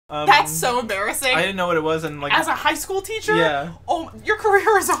That's so embarrassing. I didn't know what it was, and like as a high school teacher, yeah. Oh, your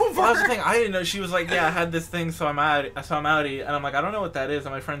career is over. Well, that's the thing. I didn't know. She was like, "Yeah, I had this thing, so I'm outie," and I'm like, "I don't know what that is."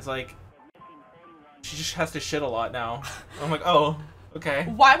 And my friend's like, "She just has to shit a lot now." I'm like, "Oh, okay."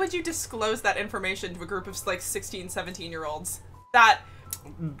 Why would you disclose that information to a group of like 16, 17-year-olds? That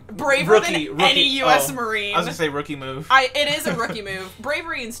braver than any U.S. Marine. I was gonna say rookie move. It is a rookie move.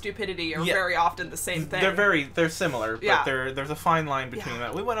 Bravery and stupidity are very often the same thing. They're similar, but there's a fine line between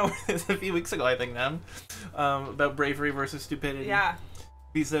that. We went over this a few weeks ago, I think, about bravery versus stupidity. Yeah.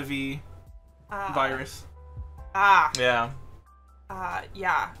 Vis-a-vis virus. Yeah.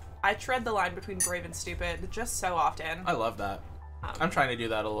 Yeah. I tread the line between brave and stupid just so often. I love that. I'm trying to do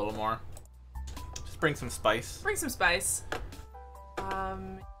that a little more. Just bring some spice. Bring some spice.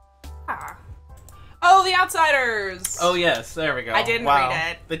 Yeah. Oh, The Outsiders! Oh, yes. There we go. I didn't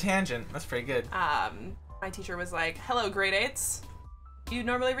read it. The tangent. That's pretty good. My teacher was like, hello, grade 8s. You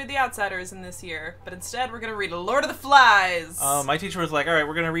normally read The Outsiders in this year, but instead we're gonna read Lord of the Flies. My teacher was like, alright,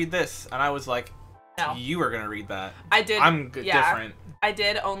 we're gonna read this. And I was like, no. You were gonna read that. I did. I'm different. I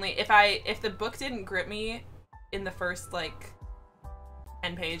did only, if the book didn't grip me in the first, like,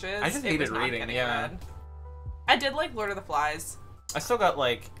 10 pages, I just hated reading, yeah. read. I did like Lord of the Flies. I still got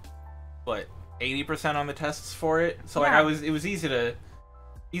like, what, 80% on the tests for it. So like it was easy to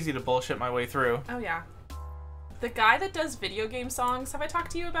bullshit my way through. Oh yeah. The guy that does video game songs, have I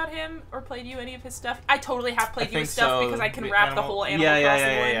talked to you about him or played you any of his stuff? I totally have played you his stuff because I can rap the whole Animal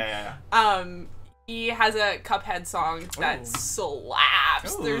Crossing one. Yeah. He has a Cuphead song that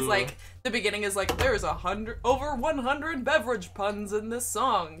slaps. Ooh. There's like, the beginning is like, there's over 100 beverage puns in this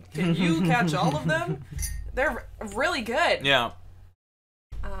song. Can you catch all of them? They're really good. Yeah.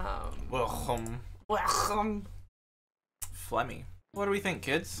 Welcome. Flemmy. What do we think,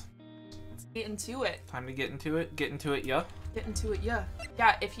 kids? Let's get into it. Time to get into it. Get into it, yeah? Get into it, yeah.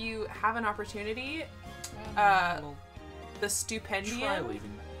 Yeah, if you have an opportunity, the Stupendium. Try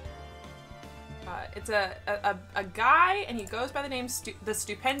leaving. It's a guy, and he goes by the name the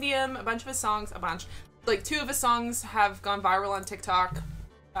Stupendium. A bunch of his songs, like 2 of his songs have gone viral on TikTok.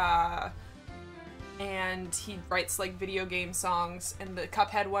 And he writes like video game songs, and the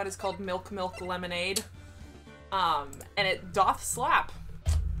Cuphead one is called Milk Milk Lemonade. And it doth slap.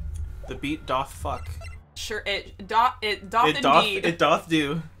 The beat doth fuck. Sure, it doth indeed. It doth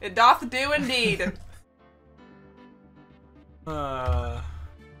do. It doth do indeed. Doth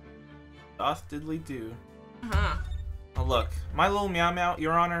diddly do. Uh-huh. Oh look, my little meow meow,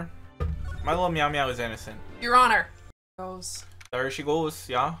 Your Honor. My little meow meow is innocent. Your Honor. Goes. There she goes,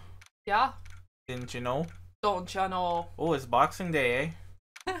 yeah? Yeah? Didn't you know? Don't you know? Oh, it's Boxing Day,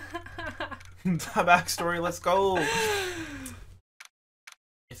 eh? Backstory, let's go!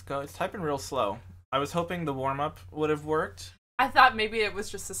 It's typing real slow. I was hoping the warm-up would have worked. I thought maybe it was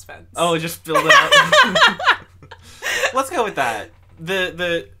just suspense. Oh, just build it up. Let's go with that.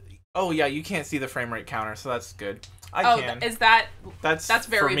 Oh yeah, you can't see the frame rate counter, so that's good. I can. Is that's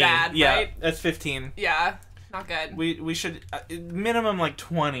very bad, yeah, right? That's 15. Yeah, not good. We should minimum like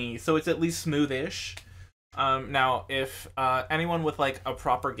 20, so it's at least smoothish. Now, if anyone with like a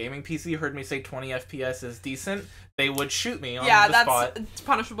proper gaming PC heard me say 20 FPS is decent, they would shoot me on the spot. Yeah, that's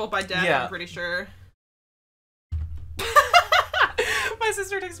punishable by death, I'm pretty sure. My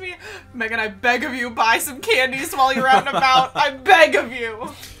sister texts me, Megan, I beg of you, buy some candies while you're out and about. I beg of you.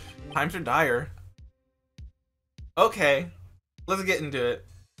 Times are dire. Okay, let's get into it.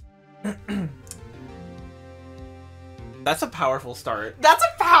 That's a powerful start. That's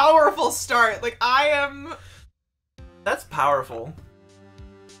a powerful start. Like, I am... That's powerful.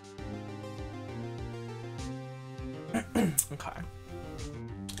 Okay.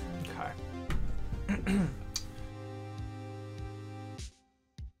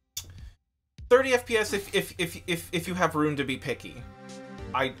 30 FPS if you have room to be picky.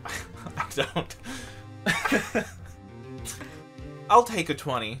 I don't. I'll take a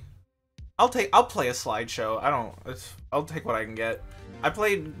 20. I'll play a slideshow. I'll take what I can get. I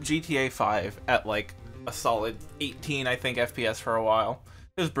played GTA 5 at like a solid 18, I think, FPS for a while.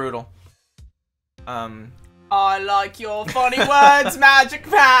 It was brutal. I like your funny words,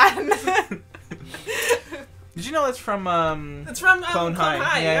 Magic Man. Did you know that's from it's from Clone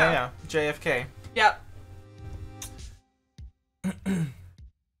High? Yeah. JFK. Yep.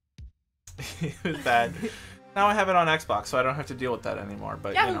 It was bad. Now I have it on Xbox, so I don't have to deal with that anymore.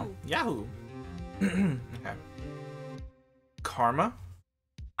 But Yahoo! You know, Yahoo. Okay. Karma.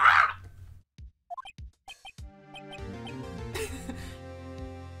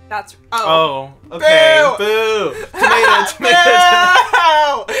 That's okay. Boo!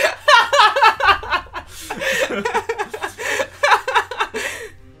 Tomato.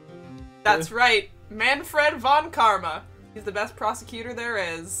 That's right, Manfred von Karma. He's the best prosecutor there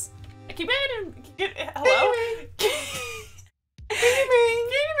is. Can you imagine? Hello?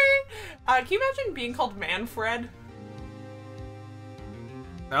 Can you imagine being called Manfred?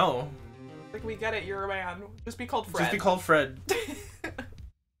 No. Like, we get it, you're a man. Just be called Fred. Just be called Fred.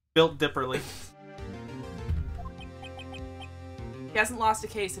 Built dipperly. He hasn't lost a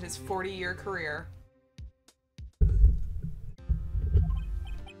case in his 40-year career.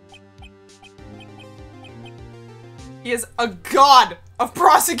 He is a god of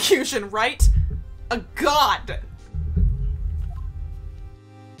prosecution, right? A god!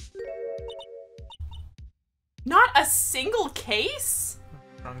 Not a single case?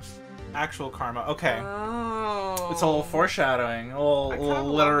 Actual karma. Okay. Oh. It's a little foreshadowing. A little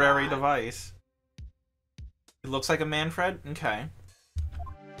literary device. It looks like a Manfred? Okay.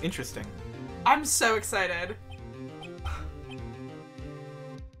 Interesting. I'm so excited.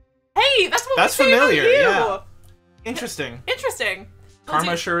 Hey, that's what that's we say familiar, about you. Yeah. Interesting. Interesting.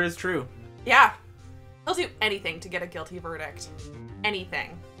 Karma sure is true. Yeah. He'll do anything to get a guilty verdict.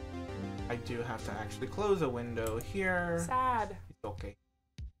 Anything. I do have to actually close a window here. Sad. It's okay.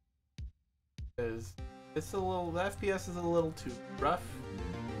 Because it's a little, the FPS is a little too rough.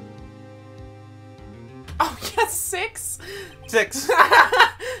 Oh, yes, 6? 6.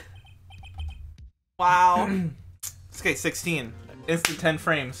 Wow. Okay, 16. Instant 10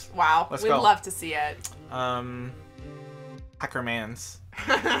 frames. Wow. Let's We'd go. love to see it. Hackermans.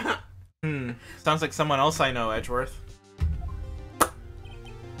 Sounds like someone else I know, Edgeworth.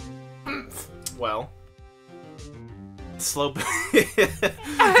 Well. Slow.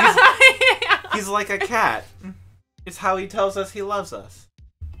 He's like a cat. It's how he tells us he loves us.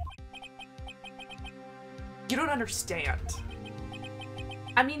 You don't understand.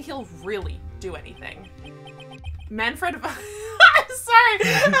 I mean, he'll really do anything. Manfred. I'm sorry.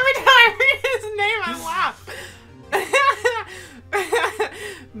 Every time I read his name, I laugh.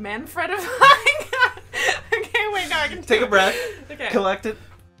 Manfred. Okay, wait, no, I can take a breath. Okay. Collect it.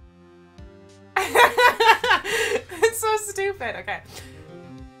 It's so stupid. Okay.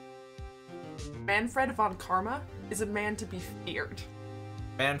 Manfred von Karma is a man to be feared.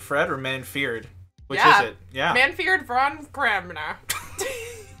 Manfred or Man-feared? Which yeah. is it? Yeah. Man-feared von Kramner.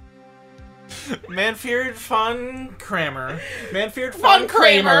 Man-feared von Kramer. Man-feared von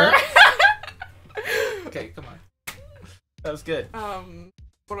Kramer. Okay, come on. That was good. Boom,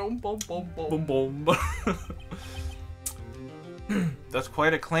 boom, boom, boom. Boom, boom. That's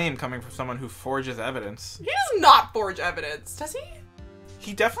quite a claim coming from someone who forges evidence. He does not forge evidence, does he?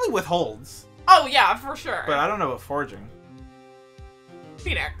 He definitely withholds. Oh, yeah, for sure. But I don't know about forging.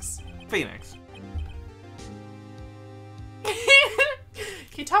 Phoenix. Phoenix.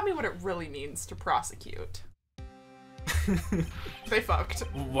 He taught me what it really means to prosecute. They fucked.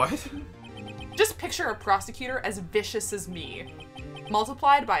 What? Just picture a prosecutor as vicious as me,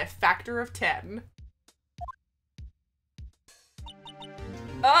 multiplied by a factor of 10.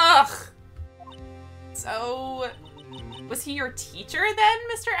 Ugh! So, was he your teacher then,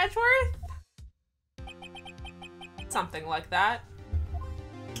 Mr. Edgeworth? Something like that.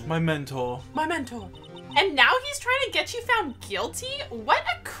 My mentor. My mentor. And now he's trying to get you found guilty? What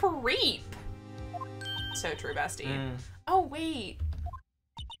a creep! So true, bestie. Oh, wait.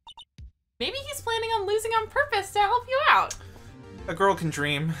 Maybe he's planning on losing on purpose to help you out. A girl can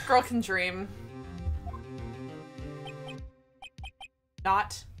dream. Girl can dream.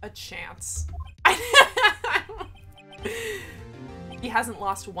 Not a chance. He hasn't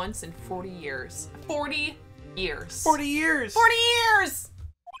lost once in 40 years. 40 years. 40 years! 40 years!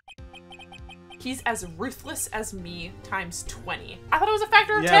 He's as ruthless as me times 20. I thought it was a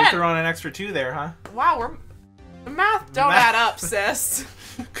factor of 10. Yeah, throw on an extra 2 there, huh? Wow, the math don't add up, sis.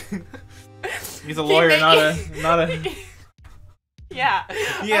 He's a lawyer, not a... Yeah.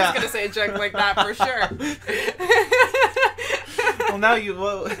 I was gonna say a joke like that for sure. Well, now you...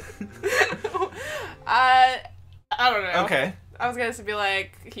 Well... I don't know. Okay. I was gonna be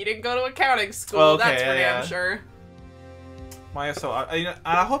like, he didn't go to accounting school, okay, that's for damn sure. Maya, so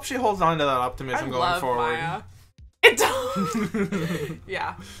I hope she holds on to that optimism going forward. Maya. It does.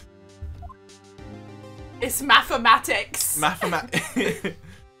 Yeah. It's mathematics.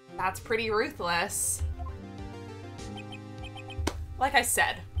 That's pretty ruthless. Like I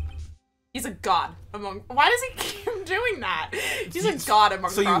said, he's a god among... Why does he keep doing that? He's a god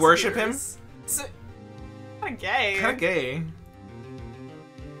among So you worship him? So, kind of gay. Kind of gay.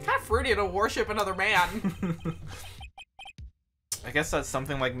 Kind of fruity to worship another man. I guess that's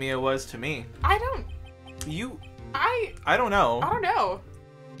something like Mia was to me. I don't... You... I don't know. I don't know.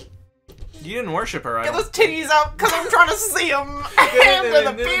 You didn't worship her, Get those titties out, cause I'm trying to see them. And with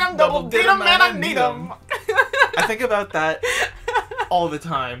a BM double did 'em and I need 'em. I think about that all the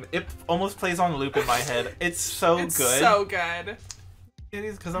time. It almost plays on loop in my head. It's so good. So good. It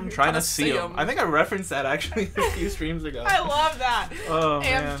is because I'm trying to see them. I think I referenced that actually a few streams ago. I love that. Oh,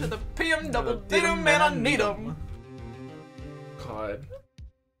 and man. to the PM double did 'em and I need 'em. God.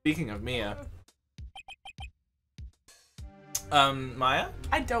 Speaking of Mia. Maya?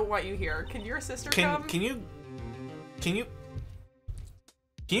 I don't want you here. Can your sister come? Can you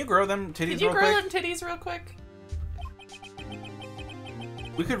grow them titties real quick? Can you grow them titties real quick?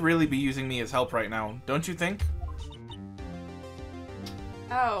 We could really be using Mia's help right now, don't you think?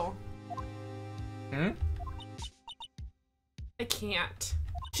 Oh. Hmm? I can't.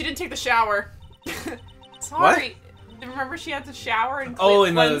 She didn't take the shower. Sorry. What? Remember she had to shower and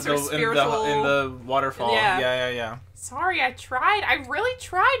cleanse her spiritual... in the waterfall. Yeah. Sorry, I tried. I really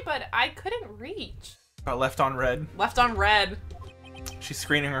tried, but I couldn't reach. Left on red. Left on red. She's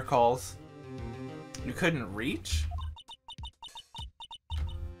screening her calls. You couldn't reach?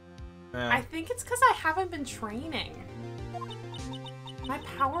 Yeah. I think it's because I haven't been training. My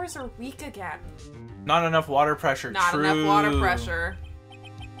powers are weak again. Not enough water pressure. Not True. enough water pressure.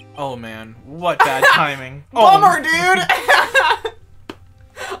 Oh man, what bad timing. Bummer, dude!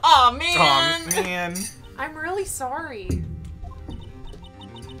 Aw, man. Oh man. I'm really sorry.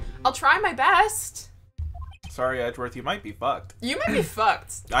 I'll try my best. Sorry, Edgeworth, you might be fucked. You might be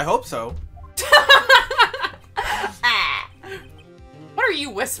fucked. I hope so. What are you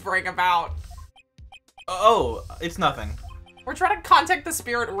whispering about? Oh, it's nothing. We're trying to contact the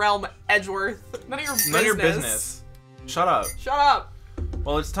spirit realm, Edgeworth. None of your business. None of your business. Shut up. Shut up.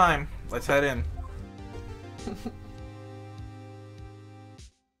 Well, it's time. Let's head in.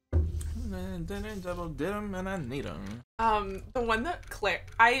 Double did 'em and I need 'em. The one that Claire...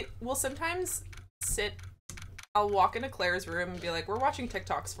 I will sometimes sit... I'll walk into Claire's room and be like, we're watching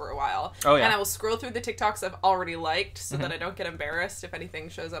TikToks for a while. Oh, yeah. And I will scroll through the TikToks I've already liked so that I don't get embarrassed if anything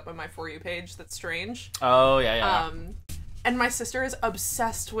shows up on my For You page that's strange. Oh, yeah. And my sister is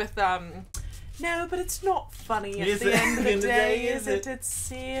obsessed with, no, but it's not funny at the end of the day, is it? It's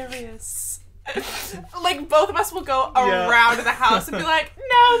serious. Like, both of us will go around the house and be like,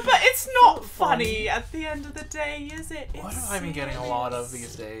 no, but it's not funny at the end of the day, is it? It's what have I been getting a lot of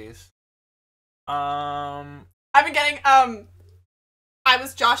these days? I've been getting, I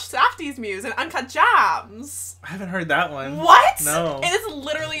was Josh Safdie's muse in Uncut Gems. I haven't heard that one. What? No. It is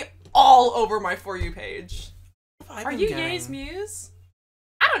literally all over my For You page. Are you getting... Ye's muse?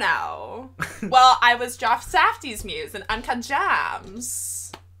 I don't know. Well, I was Josh Safdie's muse in Uncut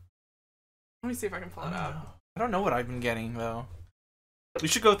Gems. Let me see if I can pull it up. I don't know what I've been getting though. We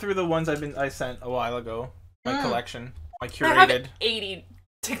should go through the ones I sent a while ago. My collection, my curated. I have 80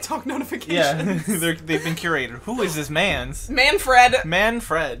 TikTok notifications. Yeah, they've been curated. Who is this man's? Manfred.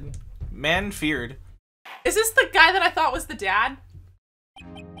 Manfred. Man-feared. Is this the guy that I thought was the dad?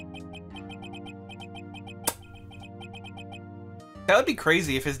 That would be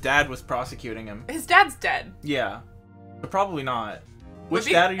crazy if his dad was prosecuting him. His dad's dead. Yeah, but probably not. Which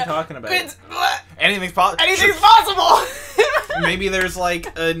dad are you talking about? Anything's possible. Anything's possible. Maybe there's like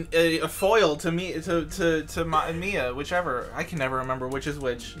a foil to me to Mia, whichever. I can never remember which is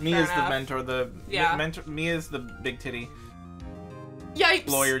which. Mia's the mentor. Mia's the big titty. Yikes.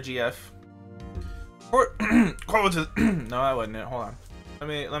 Lawyer GF. Or no, I wasn't it. Hold on.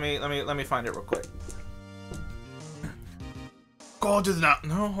 Let me find it real quick. God does not.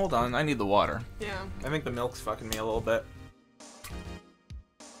 No, hold on. I need the water. Yeah. I think the milk's fucking me a little bit.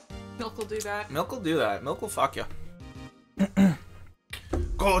 Milk will do that. Milk will do that. Milk will fuck you.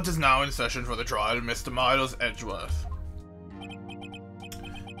 Court is now in session for the trial of Mr. Miles Edgeworth.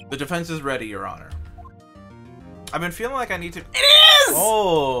 The defense is ready, Your Honor. I've been feeling like I need to... It is!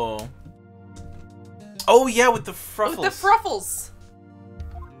 Oh. Oh, yeah, with the fruffles. With the fruffles.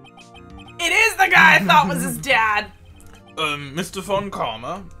 It is the guy I thought was his dad. Mr. Von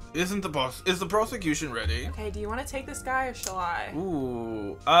Karma, is the prosecution ready? Okay, do you want to take this guy or shall I?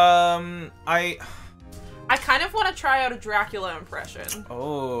 Ooh, I kind of want to try out a Dracula impression.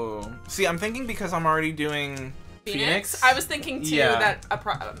 Oh. See, I'm thinking because I'm already doing Phoenix. I was thinking too that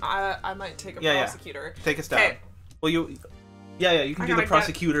I might take a prosecutor. Take a stab. Okay. Well, you can do the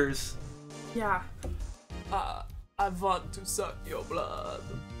prosecutors. Yeah. I want to suck your blood.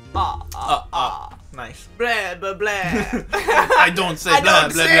 Nice. Blah, blah, blah. I don't say blah,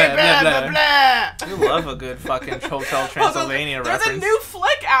 blah, blah, blah, blah. You love a good fucking Hotel Transylvania reference. There's a new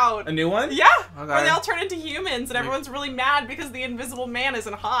flick out. A new one? Yeah. Okay. Where they all turn into humans and everyone's really mad because the Invisible Man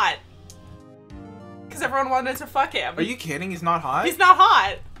isn't hot. Because everyone wanted to fuck him. Are you kidding? He's not hot? He's not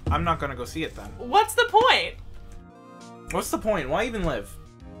hot. I'm not gonna go see it then. What's the point? What's the point? Why even live?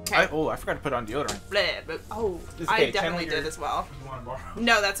 Okay. I forgot to put on deodorant. Oh, It's I okay, definitely channel did as well. You want to borrow?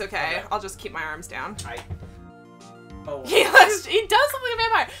 No, that's okay. Okay. I'll just keep my arms down. Oh. He does look like a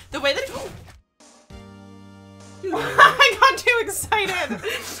vampire. The way that I got too excited.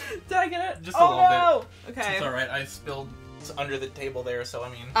 Did I get it? Just a little bit. Okay. It's alright, I spilled under the table there, so I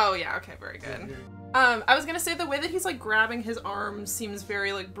mean... Oh yeah, okay, very good. I was gonna say the way that he's like grabbing his arms seems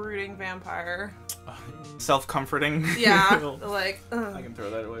very like brooding vampire. Self-comforting. Yeah, like... I can throw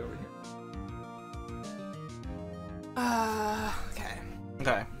that away over here. Okay.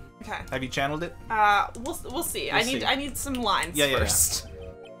 Okay. Okay. Have you channeled it? We'll see. I need some lines first.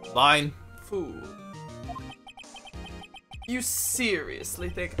 Yeah. Line. Fool. You seriously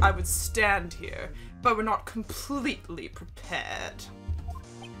think I would stand here, but we're not completely prepared?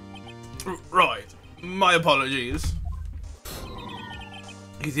 Right. My apologies.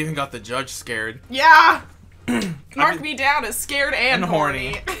 He's even got the judge scared. Yeah! Mark me down as scared and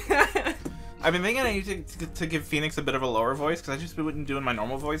horny. I've been thinking I need to give Phoenix a bit of a lower voice, because I just been doing my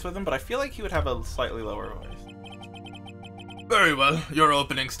normal voice with him, but I feel like he would have a slightly lower voice. Very well. Your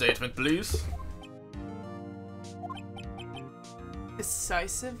opening statement, please.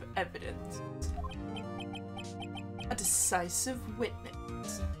 Decisive evidence. A decisive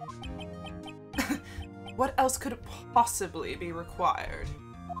witness. What else could possibly be required?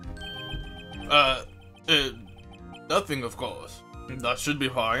 Nothing, of course. That should be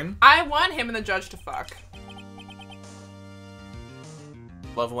fine. I want him and the judge to fuck.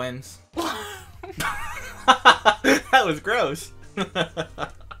 Love wins. That was gross. The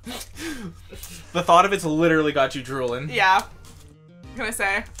thought of it's literally got you drooling. Yeah. What can I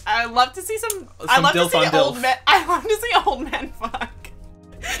say? I love to see some I love to see old men. I love to see old men fuck.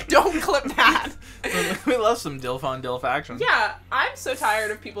 Don't clip that. We love some dilf on dilf action. Yeah, I'm so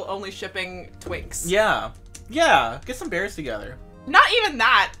tired of people only shipping twinks. Yeah. Yeah. Get some bears together. Not even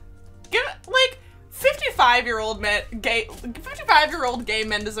that. Give like 55-year-old men, 55-year-old gay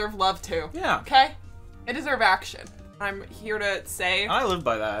men deserve love too. Yeah. Okay? They deserve action. I'm here to say I live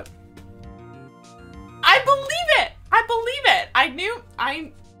by that. I believe it. I believe it.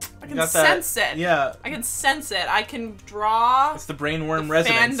 I can sense it. Yeah. I can sense it. I can draw It's the brainworm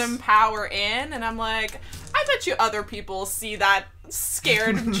resonance. fandom power in, and I'm like, I bet you other people see that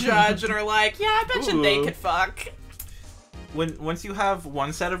scared judge and are like, yeah, I bet you they could fuck. Once you have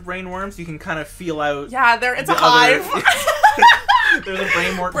one set of brainworms, you can kind of feel out. Yeah, it's a hive. There's a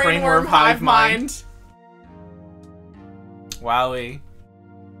brainworm hive mind. Wowie.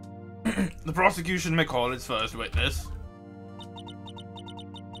 The prosecution may call its first witness.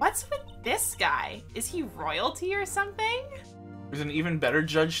 What's with this guy? Is he royalty or something? There's an even better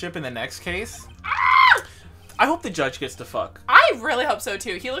judgeship in the next case. Ah! I hope the judge gets to fuck. I really hope so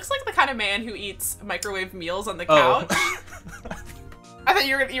too. He looks like the kind of man who eats microwave meals on the couch. Oh. I thought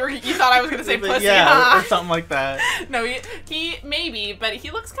you thought I was gonna say pussy. Yeah, huh? or something like that. No, he maybe, but he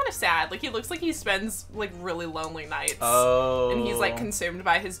looks kind of sad. Like he looks like he spends like really lonely nights. Oh. And he's like consumed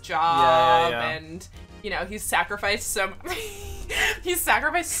by his job, Yeah. and you know he's sacrificed so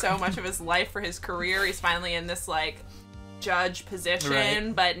much of his life for his career. He's finally in this like judge position,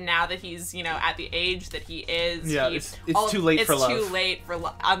 right. But now that he's at the age that he is, yeah, it's too late for love. It's too late for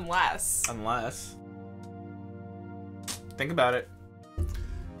unless. Think about it.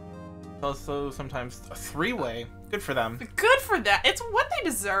 Also, sometimes a three-way. Good for them. Good for that. It's what they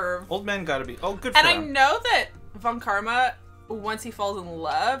deserve. Old men gotta be. Oh, good for them. them. And I know that Von Karma, once he falls in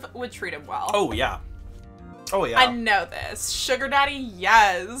love, would treat him well. Oh yeah. Oh yeah. I know this. Sugar daddy,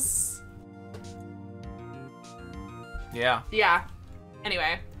 yes. Yeah. Yeah.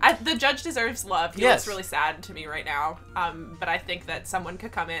 Anyway, the judge deserves love. He looks really sad to me right now. But I think that someone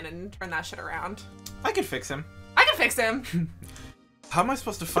could come in and turn that shit around. I could fix him. I can fix him. How am I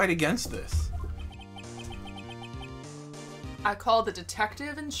supposed to fight against this? I call the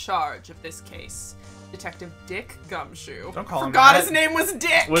detective in charge of this case, Detective Dick Gumshoe. Don't call him Forgot that. his name was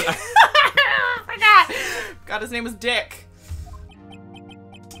Dick. Forgot his name was Dick.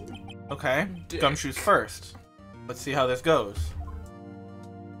 Okay, Dick. Gumshoe's first. Let's see how this goes.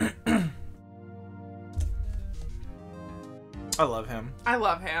 I love him. I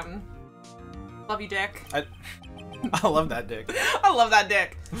love him. Love you, Dick. I love that dick. I love that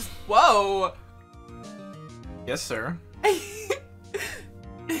dick. Whoa. Yes, sir.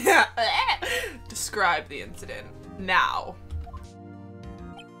 Describe the incident now.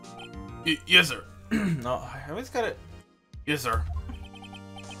 Yes, sir. No, I always got it. Yes, sir.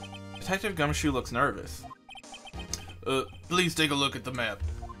 Detective Gumshoe looks nervous. Please take a look at the map.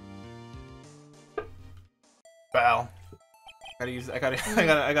 Val. I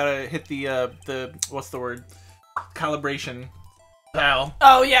gotta hit the what's the word? Calibration. Pal.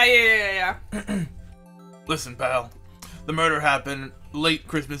 Oh yeah. Listen, pal. The murder happened late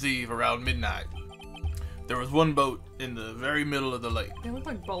Christmas Eve around midnight. There was one boat in the very middle of the lake. They look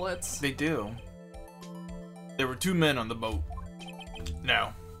like bullets. They do. There were 2 men on the boat.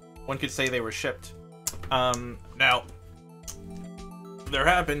 Now, one could say they were shipped. Now, there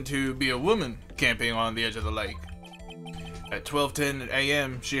happened to be a woman camping on the edge of the lake. At 12:10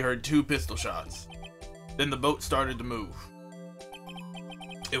 a.m., she heard 2 pistol shots. Then the boat started to move.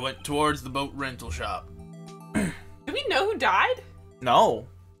 It went towards the boat rental shop. Do we know who died? No.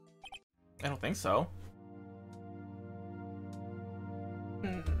 I don't think so.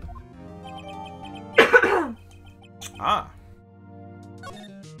 Ah.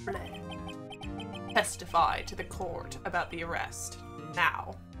 Testify to the court about the arrest.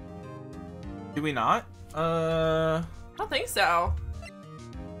 Now. Do we not? I don't think so.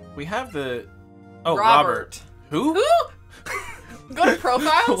 We have the... Oh, Robert. Who? Who? Go to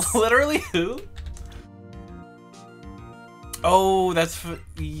profiles? Literally who? Oh, that's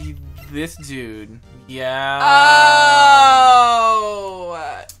this dude. Yeah.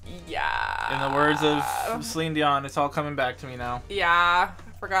 Oh, yeah. In the words of Celine Dion, it's all coming back to me now. Yeah,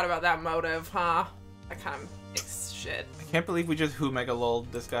 I forgot about that motive, huh? That kind of makes shit. I can't believe we just who mega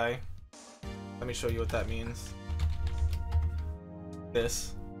lulled this guy. Let me show you what that means.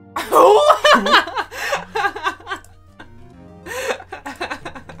 This.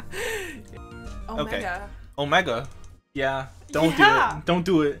 Okay. Omega. Yeah. Don't do it. Don't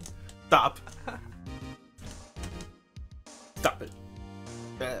do it. Stop. Stop it.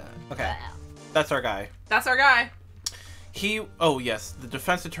 Okay. That's our guy. That's our guy. He. Oh yes, the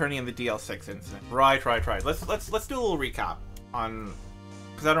defense attorney in the DL6 incident. Right. Let's do a little recap on,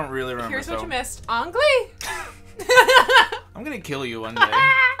 because I don't really remember. Here's what you missed. Angli. I'm gonna kill you one day.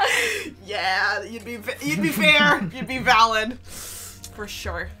 Yeah, you'd be fair. You'd be valid. For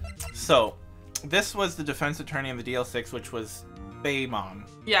sure. So, this was the defense attorney in the DL6, which was Faye Mom.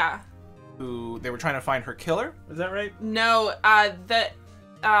 Yeah. Who they were trying to find her killer. Is that right? No.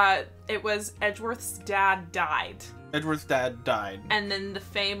 It was Edgeworth's dad died. Edward's dad died. And then the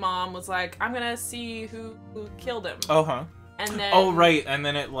Faye Mom was like, I'm gonna see who killed him. Oh, huh. And then... Oh, right. And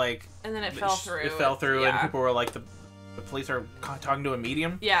then it, like... And then it fell through. It fell through, yeah. and people were like, the police are talking to a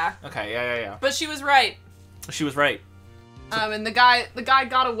medium? Yeah. Okay, yeah. But she was right. She was right. So, and the guy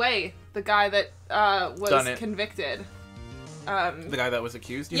got away. The guy that was convicted. The guy that was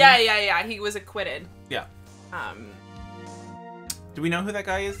accused? Yeah. He was acquitted. Yeah. Do we know who that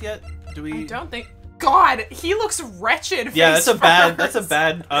guy is yet? Do we? I don't think. God, he looks wretched. Yeah, that's a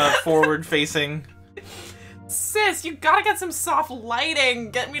bad forward-facing. Sis, you gotta get some soft lighting.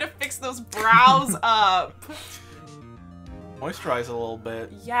 Get me to fix those brows up. Moisturize a little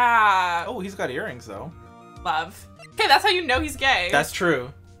bit. Yeah. Oh, he's got earrings though. Love. Okay, that's how you know he's gay. That's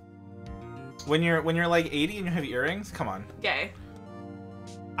true. When you're like 80 and you have earrings, come on. Gay.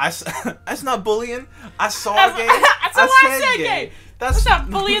 That's not bullying. I saw gay. That's why I said gay. That's not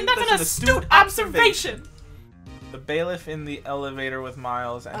bullying. That's an astute observation. The bailiff in the elevator with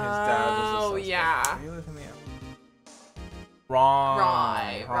Miles and his dad was a suspect. Oh yeah. Bailiff in the elevator. Wrong.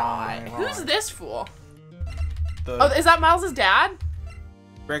 Right. Who's this fool? Oh, is that Miles' dad?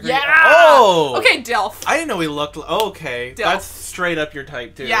 Gregory. Yeah. Oh. Okay, Dilf. I didn't know he looked. Okay. Dilf. That's straight up your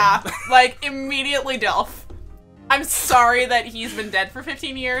type too. Yeah. Like immediately Dilf. I'm sorry that he's been dead for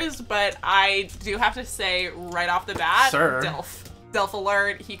 15 years, but I do have to say right off the bat, Sir. Dilf. Dilf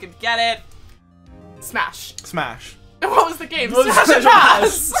alert. He could get it. Smash. Smash. What was the game? Smash or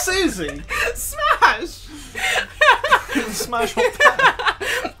pass. Susie. Smash. Smash or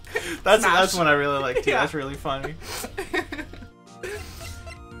pass. That's one I really like too. Yeah. That's really funny.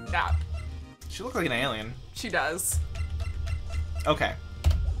 Yeah. She looks like an alien. She does. Okay.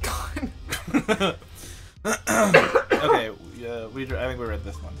 God. Okay, I think we read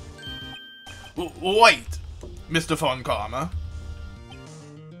this one. Wait, Mr. Von Karma.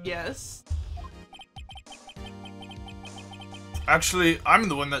 Yes. Actually, I'm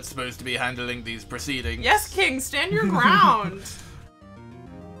the one that's supposed to be handling these proceedings. Yes, King, stand your ground.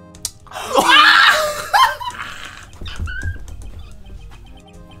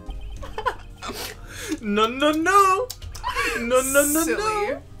 No.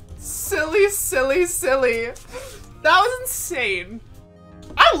 Silly. That was insane.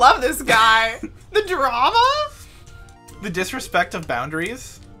 I love this guy. The drama. The disrespect of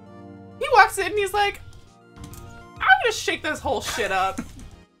boundaries. He walks in and he's like, I'm gonna shake this whole shit up.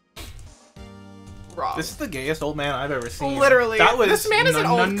 Wrong. This is the gayest old man I've ever seen. Literally. That was, this man is an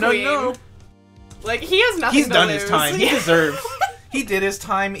old queen. Like, he has nothing He's to done lose. his time. He deserves. He did his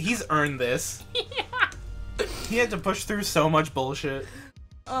time. He's earned this. Yeah. He had to push through so much bullshit.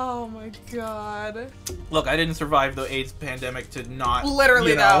 Oh my god. Look, I didn't survive the AIDS pandemic to not.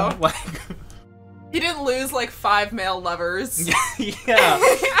 Literally, you know, though. Like. He didn't lose, like, 5 male lovers.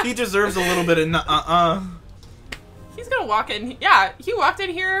 Yeah. He deserves a little bit of He's gonna walk in. Yeah, he walked in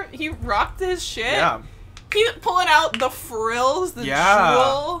here. He rocked his shit. Yeah. He pulling out the frills, the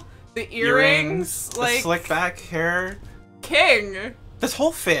jewel, the earrings, like the slick back hair. King. This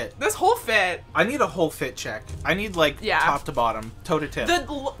whole fit. This whole fit. I need a whole fit check. I need like top to bottom, toe to tip.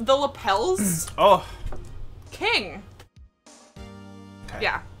 The lapels. Oh. King. Okay.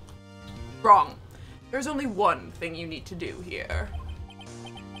 Yeah. Wrong. There's only one thing you need to do here.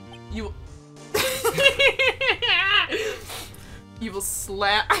 You. You will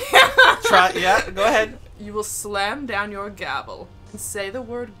slam. Try. Yeah. Go ahead. You will slam down your gavel and say the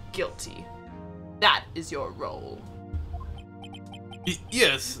word guilty. That is your role.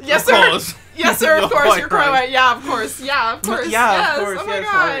 Yes. Yes, of sir. Course. Yes, sir. Of course. You're right. right. Yeah, of course. Yeah, of course. Yeah, yes. of course. Oh my yes,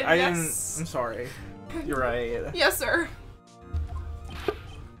 god. sorry. I yes. didn't. I'm sorry. You're right. Yes, sir.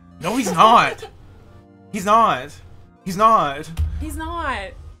 No, he's not. He's not. He's not. He's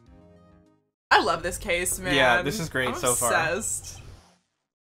not. I love this case, man. Yeah, this is great I'm so far. Obsessed.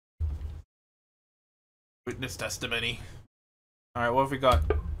 Witness testimony. Alright, what have we got?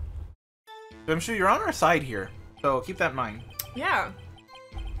 I'm sure you're on our side here, so keep that in mind. Yeah.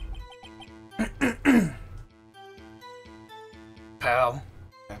 Pal.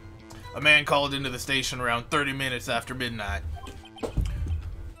 A man called into the station around 30 minutes after midnight.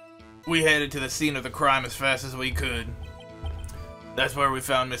 We headed to the scene of the crime as fast as we could. That's where we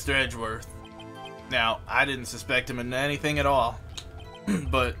found Mr. Edgeworth. Now, I didn't suspect him in anything at all.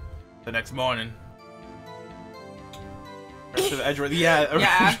 But the next morning... Mr. Edgeworth, yeah.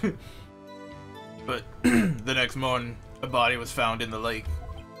 Yeah. But the next morning, a body was found in the lake.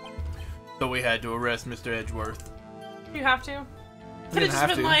 So we had to arrest Mr. Edgeworth. You have to? Could have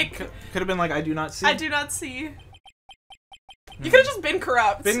just been like... Could have been like, I do not see. I do not see. You could have just been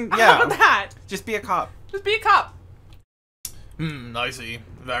corrupt. Yeah. How about that? Just be a cop. Just be a cop. I see.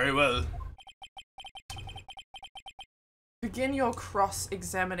 Very well. Begin your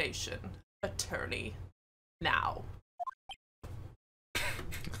cross-examination, attorney. Now.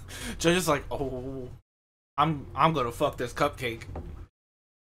 Judge is like, oh, I'm gonna fuck this cupcake.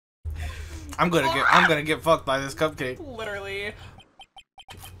 I'm gonna get fucked by this cupcake. Literally.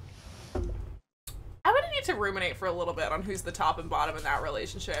 I would need to ruminate for a little bit on who's the top and bottom in that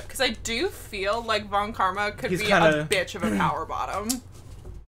relationship, because I do feel like Von Karma could be a bitch of a power bottom.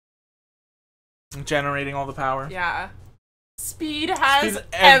 Generating all the power. Yeah. Speed has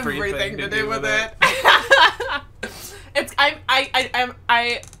everything to do with it. It's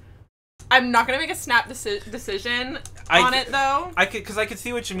I'm not gonna make a snap decision on it though. I could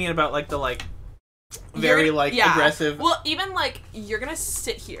see what you mean about like the very aggressive. Well, even like you're gonna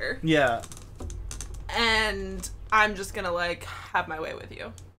sit here. Yeah. And I'm just gonna like have my way with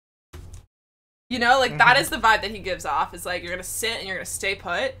you. You know, like that is the vibe that he gives off. Is like you're gonna sit and you're gonna stay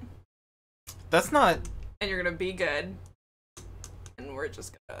put. That's not. And you're gonna be good. And we're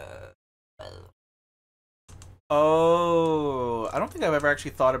just gonna. Oh, I don't think I've ever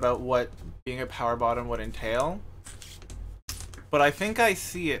actually thought about what being a power bottom would entail. But I think I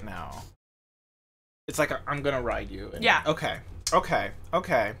see it now. It's like I'm gonna ride you. And, yeah. Okay. Yeah.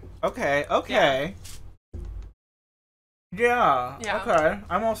 Okay.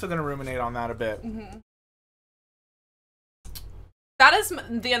 I'm also gonna ruminate on that a bit. Mm-hmm. That is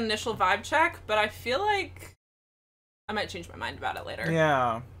the initial vibe check, but I feel like I might change my mind about it later.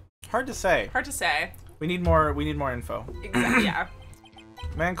 Yeah. Hard to say. Hard to say. We need more info. Exactly. Yeah.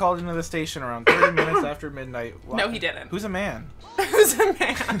 Man called into the station around 30 minutes after midnight. Wow. No, he didn't. Who's a man? Who's a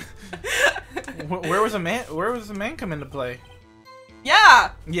man? Where was a man? Where was the man come into play? Yeah.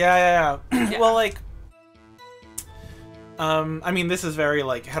 Yeah. Well, like, I mean, this is very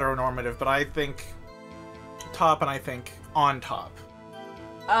like heteronormative, but I think top and I think on top.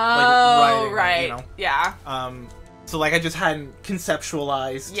 Oh, like, right. You know? Yeah. So like I just hadn't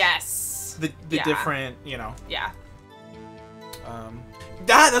conceptualized. Yes. The different, you know. Yeah.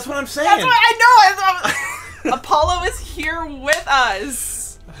 That's what I'm saying. That's what I know. Apollo is here with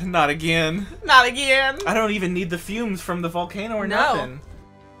us. Not again. Not again. I don't even need the fumes from the volcano or nothing.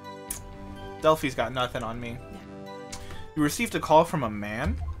 Delphi's got nothing on me. Yeah. You received a call from a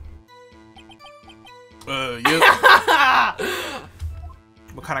man? Yep.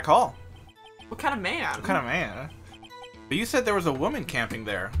 What kind of call? What kind of man? What kind of man? But you said there was a woman camping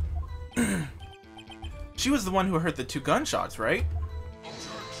there. She was the one who heard the 2 gunshots, right?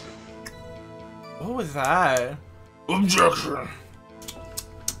 What was that? Objection.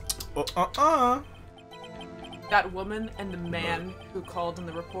 That woman and the man who called in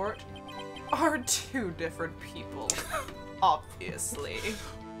the report are two different people. Obviously.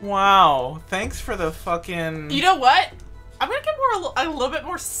 Wow. Thanks for the fucking... You know what? I'm gonna get a little bit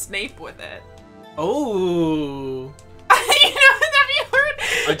more Snape with it. Oh. You know, have you heard?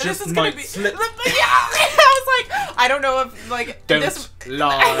 I just might slip. Yeah, I was like, I don't know if like Don't this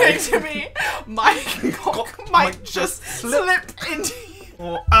lie to me. My cock might just slip into.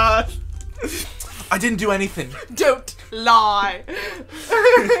 Oh, I didn't do anything. Don't lie.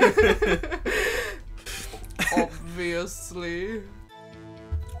 Obviously.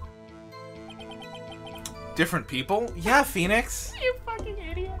 Different people? Yeah, Phoenix. You fucking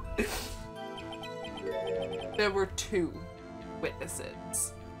idiot. There were 2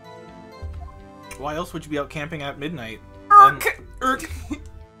 witnesses. Why else would you be out camping at midnight? Irk.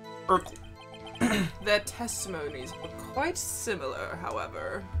 Their testimonies were quite similar,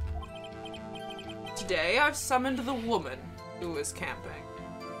 however. Today, I've summoned the woman who was camping.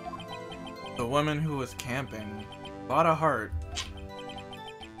 The woman who was camping. A lot of heart.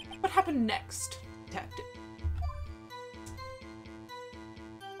 What happened next, detective?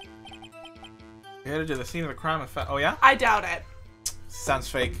 We headed to the scene of the crime. Oh, yeah? I doubt it. Sounds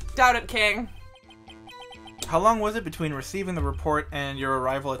fake. Doubt it, King. How long was it between receiving the report and your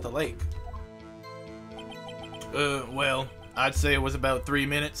arrival at the lake? Well, I'd say it was about 3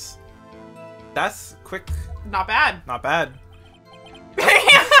 minutes. That's quick. Not bad. Not bad.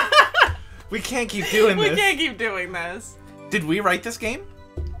 We can't keep doing this. We can't keep doing this. Did we write this game?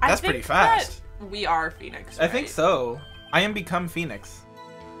 That's pretty fast. We are Phoenix, right? I think so. I am become Phoenix.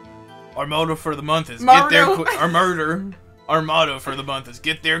 Our motto for the month is get there quick. Our motto for the month is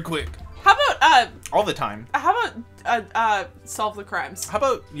get there quick. How about all the time. How about solve the crimes? How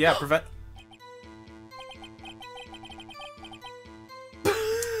about prevent.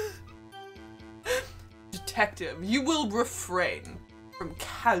 Detective, you will refrain from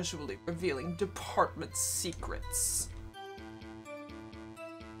casually revealing department secrets.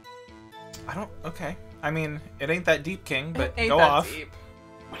 Okay. I mean, it ain't that deep, King, but ain't go that off. Deep.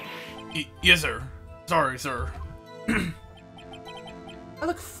 Yes, sir. Sorry, sir. I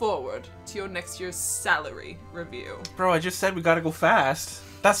look forward to your next year's salary review. Bro, I just said we gotta go fast.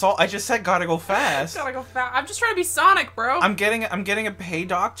 That's all. I just said gotta go fast. Gotta go fast. I'm just trying to be Sonic, bro. I'm getting a pay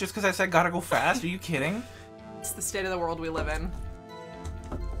doc just because I said gotta go fast. Are you kidding? It's the state of the world we live in.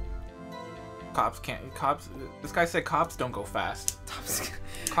 Cops. This guy said cops don't go fast.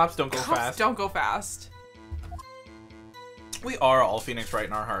 Cops don't go fast. Cops don't go fast. We are all Phoenix Wright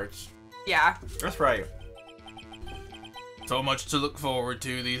in our hearts. Yeah. That's right. So much to look forward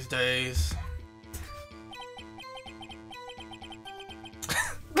to these days.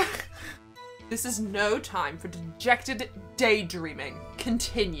 This is no time for dejected daydreaming.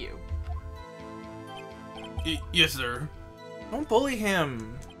 Continue. Yes, sir. Don't bully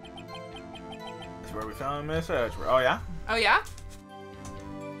him. That's where we found Miss Edgeworth. Oh, yeah? Oh, yeah?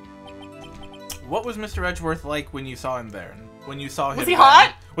 What was Mr. Edgeworth like when you saw him there? When you saw him? Was he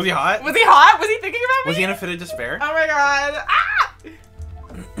hot? Was he hot? Was he hot? Was he thinking about me? Was he in a fit of despair? Oh my god. Ah!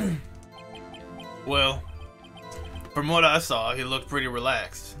 Well, from what I saw, he looked pretty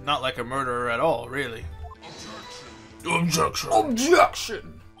relaxed. Not like a murderer at all, really. Objection.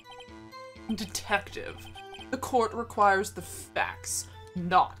 Objection! Detective, the court requires the facts,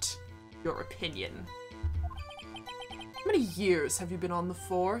 not your opinion. How many years have you been on the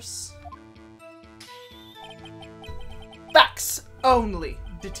force? Facts only,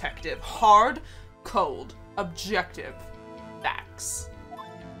 detective. Hard, cold, objective. Facts.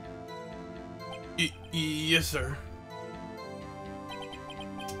 Yes, sir.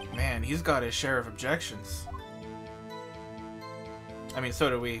 Man, he's got his share of objections. I mean, so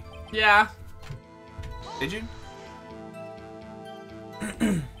do we. Yeah. Did you?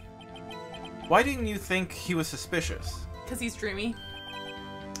 Why didn't you think he was suspicious? Because he's dreamy.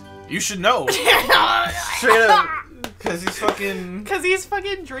 You should know. Straight up. Because he's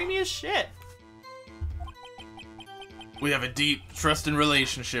fucking dreamy as shit. We have a deep, trusting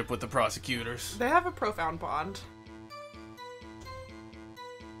relationship with the prosecutors. They have a profound bond.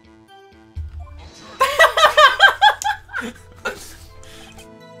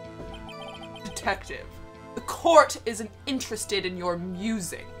 Detective, the court isn't interested in your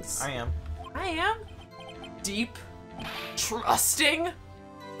musings. I am. I am? Deep, trusting,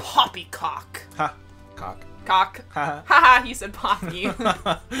 poppycock. Ha. Cock. Cock. Ha. Haha, he said poppy.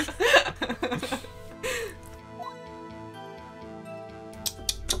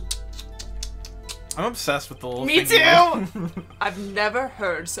 I'm obsessed with the little Me thing. too! I've never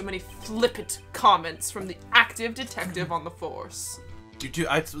heard so many flippant comments from the active detective on the force.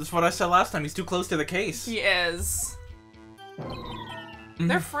 That's what I said last time. He's too close to the case. He is.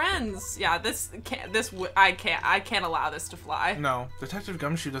 They're friends. Yeah, I can't allow this to fly. No, Detective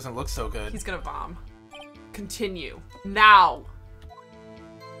Gumshoe doesn't look so good. He's gonna bomb. Continue. Now.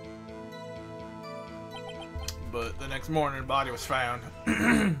 But the next morning, body was found.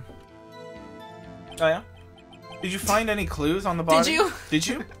 Oh yeah? Did you find any clues on the body? Did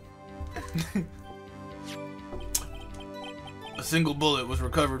you? A single bullet was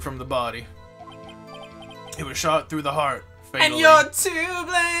recovered from the body. It was shot through the heart, fatally. And you're to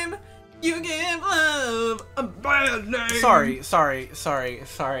blame. You give love a bad name. Sorry.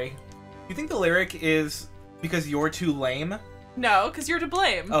 You think the lyric is because you're too lame? No, because you're to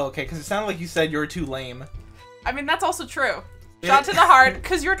blame. Oh, okay, because it sounded like you said you're too lame. I mean, that's also true. Shot to the heart,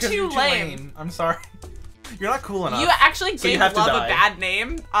 because you're too lame. I'm sorry. You're not cool enough. You actually gave love a bad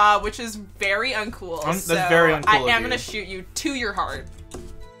name, which is very uncool. That's very uncool. I am going to shoot you to your heart.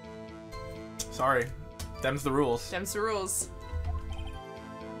 Sorry. Them's the rules. Them's the rules.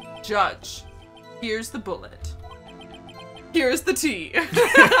 Judge, here's the bullet. Here's the tea.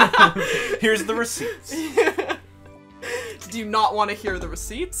 Here's the receipts. Do you not want to hear the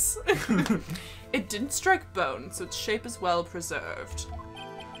receipts? It didn't strike bone, so its shape is well preserved.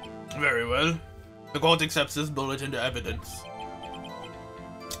 Very well. The court accepts this bullet into evidence.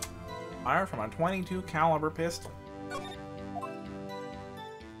 Fire from a .22 caliber pistol.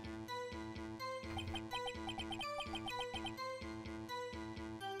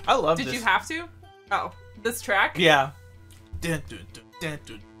 I love this. Did you have to? Oh, this track? Yeah. Did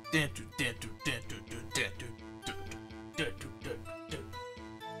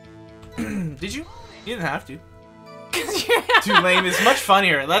you? You didn't have to. Too lame is much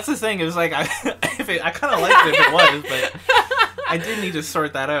funnier. That's the thing. It was like I kind of liked it if it was, but I did need to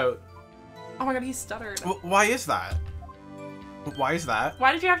sort that out. Oh my god, he stuttered. Why is that? Why is that?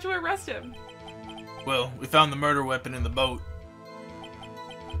 Why did you have to arrest him? Well, we found the murder weapon in the boat.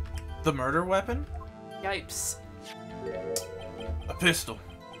 The murder weapon? Yipes. A pistol.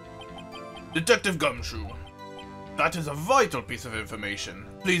 Detective Gumshoe. That is a vital piece of information.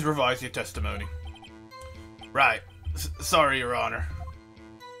 Please revise your testimony. Right. Sorry, Your Honor.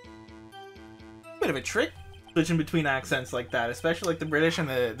 Bit of a trick switching between accents like that, especially like the British and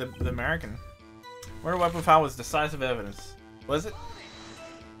the American. Murder weapon found was decisive evidence. Was it?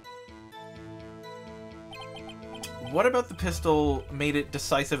 What about the pistol made it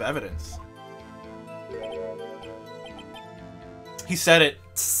decisive evidence? He said it.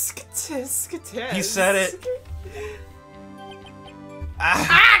 He said it.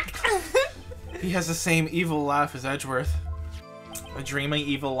 He has the same evil laugh as Edgeworth. A dreamy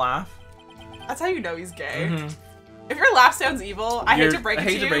evil laugh. That's how you know he's gay. Mm-hmm. If your laugh sounds evil, I hate to break it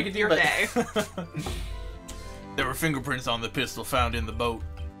to you, you're gay. There were fingerprints on the pistol found in the boat.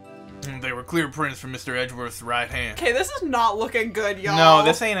 They were clear prints from Mr. Edgeworth's right hand. Okay, this is not looking good, y'all. No,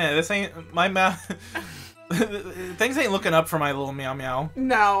 this ain't it. This ain't my mouth. Things ain't looking up for my little meow meow.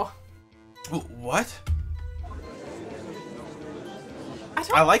 No. What?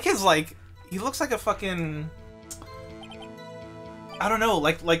 I like his, like, he looks like a fucking, I don't know,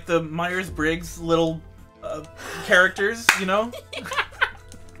 like the Myers-Briggs little characters, you know?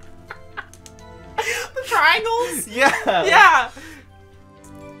 The triangles? Yeah. Yeah.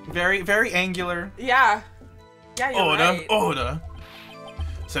 Very, very angular. Yeah. Yeah, you're right. Order.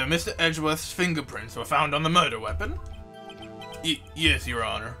 So Mr. Edgeworth's fingerprints were found on the murder weapon? Yes, Your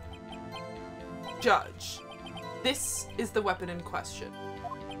Honor. Judge, this is the weapon in question.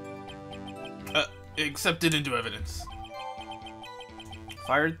 Accepted into evidence.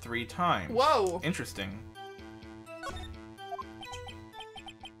 Fired 3 times. Whoa. Interesting.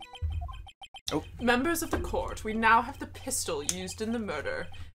 Oh. Members of the court, we now have the pistol used in the murder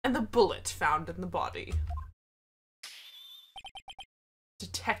and the bullet found in the body.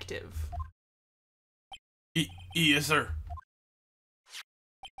 Detective. Yes, sir.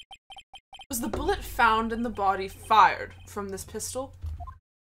 Was the bullet found in the body fired from this pistol?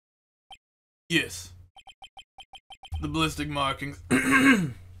 Yes. The ballistic markings.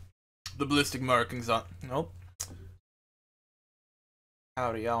 The ballistic markings on. Nope.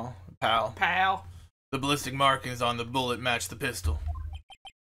 Howdy, y'all. Pal. The ballistic markings on the bullet match the pistol.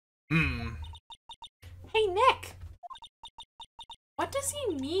 Hey, Nick. What does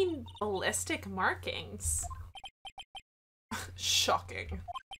he mean, ballistic markings? Shocking.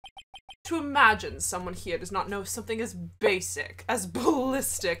 To imagine someone here does not know something as basic as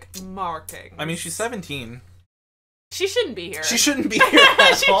ballistic markings. I mean, she's 17. She shouldn't be here. She shouldn't be here at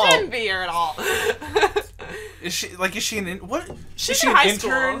all. She shouldn't be here at all. Is she, like, is she an, what? She's in high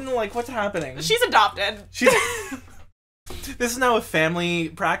intern? school. Like, what's happening? She's adopted. This is now a family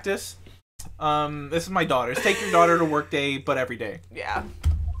practice. This is my daughter's. Take your daughter to work day, but every day. Yeah.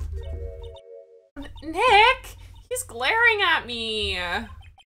 Nick! He's glaring at me.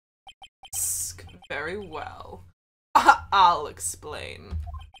 Very well. I'll explain.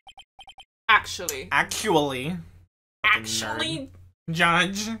 Actually.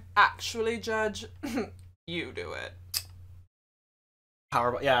 Judge. Actually, Judge, you do it.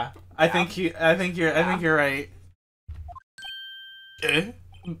 Powerball. Yeah, I think you're right.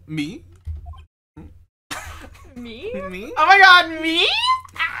 Me? Me? Me? Oh my God, me?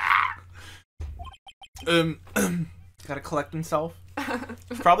 Gotta collect himself.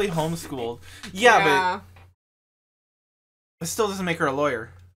 Probably homeschooled. Yeah, but it still doesn't make her a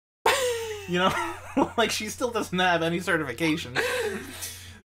lawyer. You know, like she still doesn't have any certification.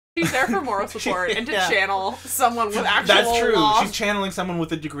 She's there for moral support and to channel someone with actual That's true. law. She's channeling someone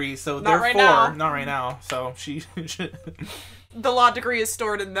with a degree, so not therefore, right not right now. So she. The law degree is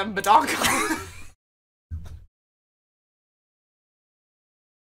stored in them badonka.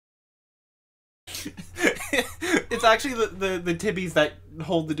 It's actually the tibbies that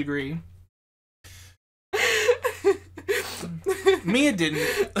hold the degree. Mia didn't.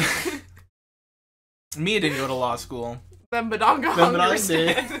 Mia didn't go to law school. Them badonka hungers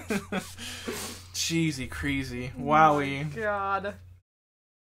did. Cheesy, crazy. Wowie. Oh my God.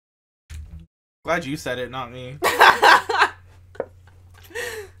 Glad you said it, not me.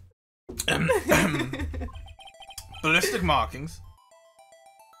 Ballistic markings.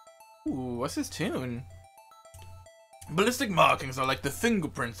 Ooh, what's his tune? Ballistic markings are like the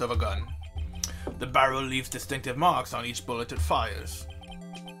fingerprints of a gun. The barrel leaves distinctive marks on each bullet it fires.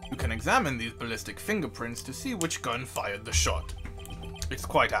 You can examine these ballistic fingerprints to see which gun fired the shot. It's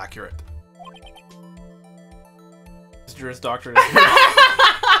quite accurate. This Juris Doctorate is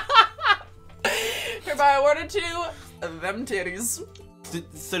Hereby awarded to them titties.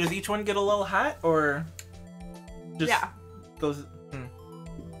 So does each one get a little hat, or just those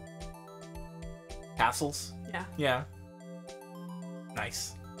castles? Yeah. Yeah.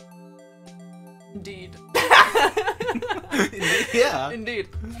 Nice. Indeed. Yeah. Indeed.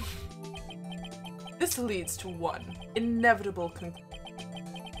 This leads to one inevitable conclusion.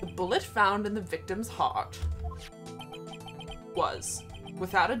 The bullet found in the victim's heart was,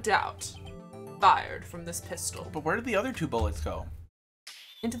 without a doubt, fired from this pistol. But where did the other two bullets go?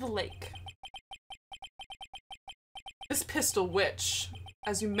 Into the lake. This pistol, which,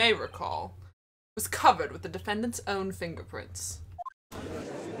 as you may recall, was covered with the defendant's own fingerprints.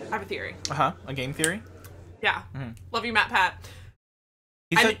 I have a theory. A game theory? Yeah. Love you, Matt Pat.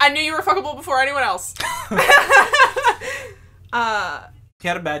 Said... I knew you were fuckable before anyone else. He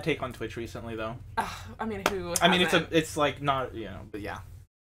had a bad take on Twitch recently, though. I mean, who? I mean, it's like not, you know, but yeah.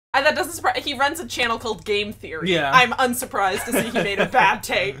 That doesn't surprise. He runs a channel called Game Theory. Yeah. I'm unsurprised to see he made a bad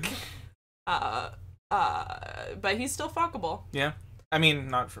take. But he's still fuckable. Yeah. I mean,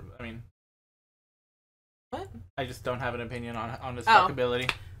 not from. I mean. What? I just don't have an opinion on his fuckability.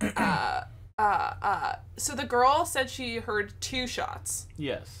 So the girl said she heard 2 shots.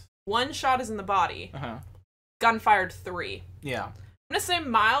 Yes. 1 shot is in the body. Gun fired 3. Yeah. I'm gonna say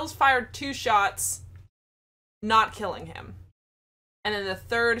Miles fired 2 shots, not killing him. And then the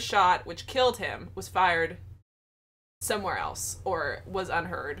 3rd shot, which killed him, was fired somewhere else, or was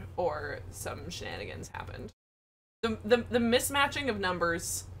unheard, or some shenanigans happened. The mismatching of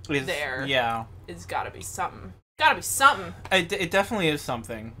numbers there is gotta be something. Gotta be something. It definitely is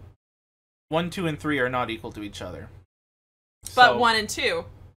something. 1, 2, and 3 are not equal to each other. But 1 and 2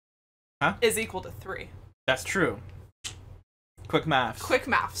 is equal to 3. That's true. Quick maths. Quick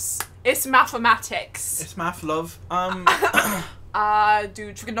maths. It's mathematics. It's math, love.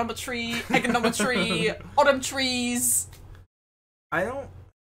 Do trigonometry, econometry, autumn trees. I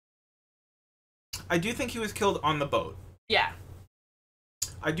do think he was killed on the boat. Yeah.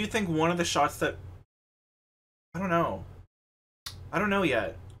 I do think one of the shots that... I don't know. I don't know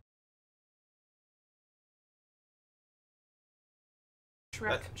yet.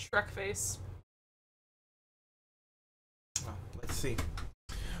 Shrek face. Well, let's see.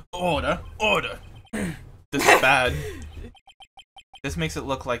 Order! Order! This is bad. This makes it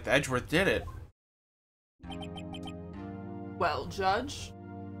look like Edgeworth did it. Well, Judge?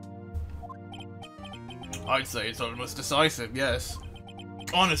 I'd say it's almost decisive, yes.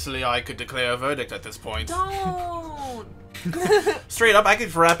 Honestly, I could declare a verdict at this point. Don't! Straight up, I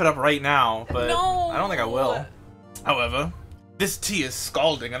could wrap it up right now, but no. I don't think I will. However, this tea is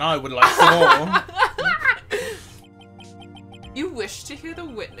scalding and I would like some more. You wish to hear the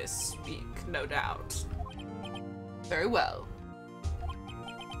witness speak, no doubt. Very well.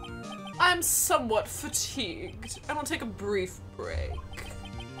 I'm somewhat fatigued and will take a brief break.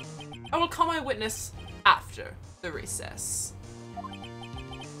 I will call my witness after the recess,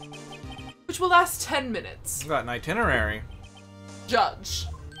 which will last 10 minutes. Got an itinerary. Judge.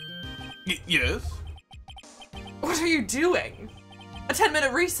 Yes? What are you doing? A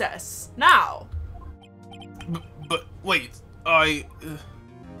 10-minute recess. Now. But wait, I...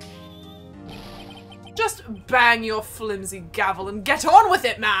 Just bang your flimsy gavel and get on with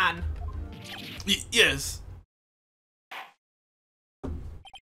it, man! Yes.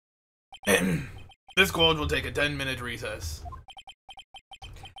 This court will take a 10-minute recess.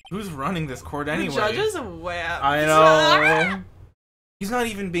 Who's running this court anyway? The judge is whipped. I know. He's not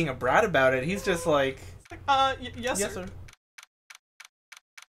even being a brat about it. He's just like... Yes, sir.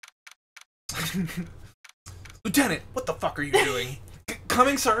 Lieutenant, what the fuck are you doing?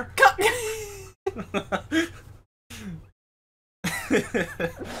 Coming, sir.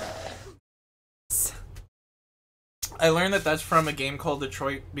 I learned that that's from a game called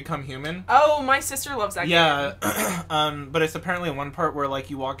Detroit Become Human. Oh, my sister loves that game. Yeah, but it's apparently one part where, like,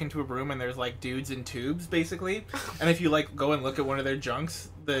 you walk into a room and there's, like, dudes in tubes, basically. And if you, like, go and look at one of their junks,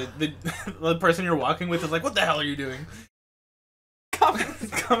 the person you're walking with is like, what the hell are you doing? Coming,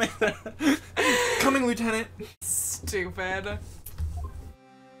 Lieutenant. Stupid.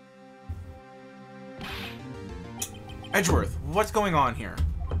 Edgeworth, what's going on here?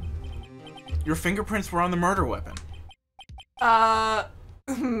 Your fingerprints were on the murder weapon. About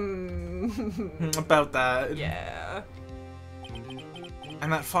that. Yeah.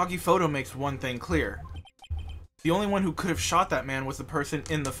 And that foggy photo makes one thing clear. The only one who could have shot that man was the person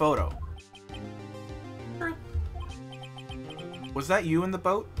in the photo. True. Was that you in the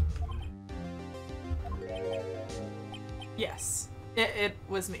boat? Yes. It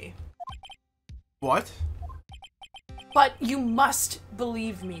was me. What? But you must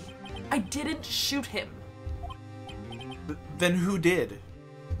believe me. I didn't shoot him. Then who did?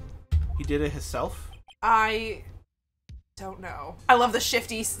 He did it himself? I don't know. I love the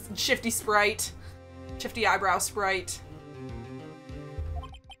shifty sprite. Shifty eyebrow sprite.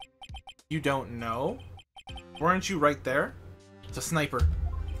 You don't know? Weren't you right there? It's a sniper.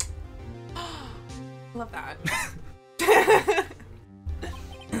 Love that.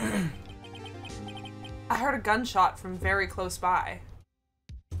 I heard a gunshot from very close by.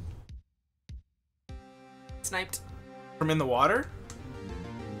 Sniped. From in the water?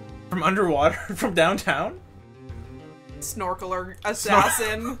 From underwater? From downtown? Snorkeler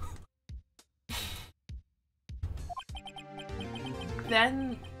assassin.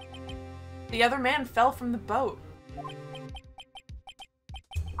 Then the other man fell from the boat.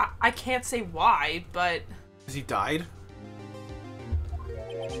 I can't say why, but... Has he died?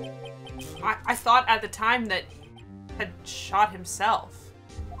 I thought at the time that he had shot himself.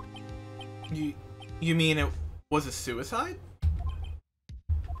 You mean it was a suicide?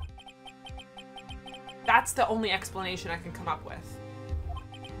 That's the only explanation I can come up with.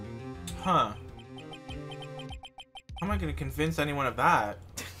 Huh. How am I gonna convince anyone of that?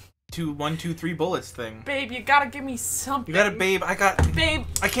 1, 2, 3 bullets thing. Babe, you gotta give me something. You gotta, babe, Babe.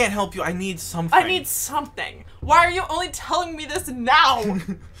 I can't help you, I need something. I need something. Why are you only telling me this now?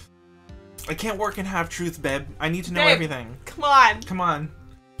 I can't work in half-truths, babe. I need to know Babe, everything. Come on. Come on.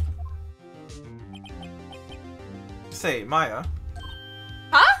 Say, Maya.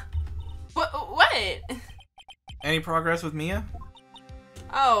 Huh? What? Any progress with Mia?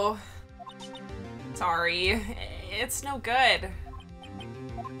 Oh. Sorry. It's no good.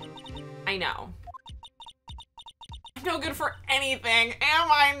 I know. I'm no good for anything,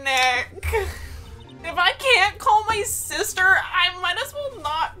 am I, Nick? If I can't call my sister, I might as well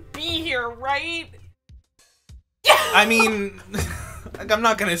not be here, right? I mean, I'm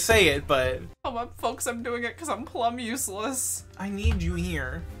not gonna say it, but... Come on, folks, I'm doing it because I'm plumb useless. I need you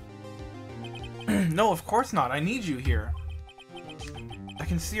here. No, of course not. I need you here. I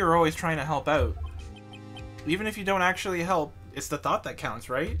can see you're always trying to help out. Even if you don't actually help, it's the thought that counts,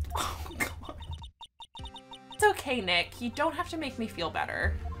 right? Oh, come on. It's okay, Nick. You don't have to make me feel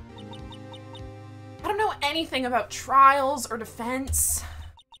better. I don't know anything about trials or defense.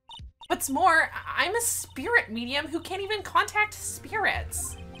 What's more, I'm a spirit medium who can't even contact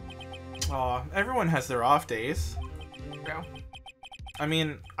spirits. Aw, everyone has their off days. True. I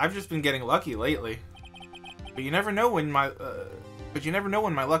mean, I've just been getting lucky lately. But you never know when my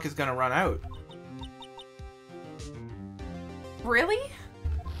luck is gonna run out. Really?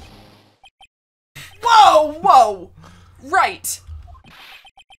 Whoa, whoa! Right.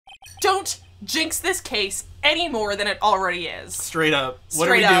 Don't jinx this case any more than it already is. Straight up. What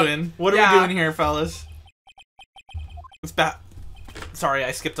Straight are we up. doing? What are we doing here, fellas? What's back? Sorry,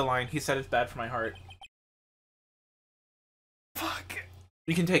 I skipped a line. He said it's bad for my heart. Fuck.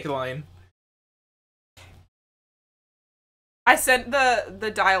 You can take a line. I sent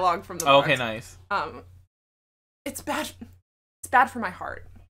the dialogue from the book. Okay, nice. It's bad. It's bad for my heart.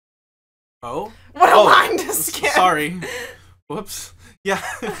 Oh? What a line to skip. Sorry. Whoops. Yeah.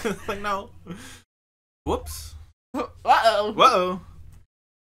 Like, no. Whoops. Uh-oh. Whoa.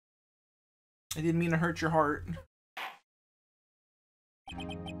 I didn't mean to hurt your heart.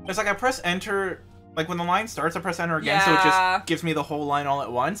 It's like I press enter, like when the line starts, I press enter again, so it just gives me the whole line all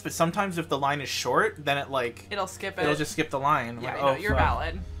at once. But sometimes if the line is short, then it'll skip it. It'll just skip the line. Yeah, like, I know, you're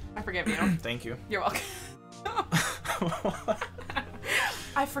valid. I forgive you. Thank you. You're welcome.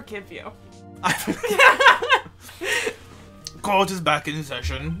 I forgive you. Court is back in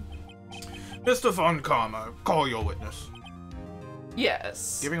session. Mr. Von Karma, call your witness.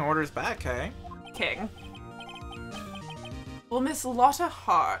 Yes. Giving orders back, hey? King. Will Miss Lotta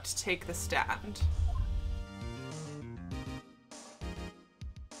Hart take the stand?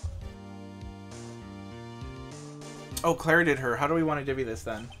 Oh, Claire did her. How do we want to divvy this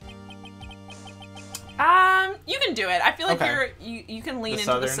then? You can do it. I feel like you can lean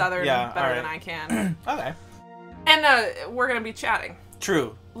into the southern better than I can. Okay. And we're gonna be chatting.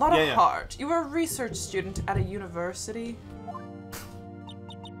 True. Lotta Hart, you are a research student at a university.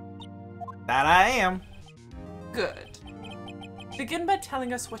 That I am. Good. Begin by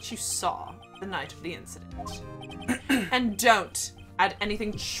telling us what you saw the night of the incident. And don't add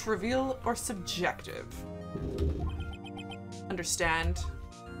anything trivial or subjective. Understand?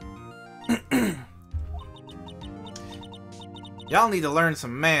 Y'all need to learn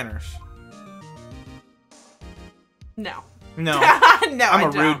some manners. No. No. No, I'm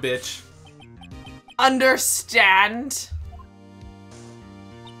a rude bitch. Understand?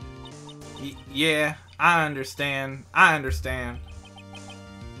 Yeah, I understand. I understand.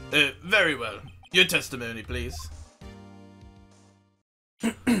 Very well. Your testimony, please.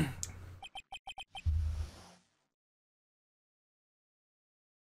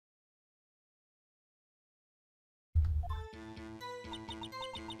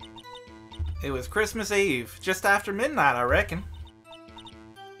 It was Christmas Eve, just after midnight, I reckon.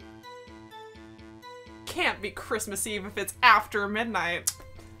 Can't be Christmas Eve if it's after midnight.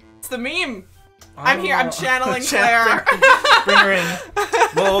 It's the meme. Oh. I'm here, I'm channeling Claire. Bring her in.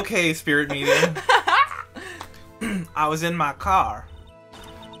 Well, okay, spirit medium. I was in my car.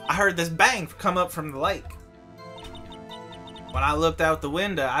 I heard this bang come up from the lake. When I looked out the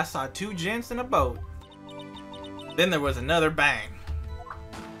window, I saw two gents in a boat. Then there was another bang.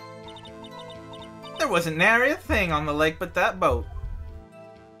 There wasn't nary a thing on the lake but that boat.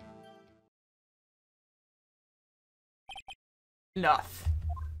 Enough.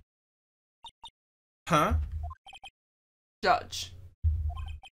 Huh? Judge.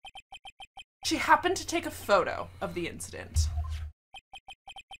 She happened to take a photo of the incident.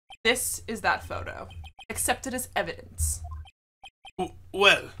 This is that photo. Accepted as evidence.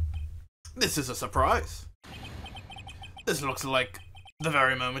 Well, this is a surprise. This looks like the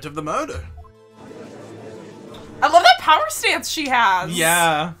very moment of the murder. I love that power stance she has.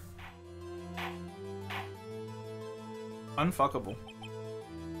 Yeah. Unfuckable.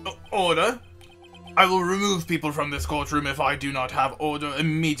 Order. I will remove people from this courtroom if I do not have order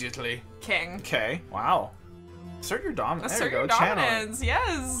immediately. King. Okay. Wow. Assert your dominance. Assert your dominance.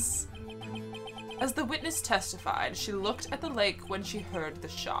 Yes. As the witness testified, she looked at the lake when she heard the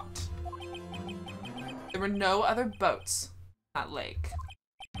shot. There were no other boats on that lake.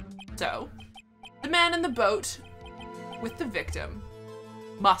 So, the man in the boat with the victim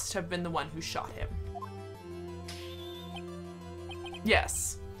must have been the one who shot him.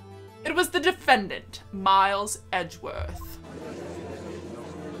 Yes. It was the defendant, Miles Edgeworth.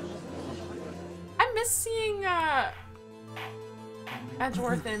 I miss seeing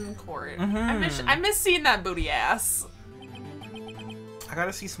Edgeworth in court. I miss seeing that booty ass. I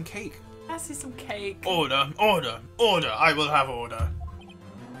gotta see some cake. I see some cake. Order, order, order. I will have order.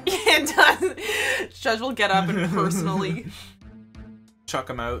 It does. Judge will get up and personally chuck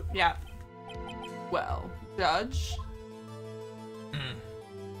him out. Yeah. Well, Judge.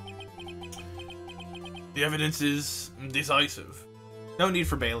 The evidence is decisive. No need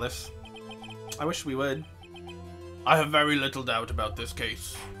for bailiffs. I wish we would. I have very little doubt about this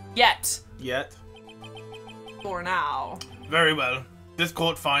case. Yet. For now. Very well. This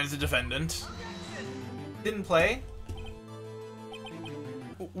court finds the defendant. Didn't play?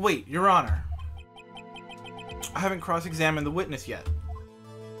 Wait, Your Honor. I haven't cross-examined the witness yet.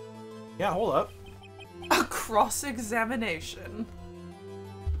 Yeah, hold up. A cross-examination?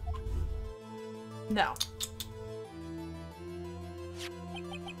 No.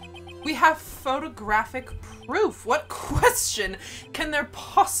 We have photographic proof. What question can there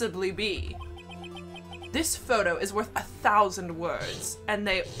possibly be? This photo is worth 1,000 words, and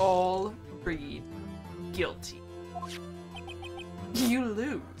they all read guilty. You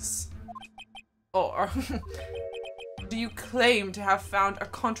lose. Or do you claim to have found a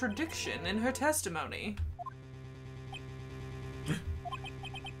contradiction in her testimony?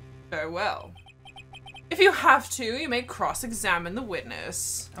 Very well. If you have to, you may cross-examine the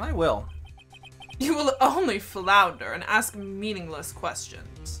witness. I will. You will only flounder and ask meaningless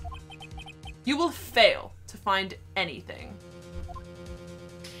questions. You will fail to find anything.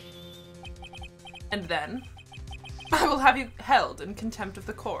 And then, I will have you held in contempt of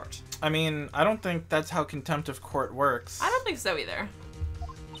the court. I mean, I don't think that's how contempt of court works. I don't think so either.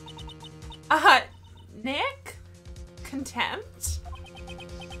 Nick? Contempt?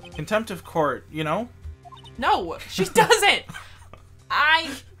 Contempt of court, you know? No, she doesn't! I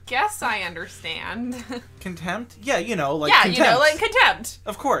guess I understand. Contempt? Yeah, you know, like yeah, contempt. you know, like contempt.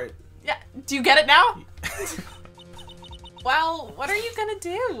 Of court. Yeah, do you get it now? Well, what are you gonna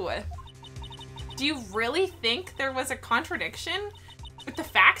do? Do you really think there was a contradiction with the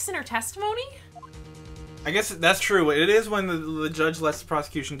facts in her testimony? I guess that's true. It is when the judge lets the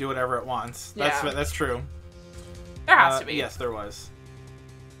prosecution do whatever it wants. That's true. There has to be. Yes, there was.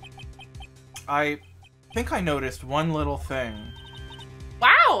 I think I noticed one little thing.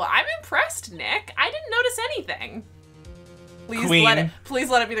 Wow, I'm impressed, Nick. I didn't notice anything. Please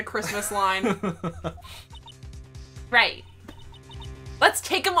let it be the Christmas line. Right. Let's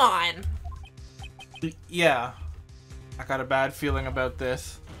take him on. Yeah. I got a bad feeling about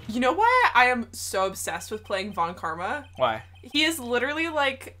this. You know why I am so obsessed with playing Von Karma? Why? He is literally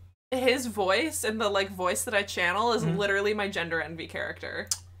like, his voice and the like voice that I channel is literally my gender envy character.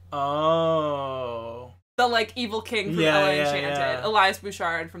 Oh. The like evil king from Ella Enchanted, Elias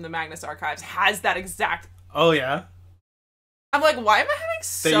Bouchard from the Magnus Archives, has that exact. Oh yeah. I'm like, why am I having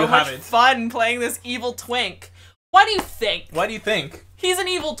so much fun playing this evil twink? What do you think? What do you think? He's an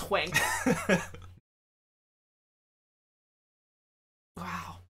evil twink.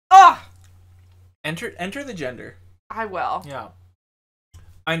 Wow. Ah! Enter the gender. I will. Yeah.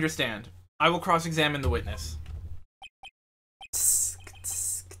 I understand. I will cross-examine the witness.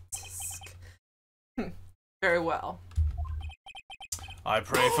 Very well. I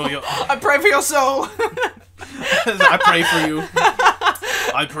pray for your... I pray for your soul! I pray for you.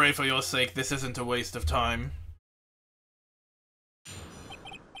 I pray for your sake this isn't a waste of time.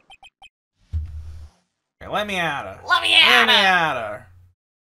 Okay, let me at her. Let me at her.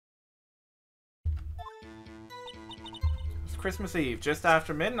 It's Christmas Eve, just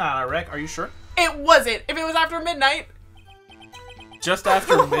after midnight, I reckon. Are you sure? It wasn't. If it was after midnight... Just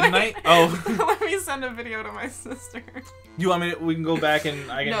after midnight? Oh. Let me send a video to my sister. You want me to, we can go back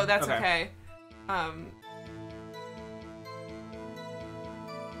and I can... No, that's okay.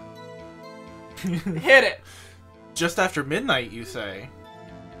 Hit it. Just after midnight, you say?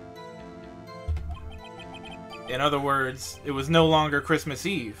 In other words, it was no longer Christmas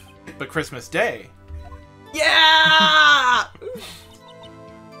Eve, but Christmas Day. Yeah!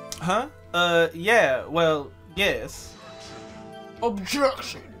 Huh? Yeah, well, yes.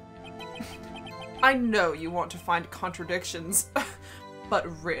 Objection! I know you want to find contradictions,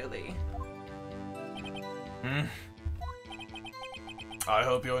 but really. I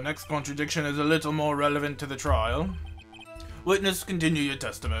hope your next contradiction is a little more relevant to the trial. Witness, continue your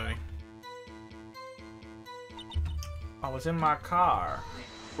testimony. I was in my car.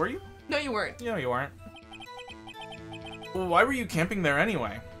 Were you? No, you weren't. No, you weren't. Well, why were you camping there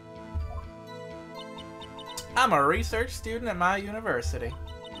anyway? I'm a research student at my university.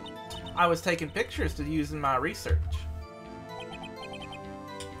 I was taking pictures to use in my research.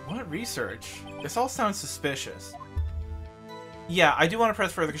 What research? This all sounds suspicious. Yeah, I do want to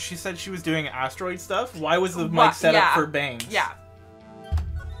press further because she said she was doing asteroid stuff. Why was the mic set up for bangs? Yeah.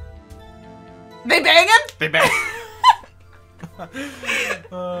 They banging? They bang.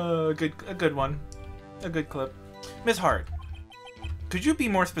 A good one. A good clip. Ms. Hart, could you be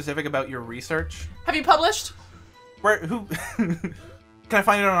more specific about your research? Have you published? Who? Can I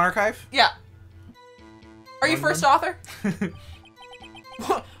find it on archive? Yeah. Are you first author?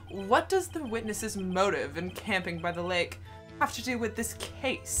 What does the witness's motive in camping by the lake have to do with this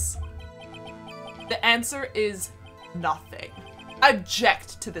case? The answer is nothing. I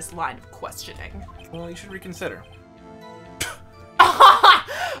object to this line of questioning. Well, you should reconsider.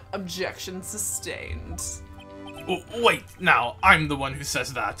 Objection sustained. Oh, wait, now, I'm the one who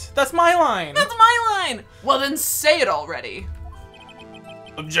says that. That's my line! That's my line! Well then say it already.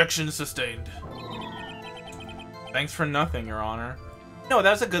 Objection sustained. Thanks for nothing, Your Honor. No, that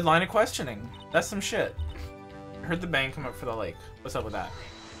was a good line of questioning. That's some shit. I heard the bang come up for the lake. What's up with that?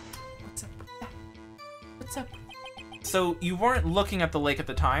 What's up with that? What's up? So, you weren't looking at the lake at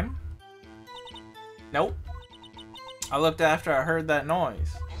the time? Nope. I looked after I heard that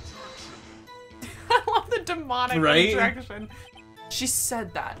noise. I love the demonic Right? injection. She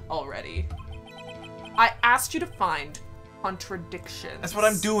said that already. I asked you to find contradictions. That's what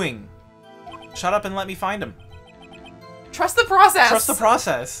I'm doing. Shut up and let me find them. Trust the process. Trust the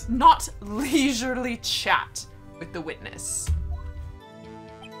process. Not leisurely chat with the witness.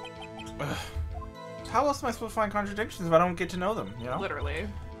 Ugh. How else am I supposed to find contradictions if I don't get to know them, you know? Literally.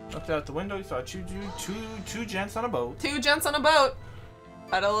 Looked out the window, you saw two gents on a boat. 2 gents on a boat.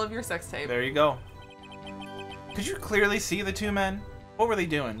 Title of your sex tape. There you go. Could you clearly see the 2 men? What were they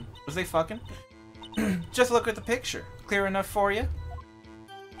doing? Was they fucking? Just look at the picture. Clear enough for you?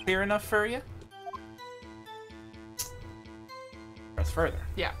 Clear enough for you? Press further.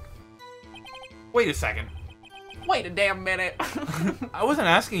 Yeah. Wait a second. Wait a damn minute. I wasn't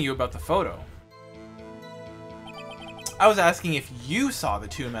asking you about the photo. I was asking if you saw the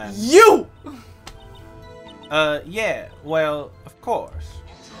 2 men. You! Yeah, well, of course.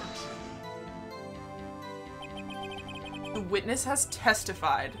 The witness has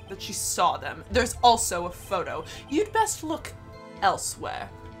testified that she saw them. There's also a photo. You'd best look elsewhere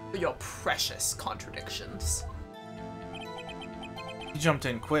for your precious contradictions. He jumped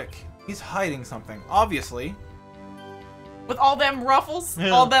in quick. He's hiding something, obviously. With all them ruffles,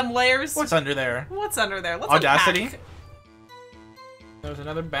 Yeah. all them layers. What's under there? What's under there? Let's Audacity? unpack. There was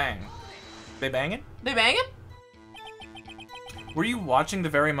another bang. They banging? They banging? Were you watching the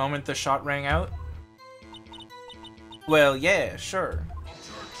very moment the shot rang out? Well, yeah, sure.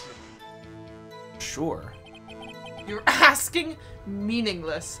 Sure. You're asking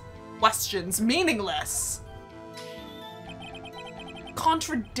meaningless questions. Meaningless.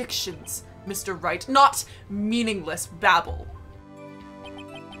 Contradictions, Mr. Wright, not meaningless babble.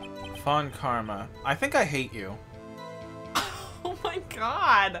 Fun karma. I think I hate you. Oh my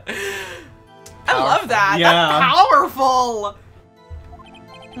god. I love that. Yeah. That's powerful.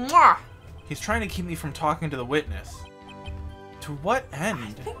 Mwah. He's trying to keep me from talking to the witness. To what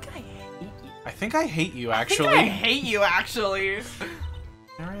end? I think I hate you. I think I hate you, actually. I think I hate you, actually. Is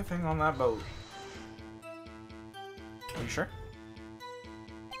there anything on that boat? Are you sure?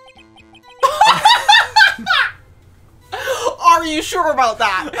 Are you sure about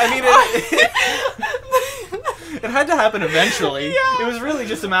that? I mean, it had to happen eventually. Yeah. It was really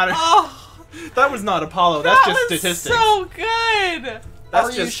just a matter. Oh, That was not Apollo. That's that just was statistics. so good. That's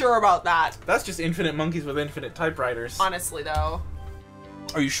Are you just- sure about that? That's just infinite monkeys with infinite typewriters. Honestly, though.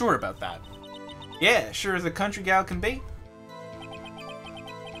 Are you sure about that? Yeah, sure as a country gal can be.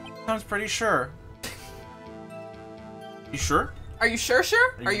 Sounds pretty sure. You sure? Are you sure?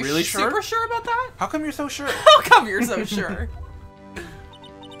 Sure? Are you really sure? super sure about that? How come you're so sure? How come you're so sure?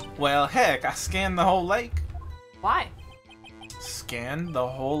 Well, heck, I scanned the whole lake. Why? Scanned the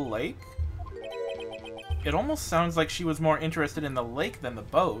whole lake? It almost sounds like she was more interested in the lake than the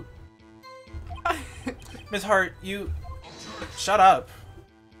boat. Miss Hart, you... Shut up.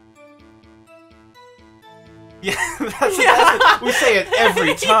 Yeah, that's we say it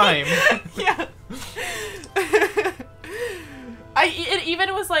every time. Yeah. It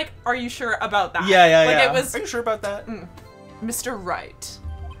even was like, are you sure about that? Yeah, like yeah. It was, Are you sure about that? Mr. Wright,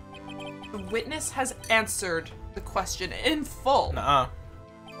 the witness has answered the question in full. Nuh-uh.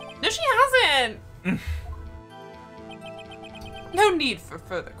 No, she hasn't. No need for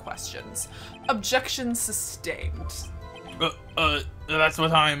further questions. Objection sustained. That's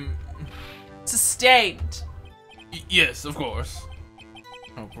what I'm... Sustained. Yes, of course.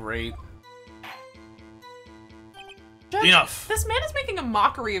 Oh, great. Judge, Enough. This man is making a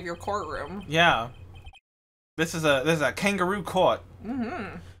mockery of your courtroom. Yeah. This is a kangaroo court.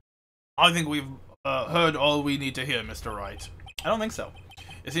 Mm-hmm. I think we've heard all we need to hear, Mr. Wright. I don't think so.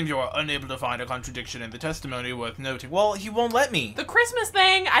 It seems you are unable to find a contradiction in the testimony worth noting. Well, he won't let me. The Christmas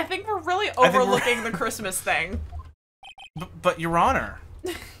thing, I think we're really overlooking the Christmas thing. But Your Honor.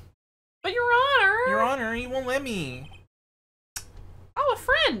 But Your Honor. Your Honor, he won't let me. Oh, a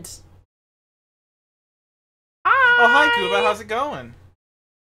friend. Hi. Oh, hi, Kuba. How's it going?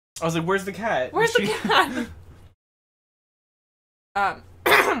 I was like, where's the cat? Where's the cat?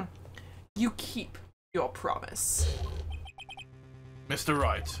 You keep your promise. Mr.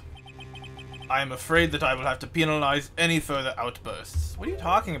 Wright, I am afraid that I will have to penalize any further outbursts. What are you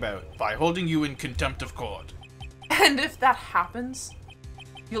talking about? By holding you in contempt of court. And if that happens,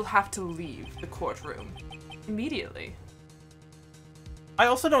 you'll have to leave the courtroom immediately. I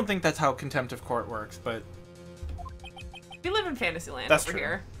also don't think that's how contempt of court works, but... We live in Fantasyland That's over true.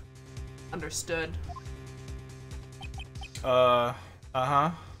 here. Understood.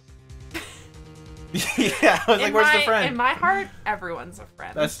 Uh-huh. Yeah, I was like, where's the friend? In my heart, everyone's a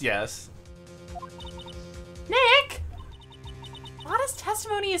friend. That's yes. Nick! Lana's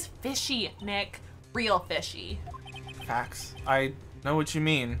testimony is fishy, Nick. Real fishy. Facts. I know what you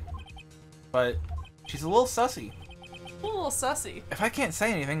mean. But she's a little sussy. A little sussy. If I can't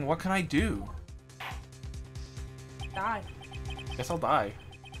say anything, what can I do? Die. Guess I'll die.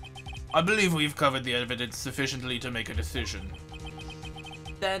 I believe we've covered the evidence sufficiently to make a decision.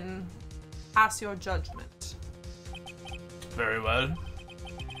 Then pass your judgment. Very well.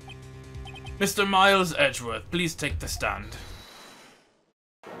 Mr. Miles Edgeworth, please take the stand.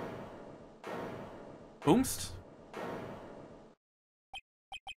 Boomst?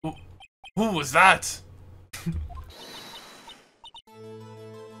 Who was that?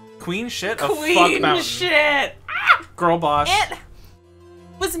 Queen shit of Queen fuck mountain. shit! Ah! Girl boss. It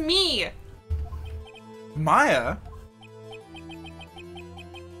was me! Maya?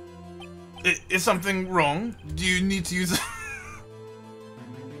 Is something wrong? Do you need to use...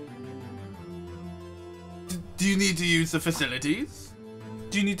 Do you need to use the facilities?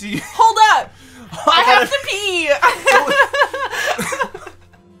 Do you need to use... Hold up! I have to pee!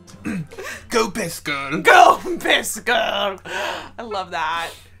 Go piss, girl. Go, piss girl! I love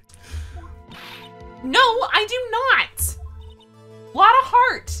that. No, I do not! Lot of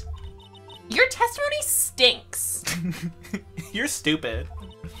heart. Your testimony stinks. You're stupid.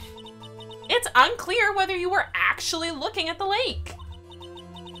 It's unclear whether you were actually looking at the lake.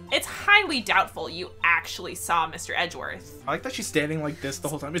 It's highly doubtful you actually saw Mr. Edgeworth. I like that she's standing like this the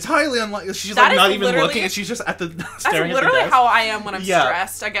whole time. It's highly unlikely. She's That like is not even literally- looking, and she's just at the That's staring at the literally desk. how I am when I'm Yeah.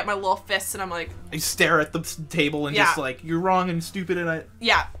 stressed. I get my little fists and I'm like, I stare at the table and Yeah. just like, you're wrong and stupid, and I...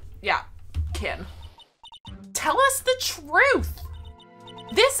 yeah, Kin. Tell us the truth.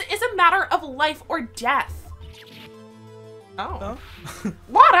 This is a matter of life or death. Oh. Huh?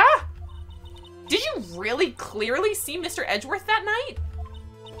 Lotta! Did you really clearly see Mr. Edgeworth that night?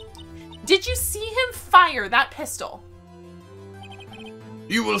 Did you see him fire that pistol?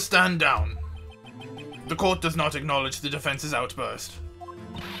 You will stand down. The court does not acknowledge the defense's outburst.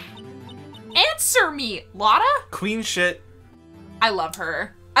 Answer me, Lotta! Queen shit. I love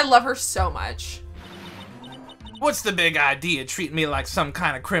her. I love her so much. What's the big idea treating me like some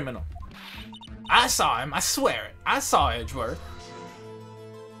kind of criminal? I saw him, I swear it. I saw Edgeworth.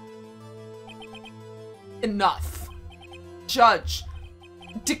 Enough. Judge,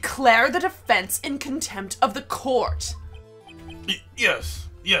 declare the defense in contempt of the court. Yes,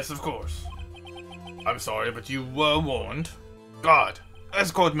 of course. I'm sorry, but you were warned. Guard,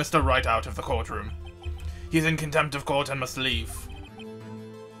 escort Mr. Wright out of the courtroom. He's in contempt of court and must leave.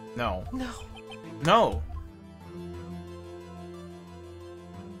 No. No. No.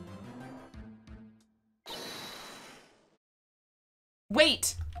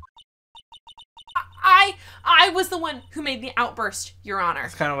 Wait. I was the one who made the outburst, Your Honor.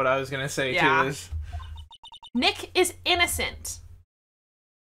 That's kind of what I was gonna say Yeah. too. Is Nick is innocent.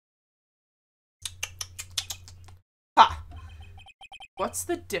 Ha. What's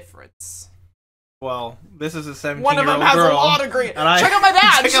the difference? well, this is a 17-year-old One of them has girl, a law degree. and I Check out my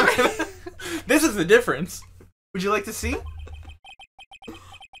badge. Check out my- This is the difference. Would you like to see?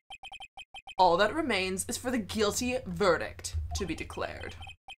 All that remains is for the guilty verdict to be declared.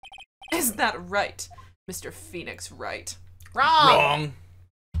 Isn't that right, Mr. Phoenix Wright? Wrong.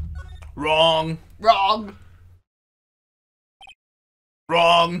 Wrong. Wrong.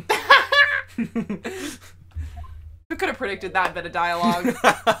 Wrong. Who could have predicted that bit of dialogue?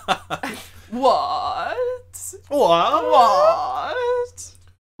 What? What?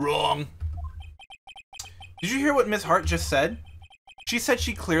 Wrong. Did you hear what Miss Hart just said? She said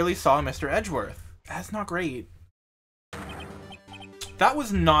she clearly saw Mr. Edgeworth. That's not great. That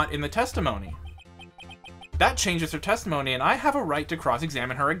was not in the testimony. That changes her testimony, and I have a right to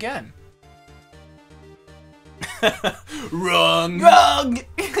cross-examine her again. Wrong. Wrong!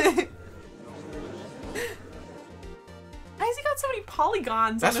 Why has he got so many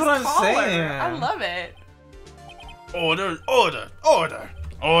polygons That's on his what I'm collar? saying. I love it. Order, order, order,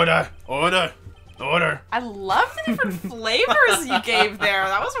 order, order, order. I love the different flavors you gave there.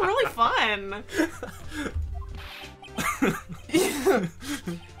 That was really fun.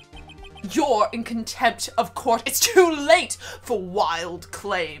 You're in contempt of court. It's too late for wild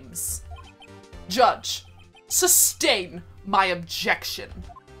claims. Judge, sustain my objection.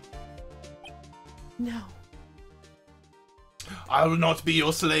 No. I will not be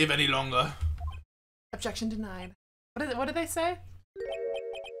your slave any longer. Objection denied. What did they say?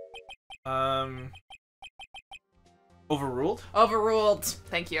 Overruled? Overruled.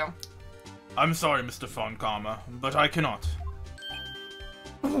 Thank you. I'm sorry, Mr. Fonkama, but I cannot.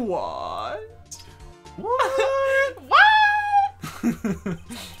 What? What? What?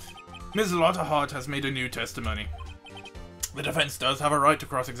 Ms. Lotterheart has made a new testimony. The defense does have a right to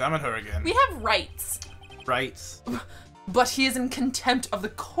cross-examine her again. We have rights. Rights? But he is in contempt of the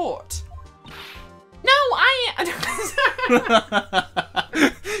court. No, I am.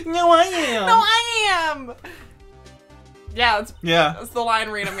 No, I am. No, I am. Yeah, that's the line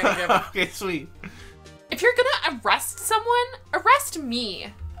read I'm gonna give. Okay, sweet. If you're gonna arrest someone, arrest me.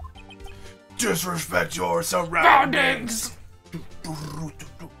 Disrespect your surroundings.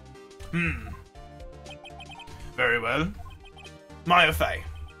 Very well. Maya Fey,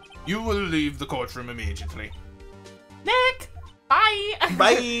 you will leave the courtroom immediately. Nick, bye.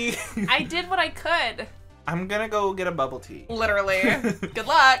 Bye. I did what I could. I'm gonna go get a bubble tea. Literally. Good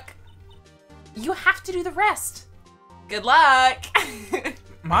luck. You have to do the rest. Good luck.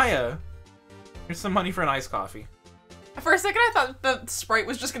 Maya, here's some money for an iced coffee. For a second, I thought the Sprite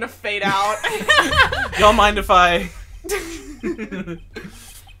was just gonna fade out. Don't mind if I...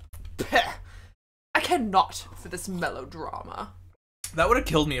 I cannot for this melodrama. That would have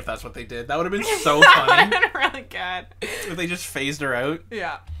killed me if that's what they did. That would have been so That would funny. have been really good. If they just phased her out.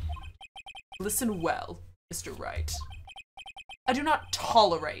 Yeah. Listen well, Mr. Wright. I do not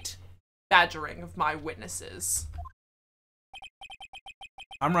tolerate badgering of my witnesses.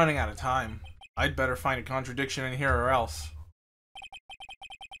 I'm running out of time. I'd better find a contradiction in here or else.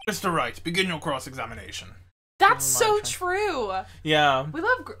 Mr. Wright, begin your cross-examination. That's so true. Yeah. We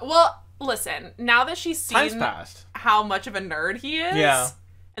love... Well, listen, now that she's Time's seen passed. how much of a nerd he is... Yeah.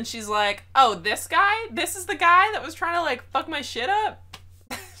 And she's like, oh, this guy? This is the guy that was trying to, like, fuck my shit up?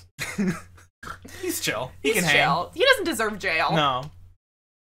 He's chill. He He's can chill. hang. He doesn't deserve jail. No.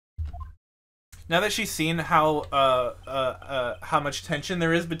 Now that she's seen how much tension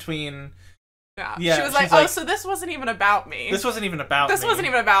there is between... Yeah. She was like, oh, so this wasn't even about me. This wasn't even about me. This wasn't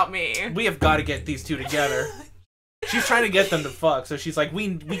even about me. We have got to get these two together. She's trying to get them to fuck, so she's like,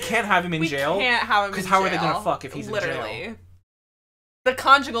 we can't have him in jail. We can't have him in jail. Because how are they going to fuck if he's in jail? Literally. The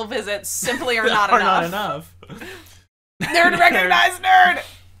conjugal visits simply are not not enough. enough. Nerd recognized nerd!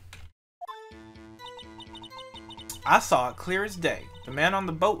 I saw it clear as day. The man on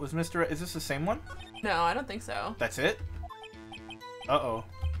the boat was Mr. Is this the same one? No, I don't think so. That's it? Uh-oh.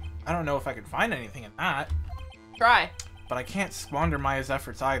 I don't know if I can find anything in that. Try. But I can't squander Maya's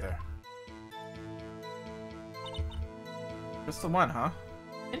efforts either. Just the one, huh?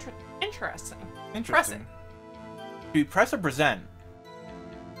 Interesting. Interesting. Do we press or present?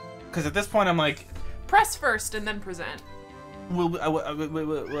 Because at this point I'm like... Press first and then present. A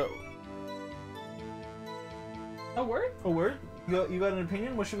word? A word? You got an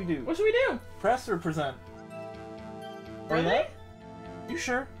opinion? What should we do? What should we do? Press or present? Really? You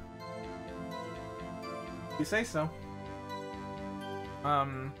sure? You say so.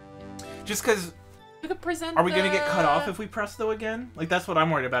 Just because... We could present Are we gonna get cut off if we press though again? Like that's what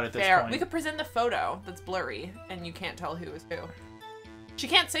I'm worried about at this point. We could present the photo that's blurry and you can't tell who is who. She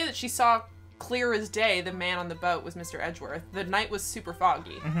can't say that she saw clear as day the man on the boat was Mr. Edgeworth. The night was super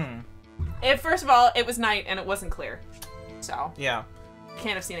foggy. First of all, it was night and it wasn't clear. So yeah.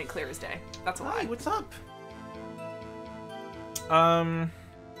 Can't have seen it clear as day. That's a lie. Hi, what's up?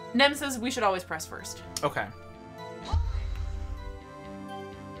 Nem says we should always press first. Okay.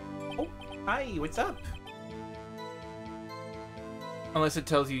 Oh, hi, what's up? Unless it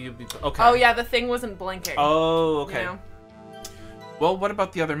tells you you'll be... Okay. Oh yeah, the thing wasn't blinking. Oh, okay. You know? Well, what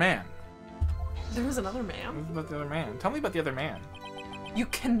about the other man? There was another man? What about the other man? Tell me about the other man. You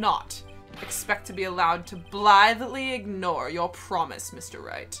cannot expect to be allowed to blithely ignore your promise, Mr.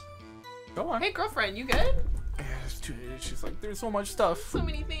 Wright. Go on. Hey, girlfriend, you good? Yeah, she's like, there's so much stuff. So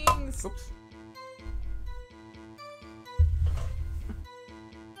many things. Oops.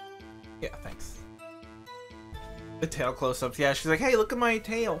 Yeah, thanks. The tail close-ups. Yeah, she's like, hey, look at my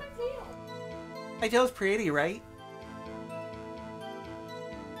tail. My tail's pretty, right?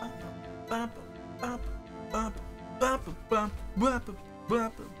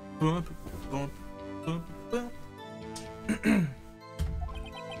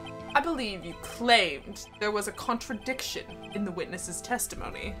 I believe you claimed there was a contradiction in the witness's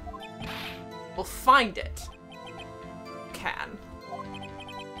testimony. We'll find it. Can.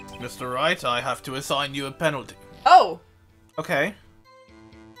 Mr. Wright, I have to assign you a penalty. Oh! Okay.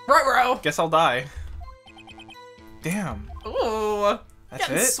 Ruh-roh! Guess I'll die. Damn. Ooh. That's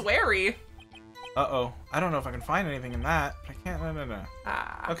getting it? sweary. Uh-oh. I don't know if I can find anything in that. I can't. No.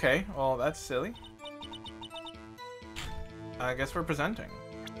 Ah. Okay, well, that's silly. I guess we're presenting.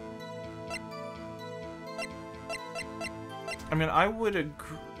 I mean, I would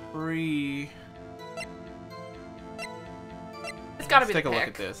agree. It's gotta be the Let's take a pick. look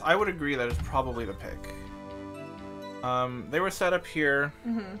at this. I would agree that it's probably the pick. They were set up here.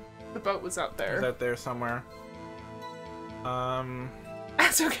 Mm-hmm. The boat was out there. It was out there somewhere.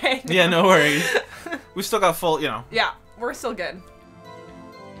 That's okay. Yeah, no worries. We still got full, you know. Yeah, we're still good.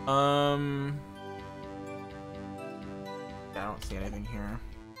 I don't see anything here.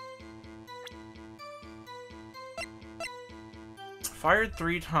 Fired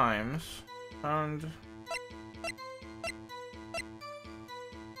 3 times. Found.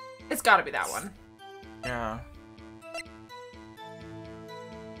 It's gotta be that one. Yeah.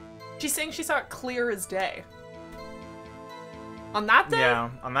 She's saying she saw it clear as day. On that day?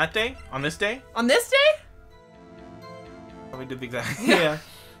 Yeah. On that day? On this day? On this day? Probably did the exact. Yeah.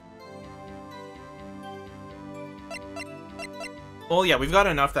 Well, yeah, we've got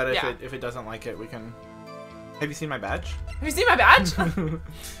enough that if it doesn't like it, we can. Have you seen my badge? Have you seen my badge?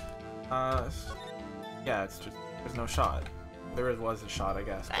 Yeah, it's just there's no shot. There was a shot, I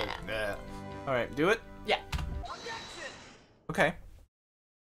guess. But, yeah. All right, do it. Yeah. Okay.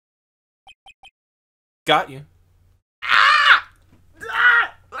 Got you. Ah!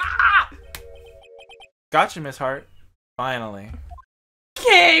 Ah! Ah! Gotcha, Miss Hart. Finally.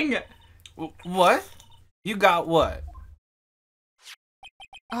 King. What? You got what?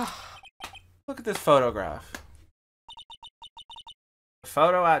 Oh. Look at this photograph. The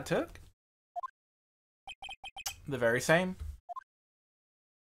photo I took? The very same.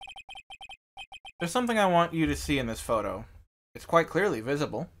 There's something I want you to see in this photo. It's quite clearly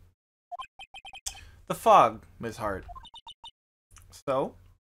visible. The fog, Ms. Hart. So?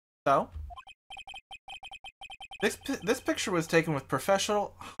 This picture was taken with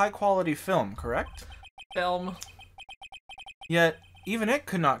professional, high-quality film, correct? Film. Yet, even it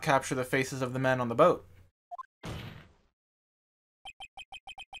could not capture the faces of the men on the boat.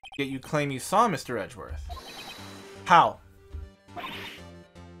 Yet you claim you saw Mr. Edgeworth. How?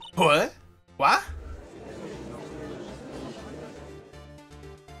 What? What?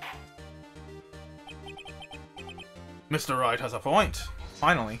 Mr. Wright has a point.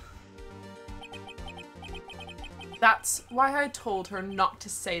 Finally. That's why I told her not to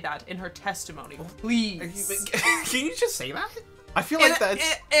say that in her testimony. Please. Can you just say that? I feel like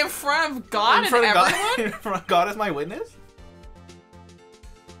that's... In front of God and everyone? God, in front of God as my witness?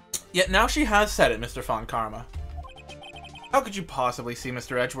 Yet now she has said it, Mr. Von Karma. How could you possibly see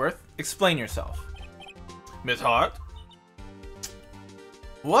Mr. Edgeworth? Explain yourself. Miss Hart?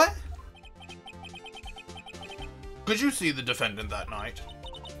 What? Could you see the defendant that night?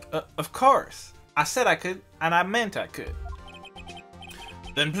 Of course. I said I could, and I meant I could.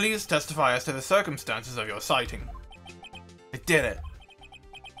 Then please testify as to the circumstances of your sighting. I did it.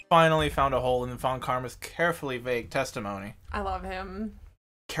 Finally found a hole in Von Karma's carefully vague testimony. I love him.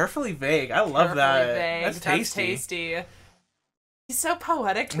 Carefully vague. I love that. Vague. That's tasty. That's tasty. He's so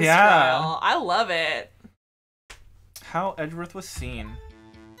poetic to Yeah. style. I love it. How Edgeworth was seen.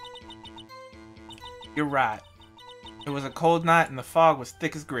 You're right. It was a cold night and the fog was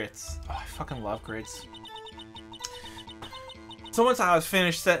thick as grits. Oh, I fucking love grits. So once I was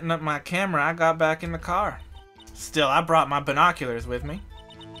finished setting up my camera, I got back in the car. Still, I brought my binoculars with me.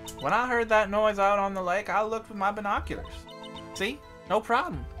 When I heard that noise out on the lake, I looked with my binoculars. See? No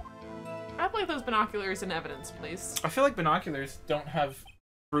problem. I'd like those binoculars in evidence, please. I feel like binoculars don't have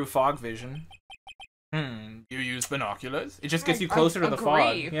through fog vision. You use binoculars? It just gets you closer to the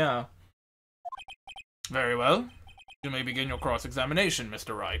fog. Yeah. Very well. You may begin your cross-examination,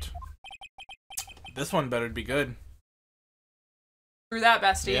 Mr. Wright. This one better be good. Through that,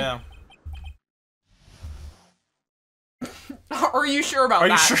 bestie. Yeah. Are you sure about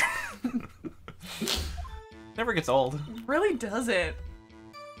that? Are you sure? Never gets old. Really doesn't.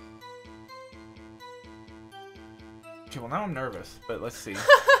 Okay, well now I'm nervous, but let's see.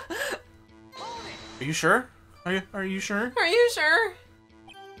 Are you sure? Are you sure? Are you sure?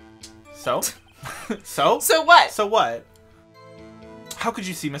 So? So? So what? So what? How could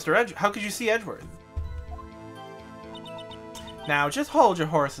you see How could you see Edgeworth? Now, just hold your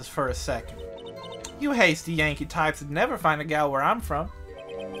horses for a second. You hasty Yankee types would never find a gal where I'm from.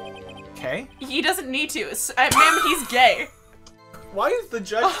 Okay? He doesn't need to. Ma'am, he's gay. Why is the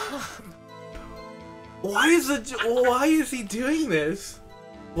judge... Why is he doing this?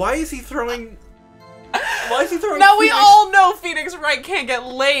 Why is he throwing... Why is he throwing... Now we all know Phoenix Wright can't get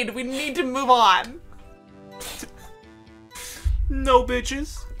laid. We need to move on. No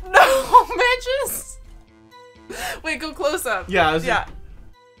bitches. No bitches. Wait, go close up. Yeah. Yeah.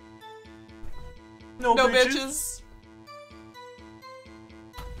 No bitches.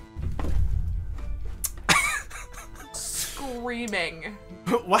 screaming.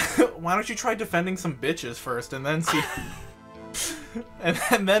 Why don't you try defending some bitches first and then see...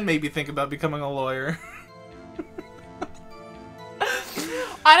 and then maybe think about becoming a lawyer.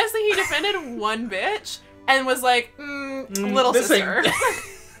 Honestly, he defended one bitch and was like, little sister.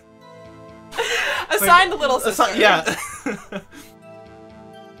 Assigned little sister. Yeah.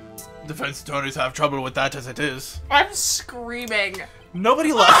 Defense attorneys have trouble with that as it is. I'm screaming.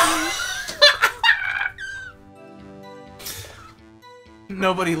 Nobody loves...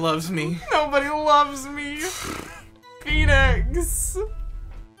 Nobody loves me. Nobody loves me. Phoenix.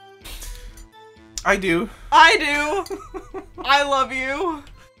 I do. I do. I love you.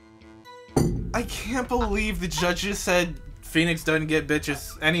 I can't believe the judge just said Phoenix doesn't get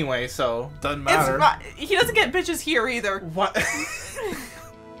bitches anyway, so doesn't matter. He doesn't get bitches here either. What?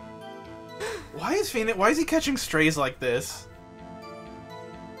 Why is he catching strays like this?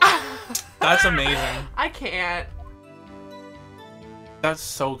 That's amazing. I can't. That's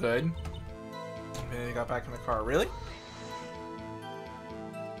so good. And he got back in the car. Really?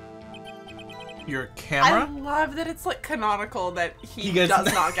 Your camera? I love that it's like canonical that he does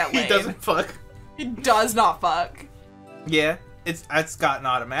not get laid. He doesn't fuck. He does not fuck. Yeah, it's gotten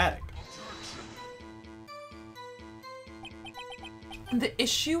automatic. The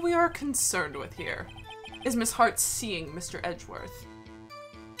issue we are concerned with here is Miss Hart seeing Mr. Edgeworth.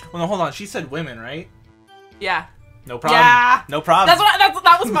 Well, no, hold on. She said women, right? Yeah. No problem. Yeah. No problem.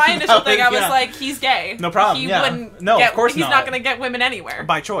 That was my initial thing. I was Yeah. like, he's gay. No problem. He Yeah. wouldn't. No, of course he's not. not gonna get women anywhere.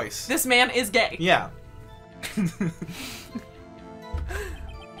 By choice. This man is gay. Yeah.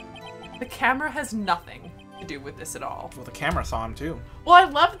 The camera has nothing to do with this at all. Well, the camera saw him too. Well, I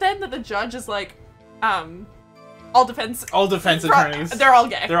love then that the judge is like, all defense attorneys. They're all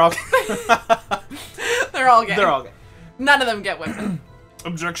gay. They're all. They're all gay. They're all gay. None of them get women.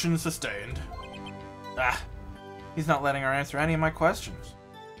 Objection sustained. Ah, he's not letting her answer any of my questions.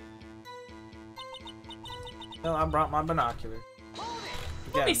 Well, I brought my binoculars.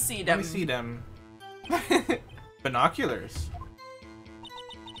 Let me see them. Let me see them. Binoculars.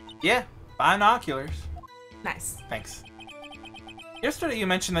 Yeah, binoculars. Nice. Thanks. Yesterday you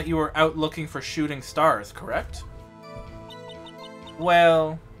mentioned that you were out looking for shooting stars, correct?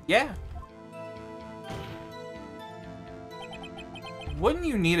 Well, yeah. Wouldn't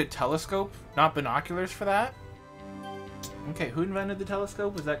you need a telescope, not binoculars for that? Okay, who invented the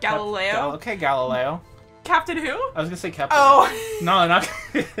telescope? Was that Galileo? Okay, Galileo. Captain who? I was gonna say Captain. Oh. No, not...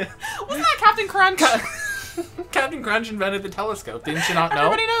 Wasn't that Captain Crunch? Captain Crunch invented the telescope. Didn't you not know?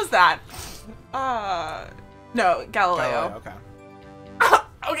 Everybody knows that. No, Galileo. Okay.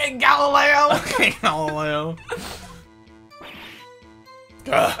 Okay, Galileo. Okay, Galileo.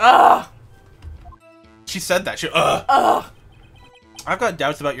 Ugh. She said that. I've got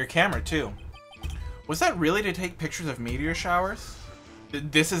doubts about your camera too. Was that really to take pictures of meteor showers?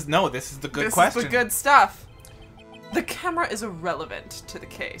 This is the good question. This is the good stuff. The camera is irrelevant to the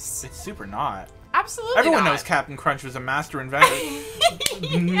case. It's super not. Absolutely Everyone not. knows Captain Crunch was a master inventor.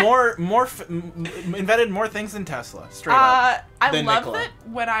 Invented more things than Tesla. Straight up. I than love Nikola. that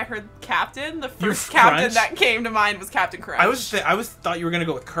when I heard Captain, the Your first Captain Crunch? that came to mind was Captain Crunch. I thought you were gonna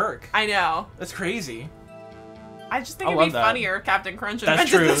go with Kirk. I know. That's crazy. I just think I it'd be love that. funnier if Captain Crunch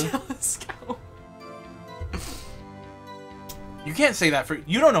That's invented true. the telescope. You can't say that for.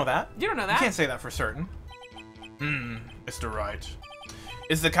 You don't know that. You don't know You that. can't say that for certain. Mr. Wright.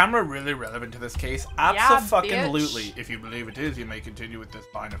 Is the camera really relevant to this case? Abso-fucking-lutely. If you believe it is, you may continue with this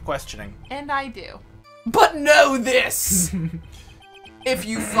line of questioning. And I do. But know this! If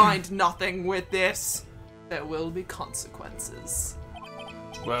you find nothing with this, there will be consequences.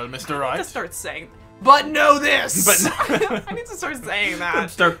 Well, Mr. I Wright. need to start saying, but know this! But I need to start saying that.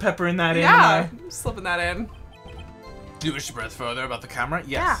 Start peppering that in. Yeah, I'm slipping that in. Do you wish to press further about the camera?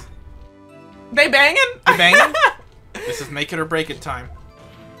 Yes. Yeah. They banging? They banging? This is make it or break it time.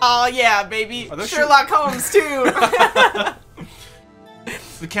 Oh yeah, baby. Are those Sherlock Holmes too.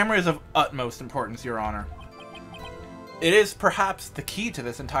 The camera is of utmost importance, Your Honor. It is perhaps the key to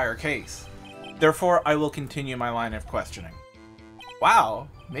this entire case. Therefore, I will continue my line of questioning. Wow,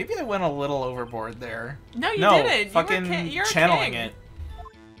 maybe I went a little overboard there. No, you didn't. Fucking you're channeling it.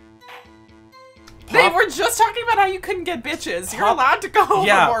 They were just talking about how you couldn't get bitches. You're allowed to go overboard.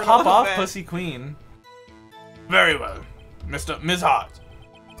 Yeah, pop a off, bit. Pussy Queen. Very well, Ms. Hart.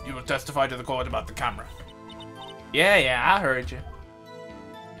 You will testify to the court about the camera. Yeah, I heard you.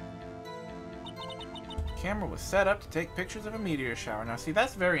 The camera was set up to take pictures of a meteor shower. Now, see,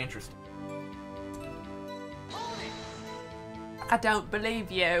 that's very interesting. I don't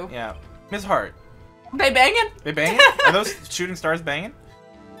believe you. Yeah, Ms. Hart. They banging? They banging? Are those shooting stars banging?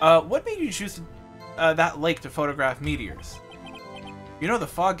 What made you choose that lake to photograph meteors? You know the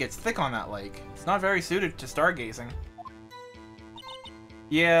fog gets thick on that lake. It's not very suited to stargazing.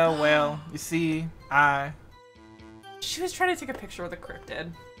 Yeah, well, you see, She was trying to take a picture with a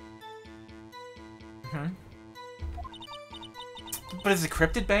cryptid. Hmm. But is the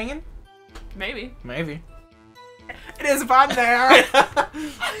cryptid banging? Maybe. Maybe. It is fun there!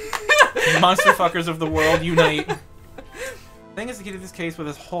 Monster fuckers of the world, unite. The thing is, the key to this case with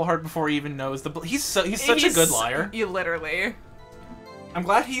his whole heart before he even knows the. He's such a good liar. You literally. I'm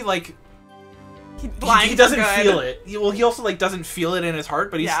glad he like. He doesn't feel it. He also like doesn't feel it in his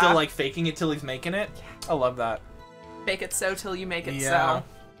heart, but he's still like faking it till he's making it. Yeah. I love that. Fake it so till you make it so.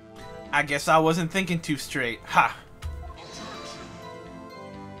 I guess I wasn't thinking too straight. Ha.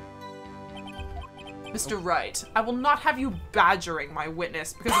 Mr. Wright, I will not have you badgering my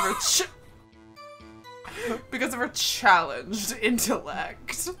witness because of her challenged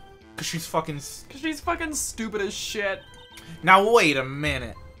intellect. Cause she's fucking stupid as shit. Now wait a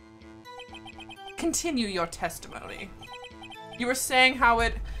minute. Continue your testimony. You were saying how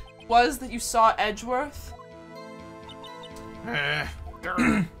it was that you saw Edgeworth?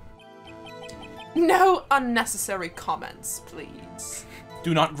 No unnecessary comments, please.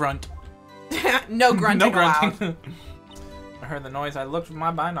 Do not grunt. No grunting. No grunting. I heard the noise. I looked with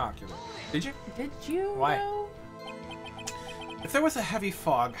my binocular. Did you? Did you? Why? Know? If there was a heavy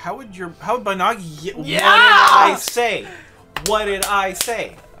fog, how would binocular? Yeah! What did I say? What did I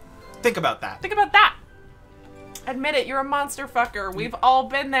say? Think about that. Think about that. Admit it. You're a monster fucker. We've all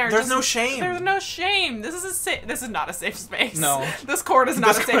been there. There's no shame. There's no shame. This is not a safe space. No. This court is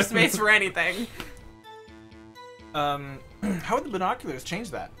not a safe space for anything. How would the binoculars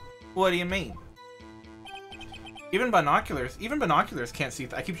change that? What do you mean? Even binoculars can't see.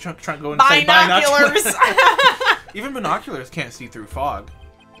 I keep trying to go and say binoculars. Even binoculars can't see through fog.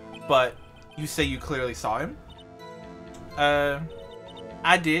 But you say you clearly saw him?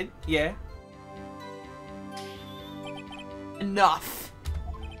 I did, yeah. Enough.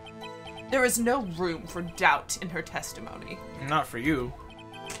 There is no room for doubt in her testimony. Not for you.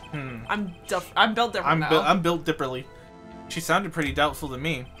 I'm built different I'm built differently. She sounded pretty doubtful to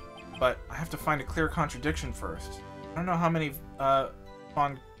me. But I have to find a clear contradiction first. I don't know how many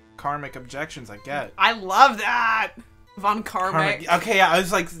von Karmic objections I get. I love that! Von Karmic. Okay, yeah, I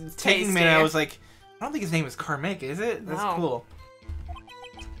was like taking a minute. I was like, I don't think his name is Karmic, is it? That's cool.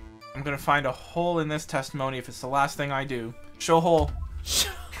 I'm gonna find a hole in this testimony if it's the last thing I do. Show hole.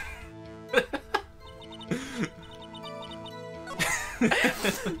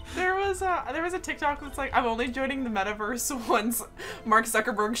 There was a TikTok that's like, I'm only joining the metaverse once Mark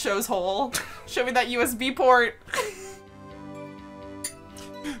Zuckerberg shows hole. Show me that USB port.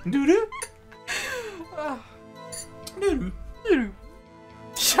 Doo-doo. Doo-doo.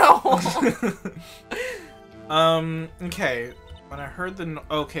 Show hole. Okay. When I heard the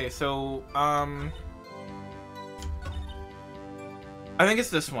okay, so I think it's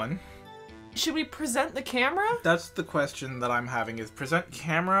this one. Should we present the camera? That's the question that I'm having, is present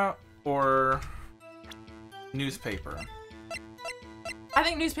camera or newspaper? I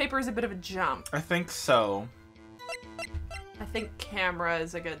think newspaper is a bit of a jump. I think so. I think camera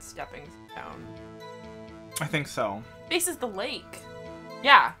is a good stepping stone. I think so. Faces the lake.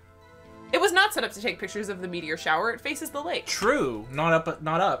 Yeah. It was not set up to take pictures of the meteor shower. It faces the lake. True. Not up.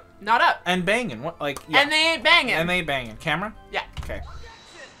 Not up. Not up. And banging. What? Like, yeah. And they ain't banging. And they ain't banging. Camera? Yeah. Okay.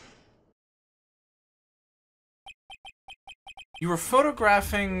 You were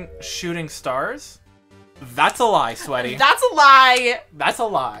photographing shooting stars? That's a lie, Sweaty. That's a lie. That's a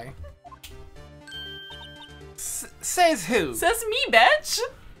lie. Says who? Says me, bitch.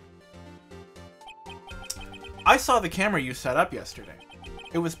 I saw the camera you set up yesterday.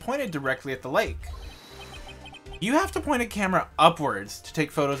 It was pointed directly at the lake. You have to point a camera upwards to take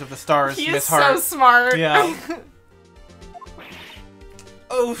photos of the stars, He Miss is Hart. so smart. Yeah.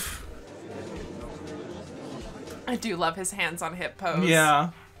 Oof. I do love his hands on hip pose. Yeah.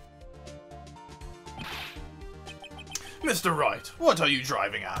 Mr. Wright, what are you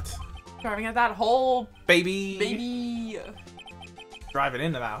driving at? Driving at that hole. Baby. Driving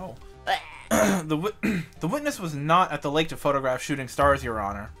into that hole. The witness was not at the lake to photograph shooting stars, Your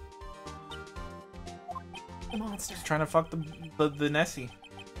Honor. The monster. She's trying to fuck the Nessie.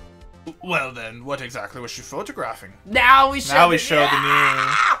 Well then, what exactly was she photographing? Now we show the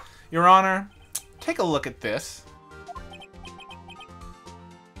new. Your Honor, take a look at this.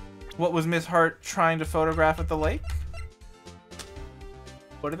 What was Miss Hart trying to photograph at the lake?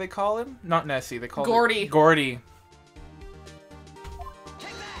 What do they call him? Not Nessie. They call Gordy. It Gordy.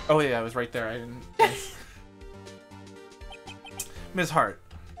 Oh yeah, I was right there. I didn't. Miss Hart,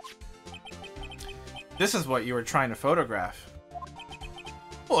 this is what you were trying to photograph.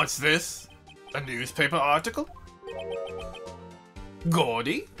 What's this? A newspaper article?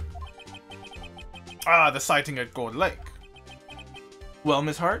 Gordy? Ah, the sighting at Gourd Lake. Well,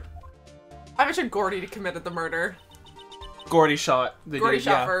 Miss Hart? I bet you Gordy committed the murder. Gordy shot. Gordy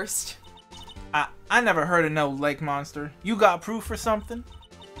shot first. I never heard of no lake monster. You got proof or something?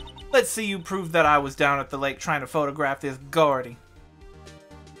 Let's see you prove that I was down at the lake trying to photograph this Gordy.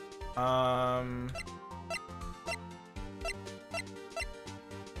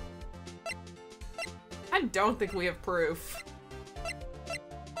 I don't think we have proof.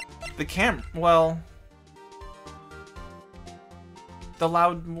 The well... The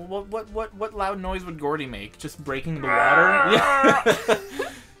loud... What loud noise would Gordy make? Just breaking the water? Yeah.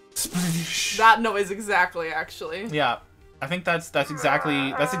 That noise exactly, actually. Yeah. I think that's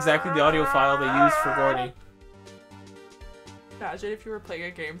exactly the audio file they used for Gordy. Imagine if you were playing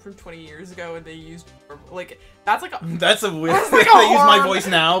a game from 20 years ago and they used like that's like a that's a weird that's like they use my voice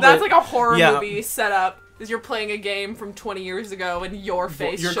now. That's like a horror movie setup. Is you're playing a game from 20 years ago and your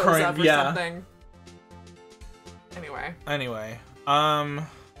face shows up or something. Anyway. I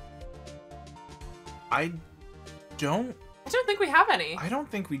don't think we have any. I don't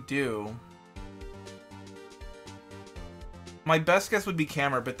think we do. My best guess would be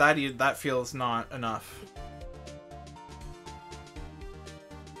camera, but that feels not enough.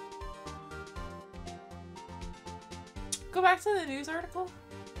 Go back to the news article.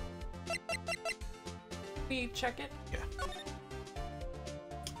 We check it. Yeah.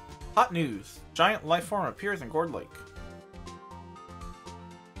 Hot news. Giant life form appears in Gourd Lake.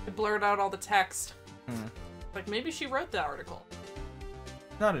 It blurred out all the text. Like maybe she wrote the article.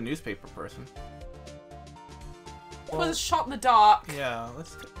 Not a newspaper person. It was shot in the dark. Yeah,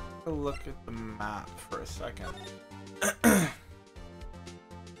 let's take a look at the map for a second.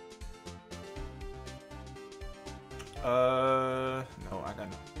 No, I got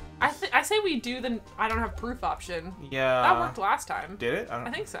no. I say we do the I don't have proof option. Yeah. That worked last time. Did it? I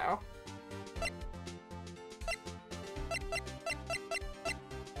think so.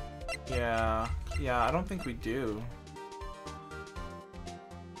 Yeah. Yeah, I don't think we do.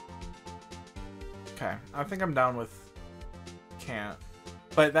 Okay, I think I'm down with can't.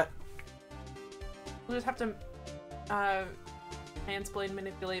 But that... We'll just have to mansplain,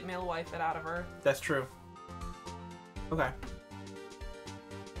 manipulate, male wife it out of her. That's true. Okay.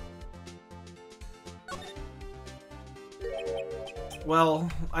 Well,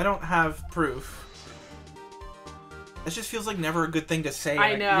 I don't have proof. This just feels like never a good thing to say.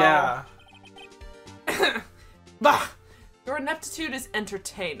 I know. Yeah. Bah! Your ineptitude is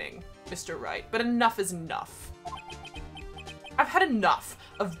entertaining, Mr. Wright, but enough is enough. I've had enough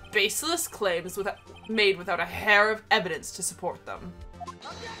of baseless claims made without a hair of evidence to support them.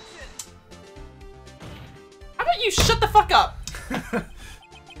 How about you shut the fuck up?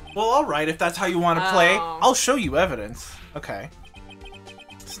 Well, alright, if that's how you want to play, I'll show you evidence. Okay.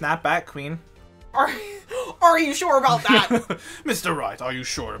 Snap back, queen. Are you sure about that? Mr. Wright, are you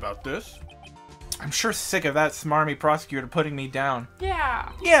sure about this? I'm sure sick of that smarmy prosecutor putting me down.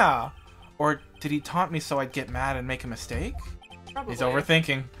 Yeah. Yeah. Or did he taunt me so I'd get mad and make a mistake? Probably. He's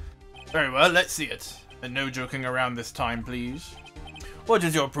overthinking. Very well, let's see it. And no joking around this time, please. What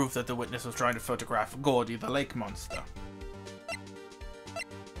is your proof that the witness was trying to photograph Gordy the lake monster?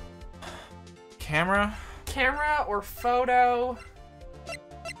 Camera? Camera or photo?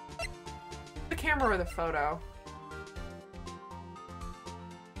 The camera or the photo?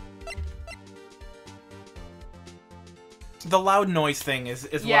 The loud noise thing is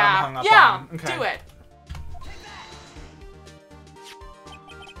what I'm hung up on. Yeah, okay. Do it.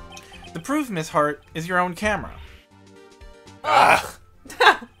 The proof, Miss Hart, is your own camera. Ugh.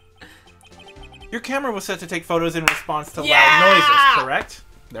 Your camera was set to take photos in response to loud noises, correct?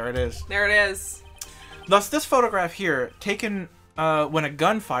 There it is. There it is. Thus, this photograph here, taken when a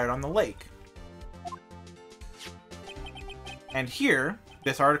gun fired on the lake. And here,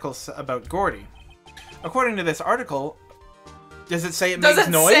 this article's about Gordy. According to this article, does it say it makes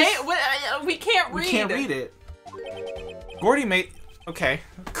noise? Does it say? We can't read. We can't read it. Gordy made... Okay,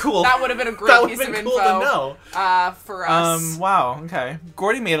 cool. That would have been a great piece of info. Cool to know. For us. Wow, okay.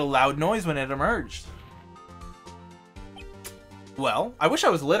 Gordy made a loud noise when it emerged. Well, I wish I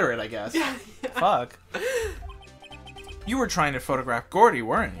was literate, I guess. Yeah. Fuck. You were trying to photograph Gordy,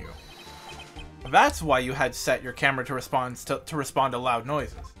 weren't you? That's why you had set your camera to respond to loud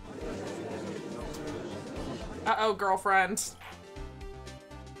noises. Uh-oh, girlfriend.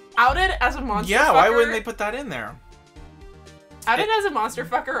 Outed as a monster fucker. Yeah, why wouldn't they put that in there? Outed as a monster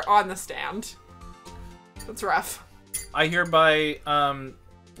fucker on the stand. That's rough. I hereby,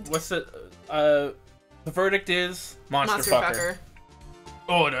 what's it? The verdict is monster fucker.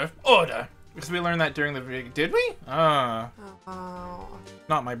 Order, order. Because we learned that during the video. Did we? Oh.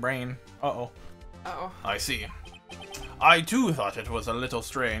 Not my brain. Uh-oh. Oh. I see. I too thought it was a little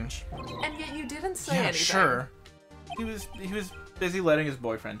strange. And yet you didn't say Yeah, anything. sure. He was busy letting his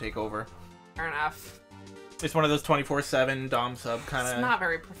boyfriend take over. Fair enough. It's one of those 24/7 dom sub kind of. It's not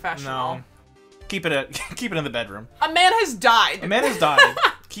very professional. No. Keep it in the bedroom. A man has died. A man has died.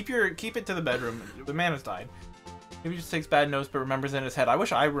 keep it to the bedroom. The man has died. Maybe he just takes bad notes but remembers in his head. I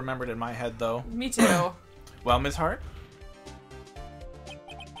wish I remembered in my head though. Me too. Well, Ms. Hart?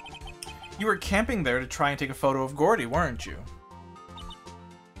 You were camping there to try and take a photo of Gordy, weren't you?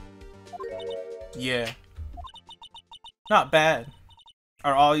 Yeah. Not bad.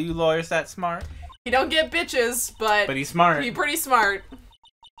 Are all you lawyers that smart? He don't get bitches, but he's smart. He's pretty smart.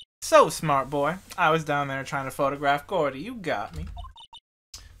 So smart, boy. I was down there trying to photograph Gordy. You got me.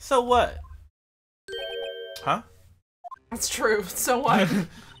 So what? Huh? That's true. So what?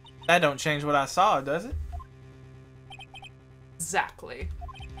 That don't change what I saw, does it? Exactly.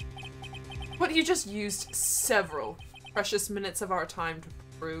 What you just used several precious minutes of our time to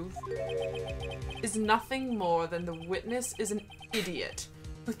prove is nothing more than the witness is an idiot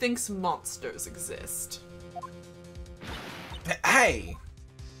who thinks monsters exist. Hey!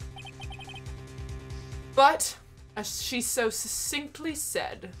 But, as she so succinctly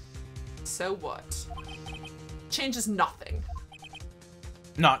said, so what? Changes nothing.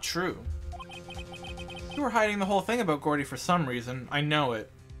 Not true. You were hiding the whole thing about Gordy for some reason. I know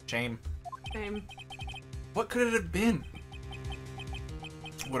it. Shame. Same. What could it have been?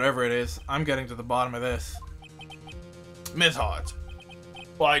 Whatever it is, I'm getting to the bottom of this. Ms. Hart,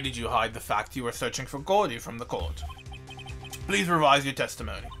 why did you hide the fact you were searching for Gordy from the court? Please revise your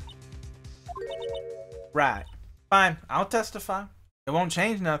testimony. Right. Fine, I'll testify. It won't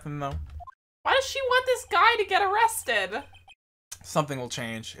change nothing, though. Why does she want this guy to get arrested? Something will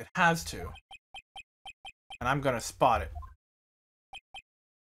change. It has to. And I'm gonna spot it.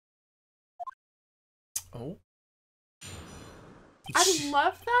 Oh. I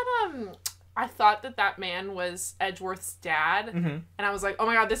love that, I thought that man was Edgeworth's dad, and I was like, oh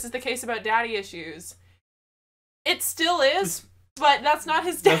my god, this is the case about daddy issues. It still is, but that's not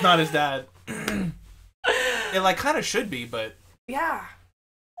his dad. That's not his dad. It, like, kind of should be, but... Yeah.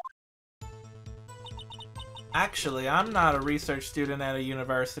 Actually, I'm not a research student at a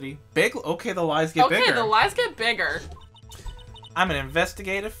university. Okay, the lies get bigger. Okay, the lies get bigger. I'm an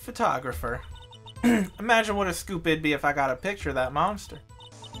investigative photographer. Imagine what a scoop it'd be if I got a picture of that monster.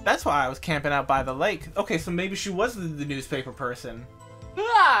 That's why I was camping out by the lake. Okay, so maybe she was the newspaper person.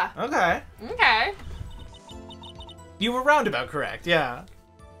 Ah. Okay. Okay. You were roundabout correct, yeah.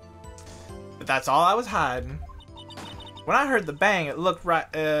 But that's all I was hiding. When I heard the bang, I looked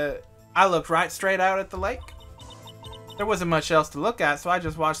right straight out at the lake. There wasn't much else to look at, so I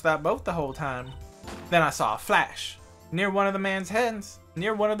just watched that boat the whole time. Then I saw a flash near one of the man's hands,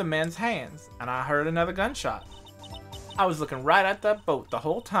 and I heard another gunshot. I was looking right at that boat the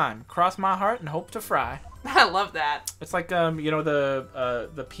whole time, cross my heart and hope to fry. I love that. It's like you know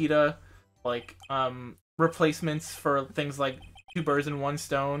the PETA like replacements for things like 2 birds in 1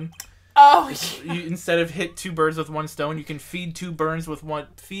 stone. Oh, yeah. You, instead of hit 2 birds with 1 stone, you can feed 2 birds with 1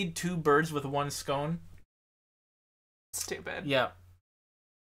 scone. Stupid. Yeah.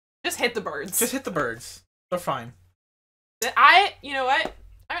 Just hit the birds. Just hit the birds. They're fine. You know what?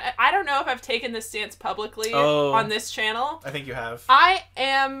 I don't know if I've taken this stance publicly on this channel. I think you have. I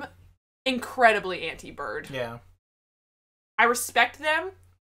am incredibly anti-bird. Yeah. I respect them,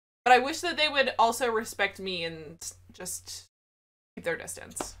 but I wish that they would also respect me and just keep their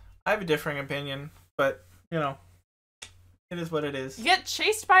distance. I have a differing opinion, but, you know, it is what it is. You get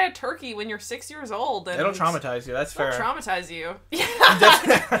chased by a turkey when you're 6 years old. And it'll traumatize you, that's fair. It'll traumatize you. Yeah.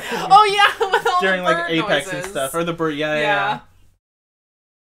 Oh, yeah, with all during, the like, bird Apex noises. and stuff. Or the bird, yeah.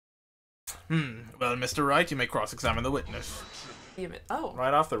 Well, Mr. Wright, you may cross-examine the witness. Oh.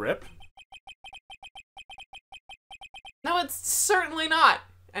 Right off the rip? No, it's certainly not.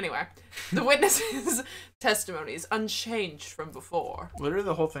 Anyway, the witness's testimony is unchanged from before. Literally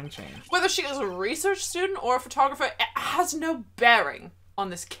the whole thing changed. Whether she is a research student or a photographer, it has no bearing on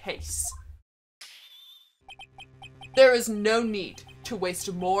this case. There is no need to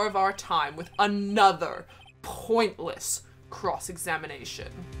waste more of our time with another pointless cross-examination.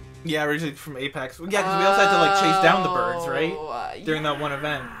 Yeah, originally from Apex. Yeah, because we also had to, like, chase down the birds, right? During that one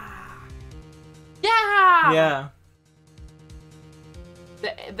event. Yeah! Yeah.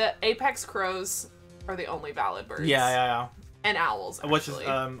 The Apex crows are the only valid birds. Yeah. And owls, actually. Which is,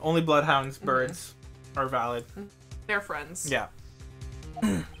 only bloodhounds birds are valid. They're friends. Yeah.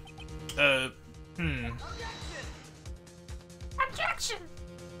 Objection!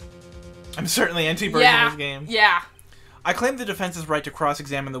 I'm certainly anti-burden in this game. Yeah. I claim the defense's right to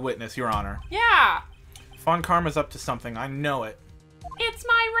cross-examine the witness, Your Honor. Yeah. Von Karma's up to something. I know it. It's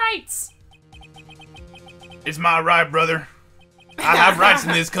my rights. It's my right, brother. I have rights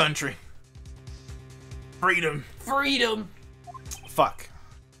in this country. Freedom. Freedom. Fuck.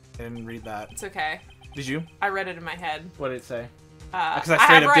 I didn't read that. It's okay. Did you? I read it in my head. What did it say? Because I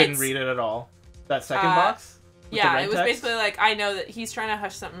straight up didn't read it at all. That second box? Yeah, it was basically like, I know that he's trying to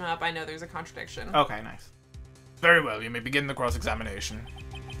hush something up. I know there's a contradiction. Okay, nice. Very well, you may begin the cross-examination.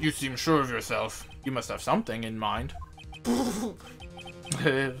 You seem sure of yourself. You must have something in mind. Wouldn't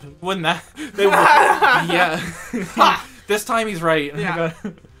that... They would, yeah. This time he's right. Yeah.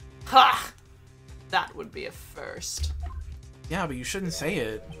 Ha! That would be a first. Yeah, but you shouldn't say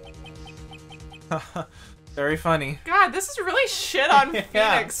it. Very funny. God, this is really shit on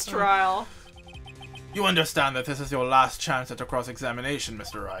Phoenix trial. You understand that this is your last chance at a cross-examination,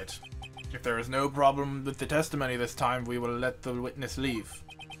 Mr. Wright. If there is no problem with the testimony this time, we will let the witness leave.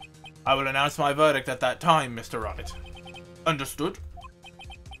 I will announce my verdict at that time, Mr. Wright. Understood?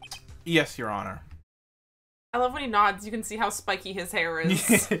 Yes, Your Honor. I love when he nods. You can see how spiky his hair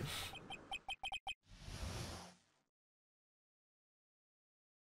is.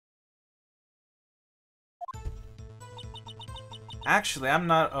 Actually, I'm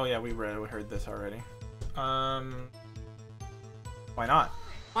not... Oh, yeah, we heard this already. Why not?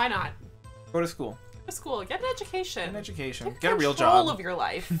 Why not? Go to school. Go to school. Get an education. Get an education. Get a real job. Control of your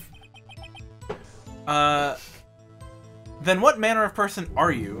life. Then what manner of person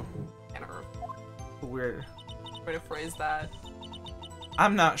are you? Weird. Way to phrase that.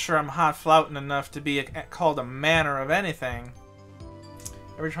 I'm not sure I'm hot flouting enough to be called a manner of anything.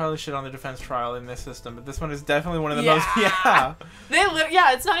 Every trial is shit on the defense trial in this system, but this one is definitely one of the most. Yeah.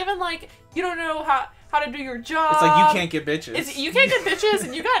 Yeah, it's not even like you don't know how to do your job. It's like you can't get bitches. You can't get bitches,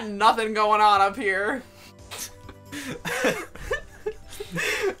 and you got nothing going on up here.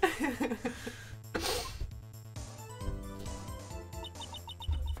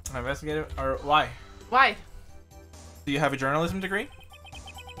 Investigative or why? Why? Do you have a journalism degree?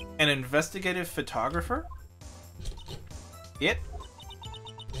 An investigative photographer? Yep.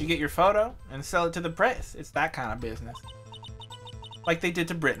 You get your photo and sell it to the press. It's that kind of business. Like they did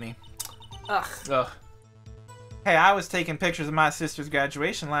to Brittany. Ugh. Ugh. Hey, I was taking pictures of my sister's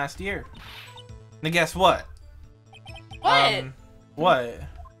graduation last year. Now guess what? What? What?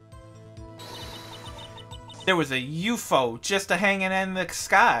 There was a UFO just hanging in the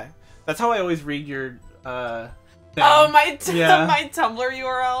sky. That's how I always read your thing. Oh, my Tumblr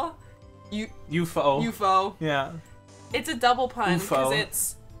URL. UFO. UFO. Yeah. It's a double pun because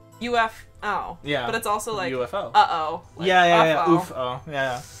it's UFO. Yeah. But it's also like UFO. Uh-oh. Like, yeah. UFO.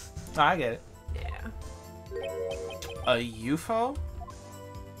 Yeah. No, I get it. Yeah. A UFO?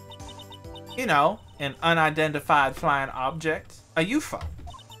 You know, an unidentified flying object. A UFO.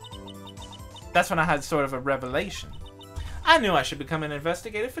 That's when I had sort of a revelation. I knew I should become an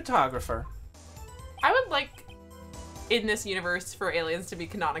investigative photographer. I would like, in this universe, for aliens to be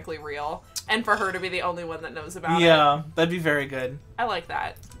canonically real, and for her to be the only one that knows about it. Yeah, that'd be very good. I like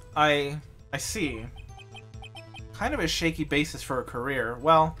that. I see. Kind of a shaky basis for a career.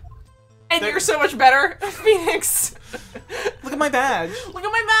 Well... And you're so much better, Phoenix! Look at my badge! Look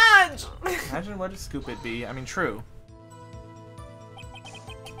at my badge! Imagine what a scoop it'd be. I mean, true.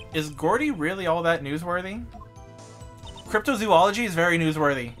 Is Gordy really all that newsworthy? Cryptozoology is very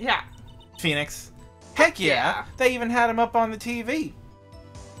newsworthy. Yeah. Phoenix. Heck yeah. They even had him up on the TV.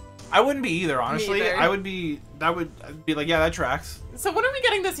 I wouldn't be either, honestly. Neither. I'd be like, yeah, that tracks. So when are we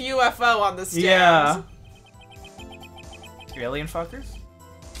getting this UFO on the stand? Yeah. Alien fuckers?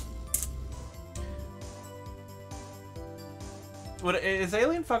 Is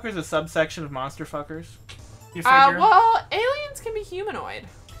alien fuckers a subsection of monster fuckers? You figure? Well, aliens can be humanoid.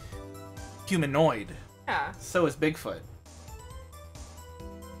 Humanoid. Yeah. So is Bigfoot.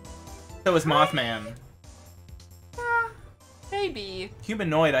 So is Mothman. Maybe.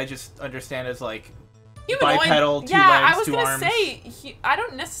 Humanoid, I just understand as like humanoid, bipedal, two legs, 2 arms. Yeah, I was gonna say, I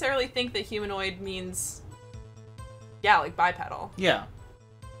don't necessarily think that humanoid means, like bipedal. Yeah.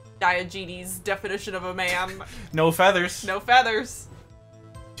 Diogenes' definition of a man. No feathers. No feathers.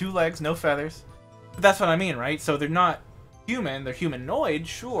 2 legs, no feathers. But that's what I mean, right? So they're not human, they're humanoid,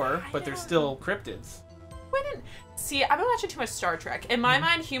 sure, but they're still cryptids. See, I've been watching too much Star Trek. In my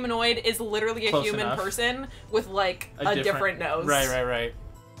mind, humanoid is literally a human person with, like, a different nose. Right.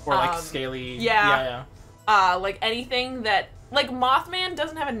 Or, like, scaly... Yeah. Like, anything that... Like, Mothman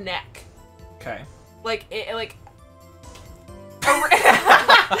doesn't have a neck. Okay. Like,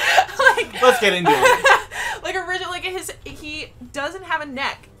 Let's get into it. Like, originally, like, he he doesn't have a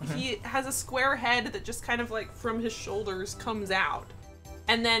neck. He has a square head that just kind of like from his shoulders comes out.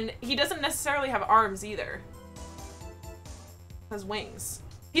 And then he doesn't necessarily have arms either. He has wings.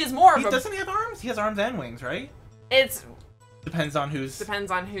 He has more of a... Doesn't he have arms? He has arms and wings, right? It's... Depends on who's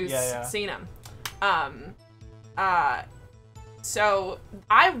seen him. So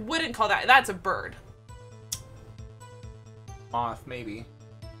I wouldn't call that... That's a bird. Moth, maybe.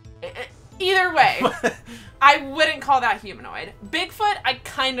 Either way, I wouldn't call that humanoid. Bigfoot, I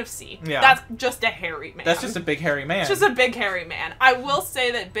kind of see. Yeah. That's just a hairy man. That's just a big hairy man. It's just a big hairy man. I will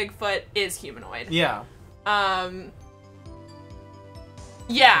say that Bigfoot is humanoid. Yeah.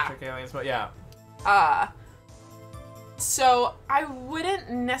 Yeah. Aliens, but yeah. So I wouldn't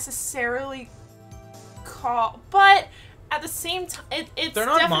necessarily call, but at the same time, it's they're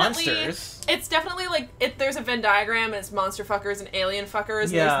not definitely monsters. It's definitely like there's a Venn diagram. It's monster fuckers and alien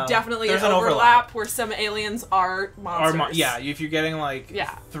fuckers. Yeah. There's definitely There's an an overlap where some aliens are monsters. Yeah, if you're getting like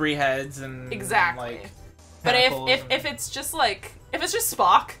 3 heads and exactly. like but if it's just like if it's just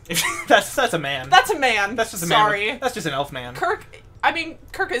Spock, that's a man. That's a man. That's just a Sorry. man. That's just an elf man. Kirk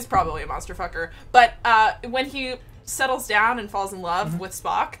is probably a monster fucker, but when he settles down and falls in love with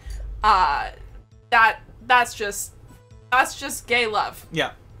Spock, that's just gay love.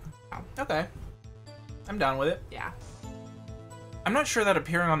 Yeah. Okay. I'm down with it. Yeah. I'm not sure that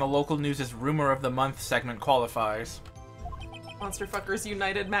appearing on the local news' Rumor of the Month segment qualifies. Monster Fuckers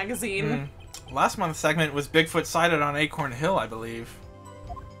United magazine. Last month's segment was Bigfoot sighted on Acorn Hill, I believe.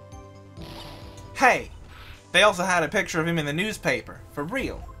 Hey! They also had a picture of him in the newspaper. For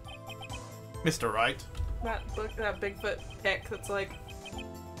real. Mr. Wright. That Bigfoot pic that's like...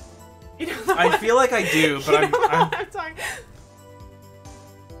 You know I feel like I do, but I'm talking.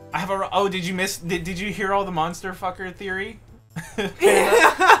 I have a... Oh, did you miss... Did you hear all the monster fucker theory?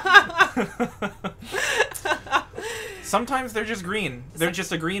 Sometimes they're just green. They're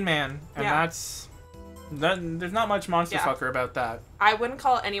just a green man. And that's... there's not much monster fucker about that. I wouldn't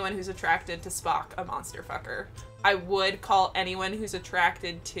call anyone who's attracted to Spock a monster fucker. I would call anyone who's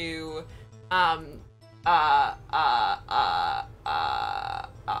attracted to... a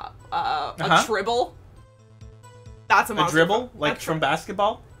dribble. That's a monster. A dribble? Like from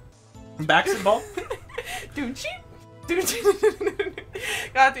basketball? From basketball? Doochie?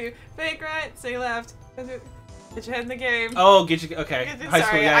 Got to. Fake right, say left. Get your head in the game. Oh, get you... Okay. High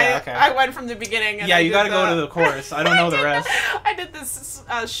school, okay. I went from the beginning. And yeah, you gotta go to the chorus. I don't know the rest. I did this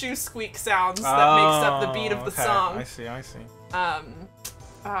shoe squeak sounds that makes up the beat of the song. I see.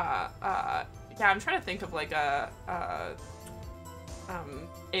 Yeah, I'm trying to think of like a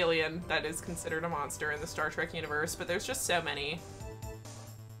alien that is considered a monster in the Star Trek universe, but there's just so many.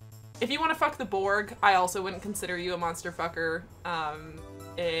 If you want to fuck the Borg, I also wouldn't consider you a monster fucker.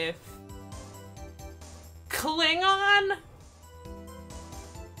 If Klingon?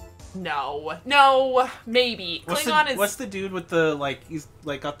 No, maybe. What's the dude with the, like, he's,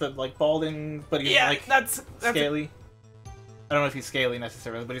 like, got the, like, balding, but he's, like, that's scaly? I don't know if he's scaly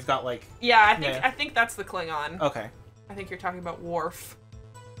necessarily, but he's got, like... Yeah, I think that's the Klingon. Okay. I think you're talking about Worf.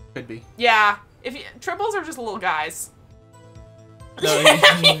 Could be. Yeah. Triples are just little guys. No,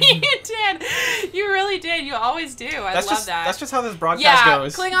 you did. You really did. You always do. I love that. That's just how this broadcast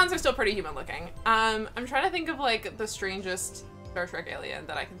goes. Klingons are still pretty human looking. I'm trying to think of like the strangest Star Trek alien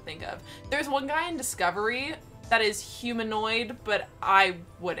that I can think of. There's one guy in Discovery that is humanoid, but I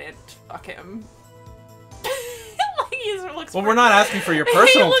wouldn't fuck him. Well, we're not asking for your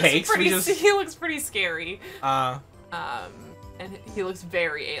personal takes. He looks pretty scary. And he looks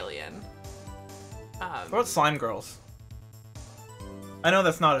very alien. What about slime girls? I know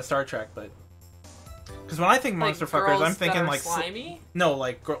that's not a Star Trek, but because when I think monster fuckers, I'm thinking like slimy. No,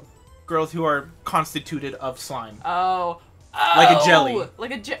 like girls who are constituted of slime. Oh, like a jelly.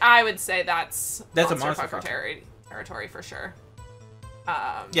 I would say that's a monster fucker territory for sure.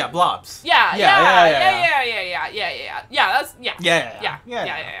 Yeah, blobs. Yeah.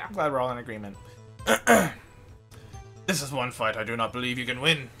 Glad we're all in agreement. This is one fight I do not believe you can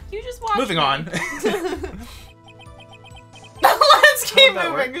win. You just watch. Moving on. Let's keep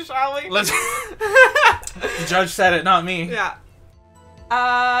moving, shall we? Let's. The judge said it, not me. Yeah.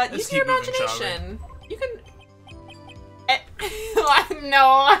 Use your imagination. You can.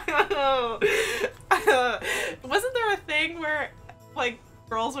 No. Wasn't there a thing where, like,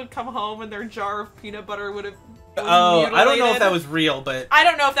 girls would come home and their jar of peanut butter would have. Oh, I don't know if that was real, but I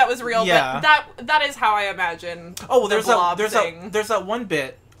don't know if that was real, but that is how I imagine. Oh, there's that one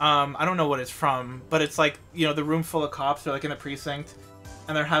bit. I don't know what it's from, but it's like, you know, the room full of cops. They're like in a precinct,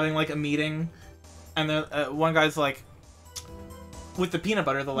 and they're having like a meeting, and one guy's like, with the peanut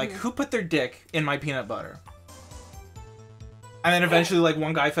butter, they're like, "Who put their dick in my peanut butter?" And then eventually, like,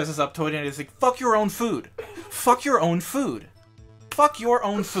 one guy fesses up to it and is like, fuck your own food. Fuck your own food. Fuck your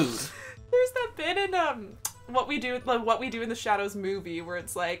own food. There's that bit in What We Do in the Shadows movie where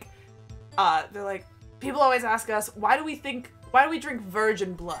it's like, they're like, people always ask us, why do we drink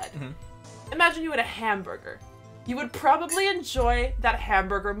virgin blood? Mm-hmm. Imagine you had a hamburger. You would probably enjoy that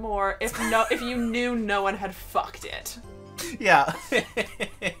hamburger more if you knew no one had fucked it. Yeah.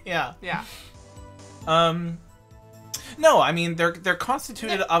 Yeah. Yeah. No, I mean they're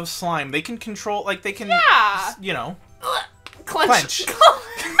constituted of slime. They can control, like they can, you know, clench.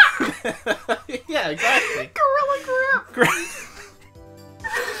 Yeah, exactly. Gorilla grip.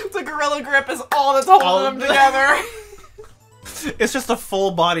 The gorilla grip is all that's holding them together. It's just a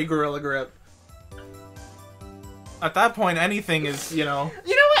full body gorilla grip. At that point, anything is, you know.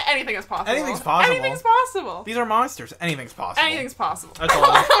 You know what? Anything is possible. Anything's possible. Anything's possible. These are monsters. Anything's possible. Anything's possible. That's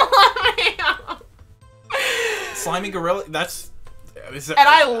all. Slimy gorilla. That's. And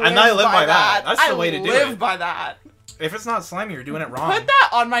I live by that. That's the way to do it. I live by that. If it's not slimy, you're doing it wrong. Put that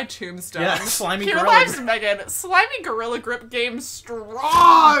on my tombstone. Yeah, slimy Here gorilla. lives Meagan. Slimy gorilla grip game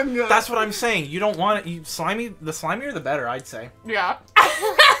strong. That's what I'm saying. You don't want it. Slimy. The slimier, the better. I'd say. Yeah.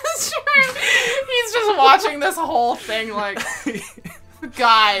 That's true. He's just watching this whole thing like,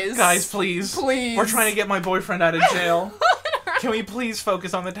 guys, please, please. We're trying to get my boyfriend out of jail. Can we please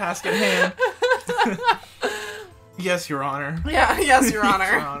focus on the task at hand? Yes, Your Honor. Yeah. Yes, Your Honor.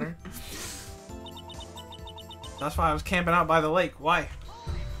 Yes, Your Honor. That's why I was camping out by the lake. Why?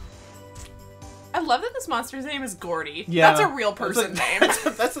 I love that this monster's name is Gordy. Yeah, that's a real person name.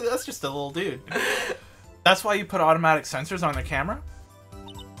 That's just a little dude. That's why you put automatic sensors on the camera?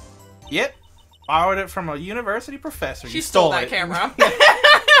 Yep. Borrowed it from a university professor. She stole that camera.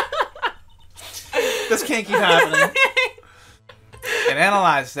 This can't keep happening. It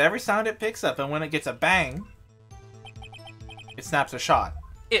analyzes every sound it picks up, and when it gets a bang, it snaps a shot.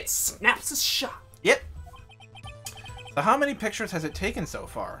 It snaps a shot. Yep. So how many pictures has it taken so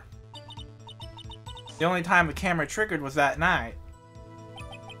far? The only time the camera triggered was that night.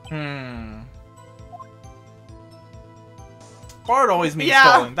 Bard always means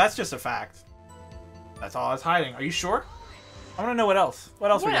stolen. That's just a fact. That's all I was hiding. Are you sure? I want to know what else.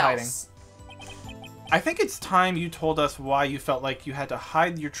 What else were you hiding? I think it's time you told us why you felt like you had to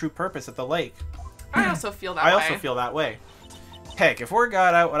hide your true purpose at the lake. I also feel that way. I also feel that way. Heck, if word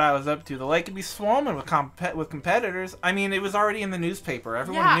got out what I was up to, the lake would be swarming with competitors. I mean, it was already in the newspaper.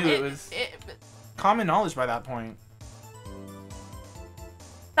 Everyone knew it was common knowledge by that point.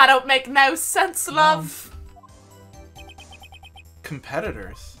 That don't make no sense, love.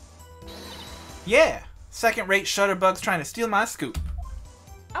 Competitors? Yeah. Second-rate shutterbugs trying to steal my scoop.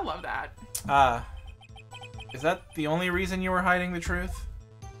 I love that. Is that the only reason you were hiding the truth?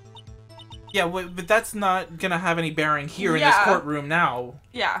 Yeah, but that's not gonna have any bearing here in this courtroom now.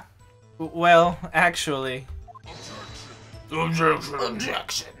 Yeah. Well, actually.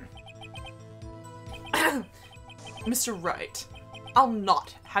 Objection. Mr. Wright, I'll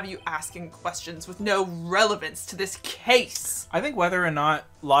not have you asking questions with no relevance to this case. I think whether or not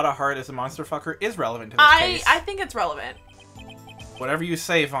Lotta Hart is a monster fucker is relevant to this case. I think it's relevant. Whatever you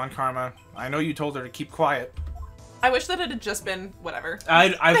say, Von Karma. I know you told her to keep quiet. I wish that it had just been whatever. I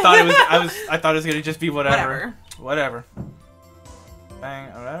thought it was gonna just be whatever. Whatever.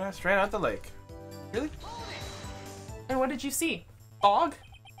 Bang! Straight out the lake. Really? And what did you see? Fog?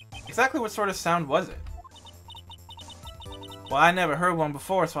 Exactly what sort of sound was it? Well, I never heard one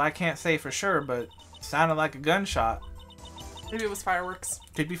before, so I can't say for sure, but it sounded like a gunshot. Maybe it was fireworks.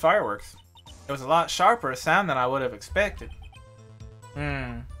 Could be fireworks. It was a lot sharper a sound than I would have expected.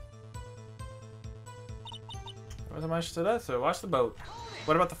 There wasn't much to that, so watch the boat.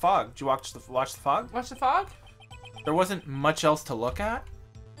 What about the fog? Did you watch the fog? Watch the fog? There wasn't much else to look at?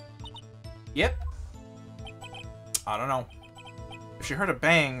 Yep. I don't know. If she heard a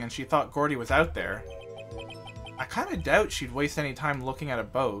bang and she thought Gordy was out there, I kind of doubt she'd waste any time looking at a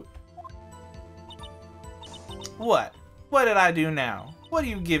boat. What? What did I do now? What are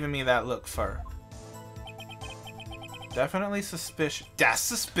you giving me that look for? Definitely suspicious. That's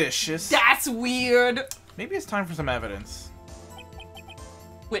suspicious. That's weird. Maybe it's time for some evidence.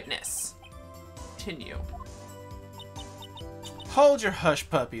 Witness. Continue. Hold your hush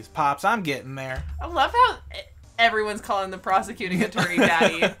puppies, Pops. I'm getting there. I love how everyone's calling the prosecuting attorney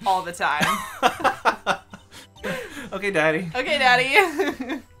Daddy all the time. Okay, Daddy. Okay,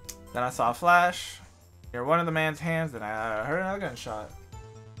 Daddy. Then I saw a flash near one of the man's hands, then I heard another gunshot.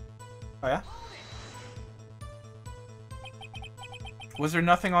 Oh, yeah? Was there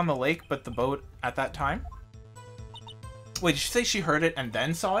nothing on the lake but the boat at that time? Wait, did she say she heard it and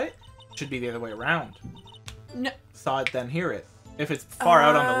then saw it? Should be the other way around. No. saw it, then hear it. If it's far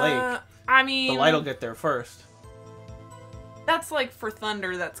out on the lake, I mean, the light will get there first. That's like for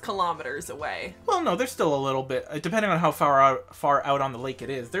thunder that's kilometers away. Well, no, there's still a little bit, depending on how far out on the lake it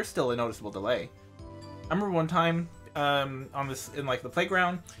is. There's still a noticeable delay. I remember one time, on this in like the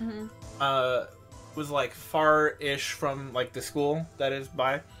playground, was like far-ish from like the school that is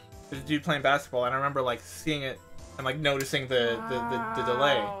by. There's a dude playing basketball, and I remember like seeing it and like noticing the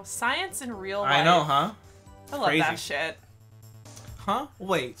delay. Science in real life. I know, huh? I love that shit. Huh?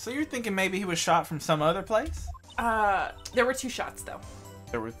 Wait, so you're thinking maybe he was shot from some other place? There were 2 shots though.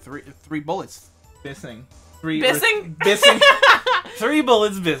 There were three bullets missing. Bissing? Bissing. 3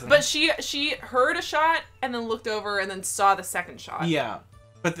 bullets missing. But she heard a shot and then looked over and then saw the second shot. Yeah,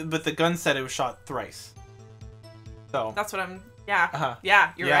 but the gun said it was shot thrice. So that's what I'm. Yeah.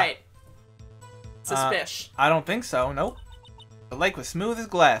 Yeah, you're right. Suspicious. I don't think so. Nope. The lake was smooth as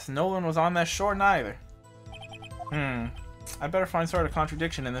glass. No one was on that shore neither. I better find sort of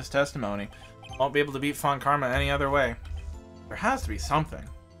contradiction in this testimony. Won't be able to beat Fon Karma any other way. There has to be something.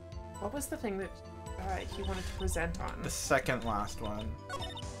 What was the thing that he wanted to present on? The second last one.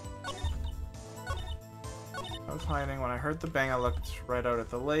 I was hiding. When I heard the bang, I looked right out at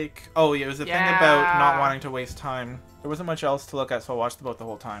the lake. Oh, yeah, it was the thing about not wanting to waste time. There wasn't much else to look at, so I watched the boat the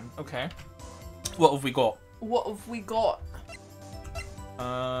whole time. Okay. What have we got? What have we got?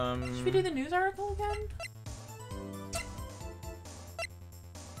 Should we do the news article again?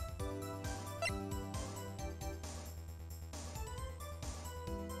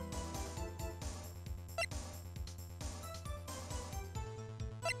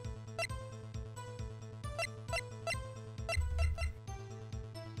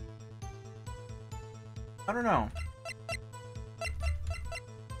 I don't know.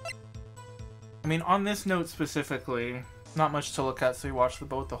 I mean, on this note specifically, not much to look at, so you watch the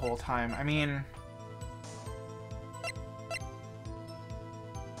boat the whole time. I mean...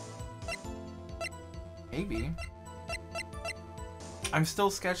 maybe. I'm still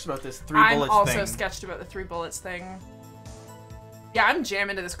sketched about this 3 bullets thing. I'm also sketched about the 3 bullets thing. Yeah, I'm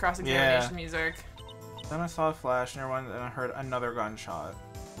jamming to this cross-examination music. Then I saw a flash near one, and I heard another gunshot.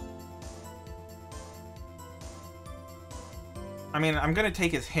 I mean, I'm gonna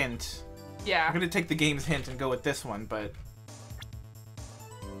take his hint. Yeah. I'm gonna take the game's hint and go with this one, but...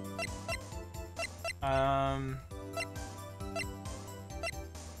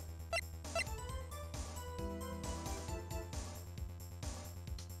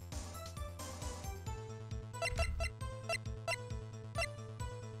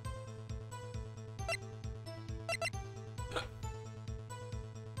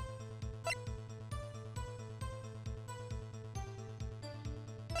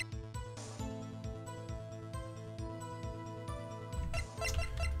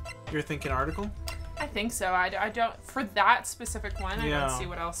 You're thinking article? I think so. I don't... For that specific one, I don't see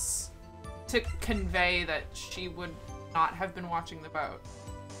what else to convey that she would not have been watching the boat.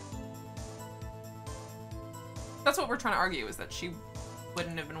 That's what we're trying to argue, is that she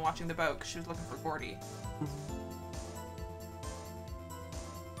wouldn't have been watching the boat because she was looking for Gordy.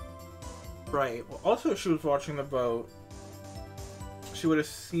 Right. Well, also, if she was watching the boat, she would have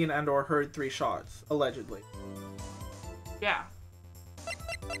seen and or heard 3 shots, allegedly. Yeah.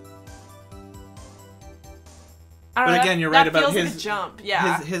 But again, you're right about his like a jump.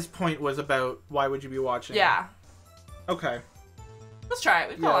 Yeah. His point was about why would you be watching? Yeah. Okay. Let's try it.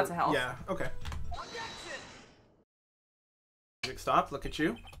 We've got lots of health. Yeah. Okay. Music stop. Look at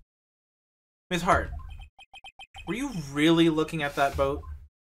you, Ms. Hart. Were you really looking at that boat?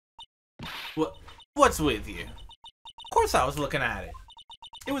 What's with you? Of course I was looking at it.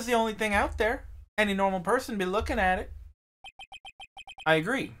 It was the only thing out there. Any normal person be looking at it. I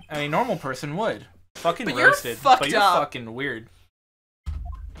agree. Any normal person would. Fucking but roasted. You're fucked but you're up. fucking weird.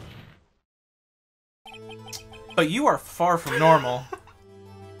 But you are far from normal.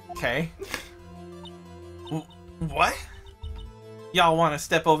 Okay. What? Y'all want to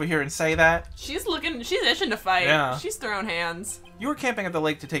step over here and say that? She's itching to fight. Yeah. She's throwing hands. You were camping at the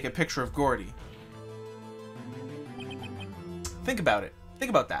lake to take a picture of Gordy. Think about it. Think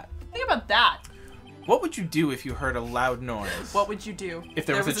about that. Think about that. What would you do if you heard a loud noise? What would you do? If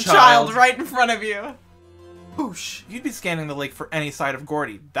there was a child right in front of you. Whoosh. You'd be scanning the lake for any sign of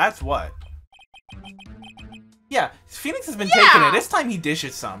Gordy. That's what. Yeah, Phoenix has been taking it. It's time he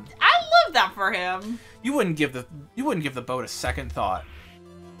dishes some. I love that for him. You wouldn't give the boat a second thought.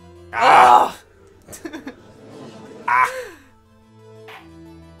 Ah. Ah.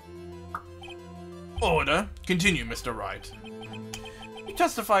 Order. Continue, Mr. Wright. You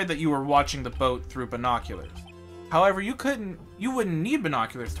testified that you were watching the boat through binoculars. However, you wouldn't need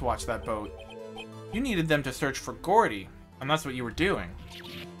binoculars to watch that boat. You needed them to search for Gordy, and that's what you were doing.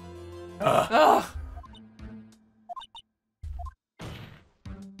 Ugh. Ugh.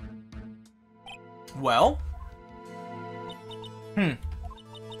 Well?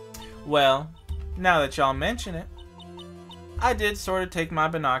 Well, now that y'all mention it, I did sort of take my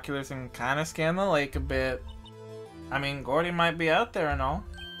binoculars and kind of scan the lake a bit. I mean, Gordy might be out there and all.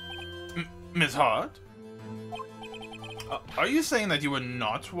 Miss Hart? Are you saying that you were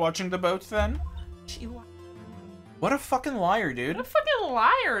not watching the boat then? She lied. What a fucking liar, dude. What a fucking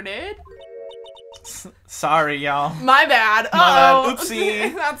liar, dude. Sorry, y'all. My bad. My bad.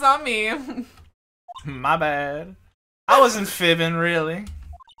 Oopsie. That's on me. My bad. I wasn't fibbing, really.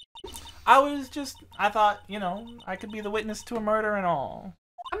 I thought, you know, I could be the witness to a murder and all.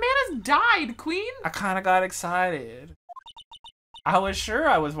 A man has died, Queen. I kind of got excited. I was sure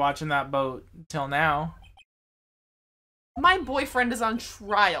I was watching that boat till now. My boyfriend is on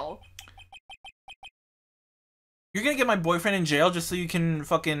trial. You're gonna get my boyfriend in jail just so you can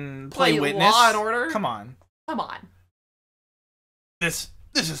fucking play witness? Law and Order? Come on. Come on. This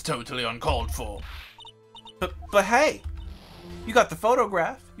is totally uncalled for. But hey, you got the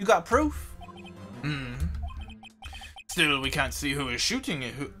photograph. You got proof. Still, we can't see who is shooting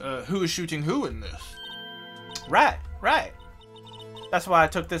it. Who is shooting who in this? Right. That's why I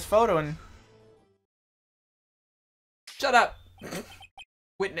took this photo and... Shut up.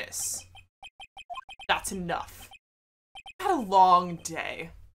 Witness. That's enough. Had a long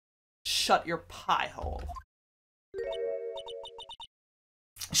day. Shut your pie hole.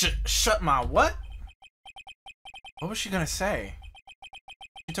 Shut my what? What was she gonna say?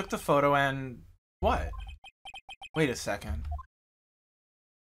 She took the photo and... what? Wait a second.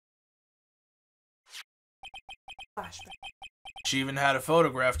 Flashback. She even had a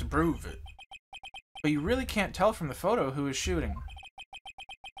photograph to prove it. But you really can't tell from the photo who is shooting.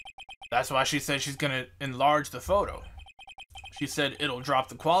 That's why she said she's gonna enlarge the photo. She said it'll drop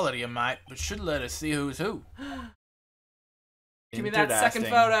the quality a mite, but should let us see who's who. Give me that second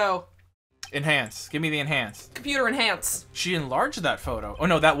photo. Enhance. Give me the enhance. Computer enhance. She enlarged that photo. Oh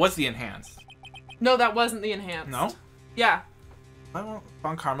no, that was the enhance. No, that wasn't the enhanced. No? Yeah. Why won't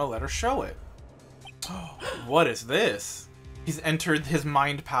Von Karma let her show it? What is this? He's entered his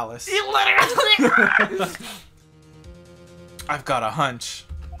mind palace. He literally... I've got a hunch.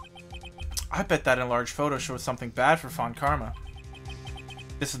 I bet that enlarged photo shows something bad for Von Karma.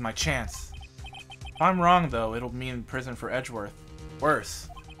 This is my chance. If I'm wrong, though, it'll mean prison for Edgeworth. Worse.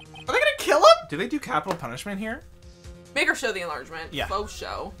 Are they gonna kill him? Do they do capital punishment here? Make her show the enlargement. Yeah. Faux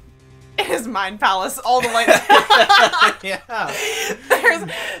show. In his mind palace all the way. Yeah.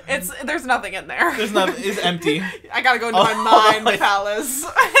 There's nothing in there. There's nothing. It's empty. I gotta go into my mind palace.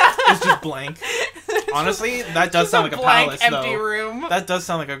 It's just blank. Honestly, that does sound like a blank, palace, empty though. room. That does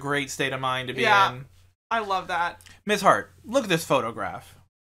sound like a great state of mind to be Yeah. in. I love that. Miss Hart, look at this photograph.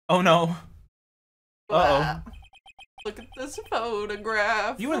 Oh no. Uh-oh. Look at this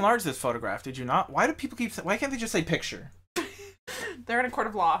photograph. You enlarged this photograph, did you not? Why do people keep... why can't they just say picture? They're in a court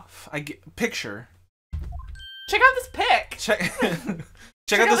of law. I get... picture. Check out this pic.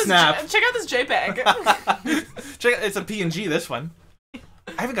 Check out the snap. Check out this JPEG. It's a PNG, this one.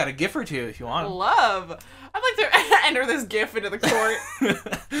 I haven't got a GIF or two if you want. Love. I'd like to enter this GIF into the court.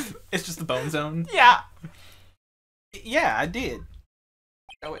 It's just the bone zone. Yeah. Yeah, I did.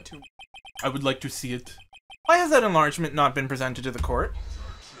 Show it to me. I would like to see it. Why has that enlargement not been presented to the court?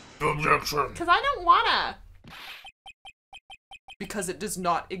 Objection. Because I don't wanna. Because it does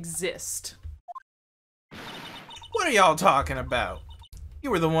not exist. What are y'all talking about? You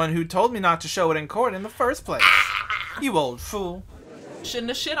were the one who told me not to show it in court in the first place. You old fool. Shouldn't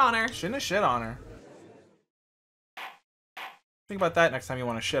have shit on her. Shouldn't have shit on her. Think about that next time you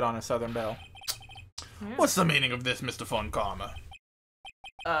want to shit on a Southern Belle. Yeah. What's the meaning of this, Mr. Von Karma?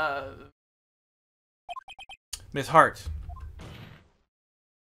 Miss Hart.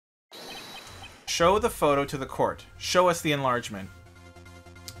 Show the photo to the court. Show us the enlargement.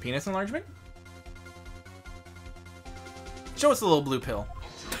 Penis enlargement? Show us the little blue pill.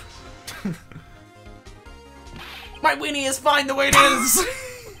 My weenie is fine the way it is.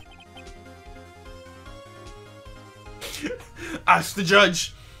 Ask the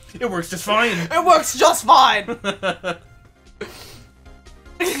judge. It works just fine. It works just fine.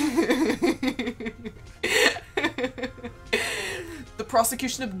 The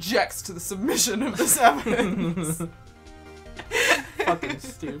prosecution objects to the submission of this evidence. Fucking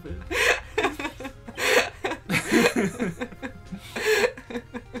stupid.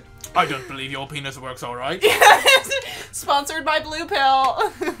 I don't believe your penis works alright. Sponsored by Blue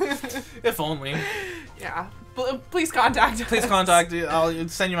Pill. If only. Yeah. Please contact us. Please contact. I'll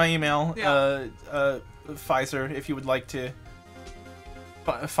send you my email. Yeah. Pfizer, if you would like to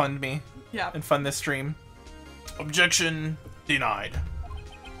fund me. Yeah. And fund this stream. Objection denied.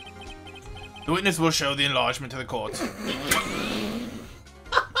 The witness will show the enlargement to the court.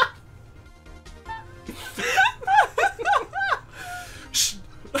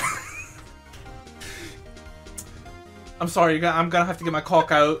 I'm sorry, I'm gonna have to get my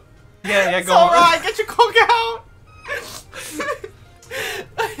caulk out. Yeah, go on. Alright, get your caulk out!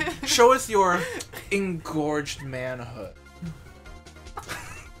 Show us your engorged manhood.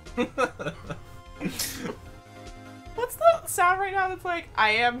 What's that sound right now that's like,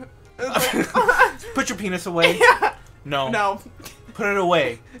 I am... Put your penis away. Yeah. No. No. Put it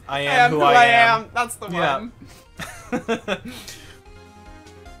away. I am who I am. That's the one. Yeah.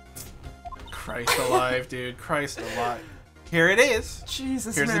 Christ alive, dude. Christ alive. Here it is.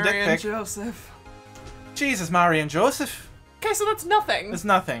 Jesus, Here's Mary the dick and pic. Joseph. Jesus, Mary and Joseph. Okay, so that's nothing. It's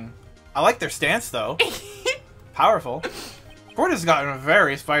nothing. I like their stance, though. Powerful. Ford has gotten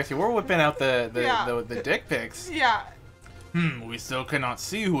very spicy. We're whipping out the dick pics. Yeah. We still cannot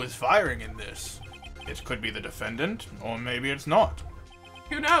see who is firing in this. It could be the defendant, or maybe it's not.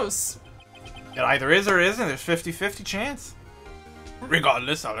 Who knows? It either is or isn't. There's 50-50 chance.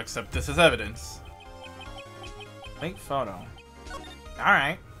 Regardless, I'll accept this as evidence. Link photo.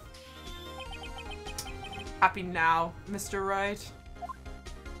 Alright. Happy now, Mr. Wright?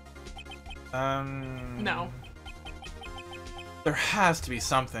 No. There has to be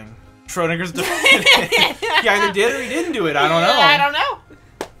something. Schrodinger's defendant. He either did or he didn't do it. I don't know. I don't know.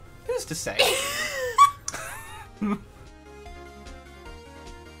 Who's to say?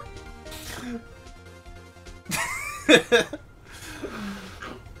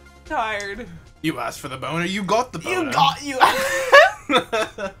 Tired. You asked for the boner, you got the boner.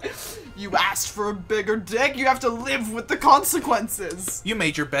 You asked for a bigger dick, you have to live with the consequences. You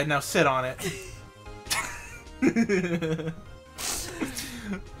made your bed, now sit on it.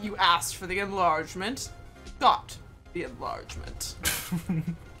 You asked for the enlargement, got the enlargement.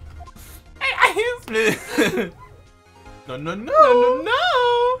 No.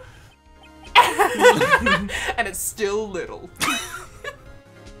 No. And it's still little.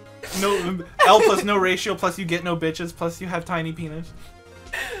 No L plus no ratio plus you get no bitches plus you have tiny penis.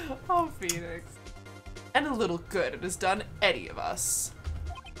 Oh, Phoenix. And a little good it has done any of us.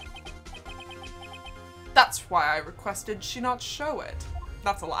 That's why I requested she not show it.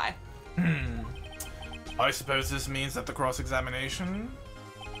 That's a lie. I suppose this means that the cross-examination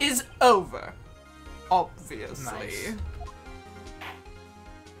is over. Obviously. Nice.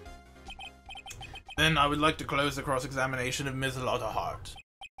 Then I would like to close the cross-examination of Ms. Lottahart.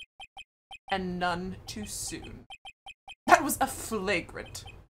 And none too soon. That was a flagrant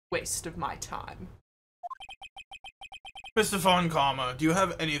waste of my time. Mr. Von Karma, do you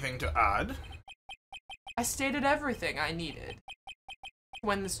have anything to add? I stated everything I needed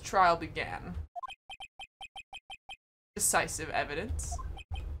when this trial began. Decisive evidence.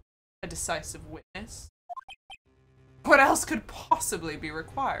 A decisive witness. What else could possibly be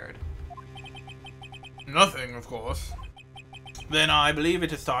required? Nothing, of course. Then I believe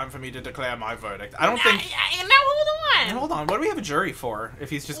it is time for me to declare my verdict. I don't think... Now hold on! Hold on, what do we have a jury for? If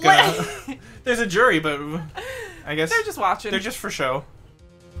he's just gonna... There's a jury, but... I guess... They're just watching. They're just for show.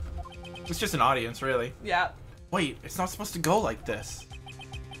 It's just an audience, really. Yeah. Wait, it's not supposed to go like this.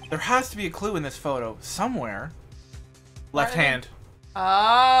 There has to be a clue in this photo. Somewhere. Left hand.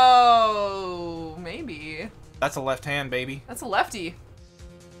 Oh, maybe. That's a left hand, baby. That's a lefty.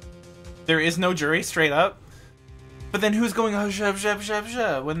 There is no jury, straight up. But then who's going oh zhub zhub zhub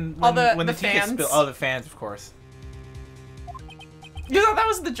zhub when the tea gets spilled? Oh, the fans, of course. You thought that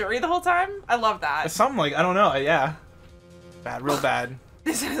was the jury the whole time? I love that. It's something like I don't know. Yeah, bad, real bad.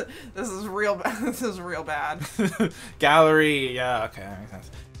 This is real bad. This is real bad. Gallery. Yeah. Okay, that makes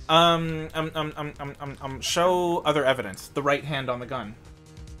sense. Show other evidence. The right hand on the gun.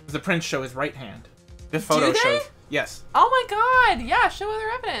 The prints show his right hand. This photo shows. Yes. Oh my god! Yeah, show other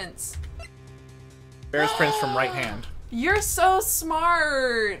evidence. Bears prints from right hand. You're so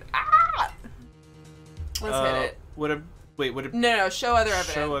smart. Ah! Let's hit it. Would it? No, show other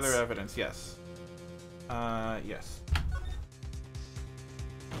evidence. Show other evidence. Yes. Yes.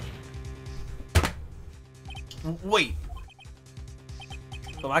 Wait.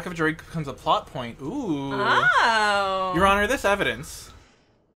 The lack of a jury becomes a plot point. Ooh. Oh. Your Honor, this evidence.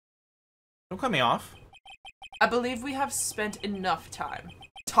 Don't cut me off. I believe we have spent enough time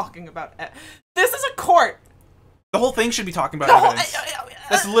talking about it. This is a court. The whole thing should be talking about evidence.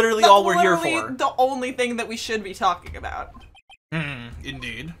 That's literally all we're here for. The only thing that we should be talking about.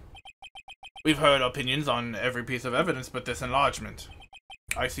 Indeed. We've heard opinions on every piece of evidence but this enlargement.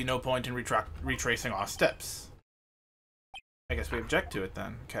 I see no point in retracing our steps. I guess we object to it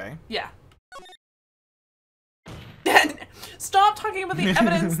then, okay? Yeah. Stop talking about the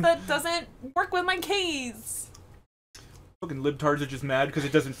evidence that doesn't work with my case. Fucking libtards are just mad because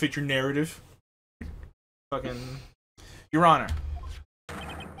it doesn't fit your narrative. Fucking... Your Honor.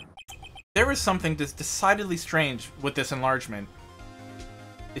 There is something decidedly strange with this enlargement.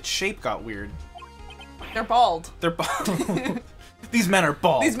 Its shape got weird. They're bald. They're bald. These men are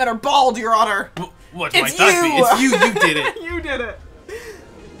bald. These men are bald, Your Honor. What might that be? It's you. You did it. You did it.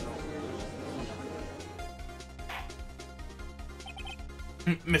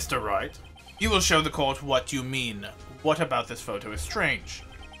 Mr. Wright, you will show the court what you mean. What about this photo is strange?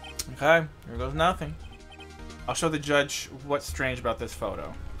 Okay, here goes nothing. I'll show the judge what's strange about this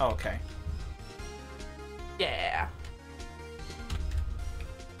photo. Oh, okay. Yeah.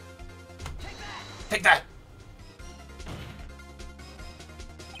 Take that!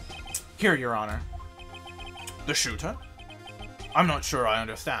 Here, Your Honor. The shooter? I'm not sure I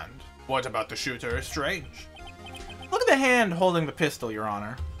understand. What about the shooter is strange? Look at the hand holding the pistol, Your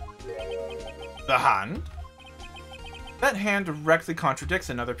Honor. The hand? That hand directly contradicts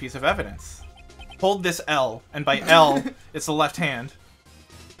another piece of evidence. Hold this L, and by L, it's the left hand.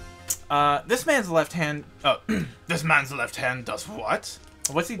 This man's left hand... this man's left hand does what?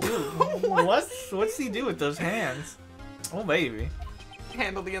 What's he do? What's he do with those hands? Oh, baby.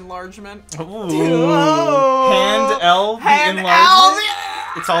 Handle the enlargement. Ooh. Hand L, the hand enlargement? L,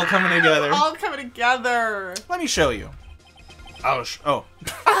 yeah. It's all coming together. All coming together. Let me show you. Oh.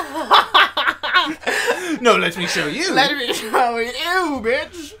 No, let me show you. Let me show you,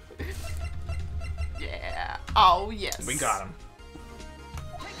 bitch. Yeah. Oh, yes. We got him.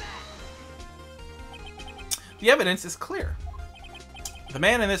 The evidence is clear. The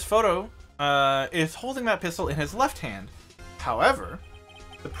man in this photo is holding that pistol in his left hand. However,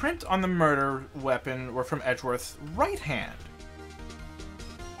 the print on the murder weapon were from Edgeworth's right hand.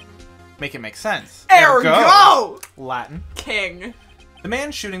 Make it make sense. Ergo! Latin. King. The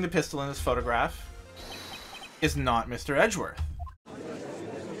man shooting the pistol in this photograph is not Mr. Edgeworth.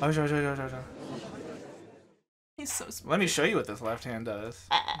 He's so smart. Let me show you what this left hand does.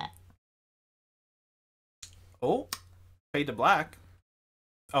 Oh, fade to black.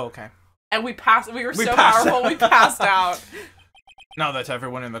 Oh, okay. And we passed. We were so powerful. We passed out. Now that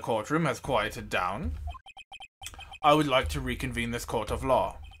everyone in the courtroom has quieted down, I would like to reconvene this court of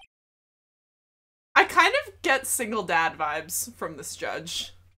law. I kind of get single dad vibes from this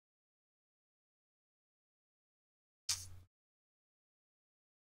judge.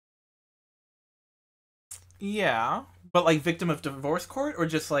 Yeah, but like victim of divorce court, or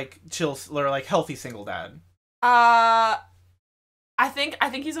just like chill or like healthy single dad? I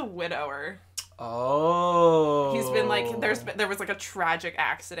think he's a widower. Oh. He's been like there was like a tragic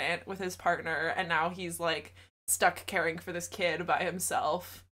accident with his partner, and now he's like stuck caring for this kid by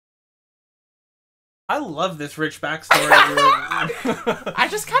himself. I love this rich backstory. I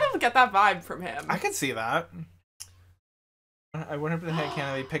just kind of get that vibe from him. I can see that. I wonder if the head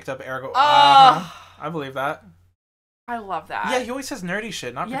cannon picked up Ergo. I believe that. I love that. Yeah, he always says nerdy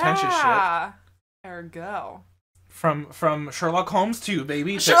shit, not pretentious shit. Ergo. From Sherlock Holmes 2,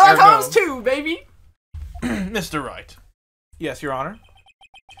 baby. Sherlock Holmes 2, baby. Mr. Wright. Yes, Your Honor.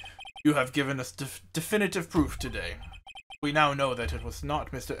 You have given us definitive proof today. We now know that it was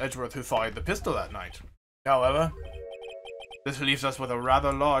not Mr. Edgeworth who fired the pistol that night. However, this leaves us with a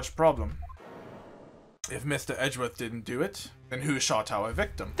rather large problem. If Mr. Edgeworth didn't do it, then who shot our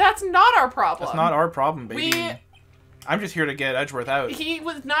victim? That's not our problem. That's not our problem, baby. I'm just here to get Edgeworth out. He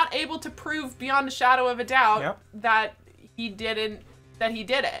was not able to prove beyond a shadow of a doubt that he did it.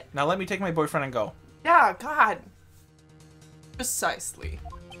 Now let me take my boyfriend and go. Yeah, God. Precisely.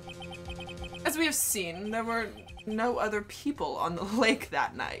 As we have seen, there were no other people on the lake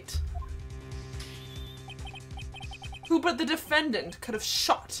that night. Who but the defendant could have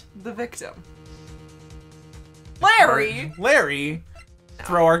shot the victim? Larry! Larry? No.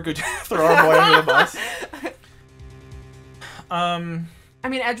 Throw our boy under the bus. I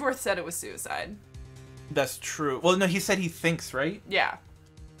mean, Edgeworth said it was suicide. That's true. Well, no, he said he thinks, right? Yeah.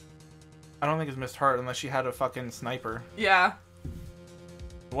 I don't think it's Miss Hart unless she had a fucking sniper. Yeah.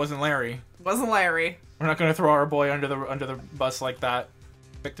 It wasn't Larry. It wasn't Larry. We're not gonna throw our boy under the bus like that.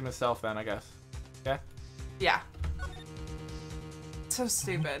 Victim himself, then, I guess. Yeah. Yeah. So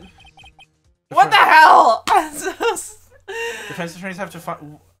stupid. What the hell? Defense attorneys have to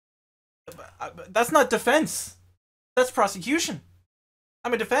find. That's not defense. That's prosecution.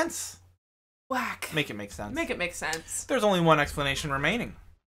 I'm a defense. Whack. Make it make sense. Make it make sense. There's only one explanation remaining.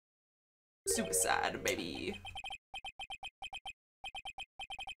 Suicide, baby.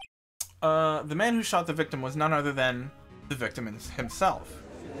 The man who shot the victim was none other than the victim himself.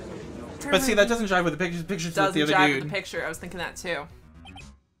 But see, that doesn't jive with the picture. Pictures with the other dude. Doesn't jive with the picture. I was thinking that too.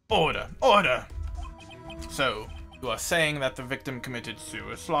 Order, order. So, you are saying that the victim committed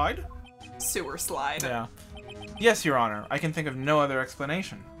suicide? Sewer slide. Yeah. Yes, Your Honor. I can think of no other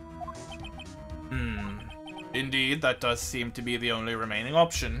explanation. Indeed, that does seem to be the only remaining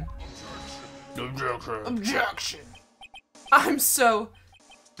option. Objection. Objection. I'm so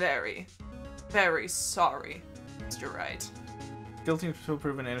very, very sorry, Mr. Wright. Guilty until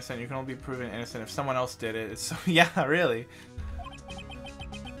proven innocent. You can only be proven innocent if someone else did it. It's so, yeah, really.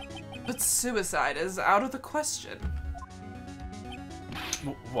 But suicide is out of the question.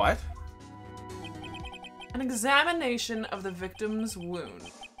 What? An examination of the victim's wound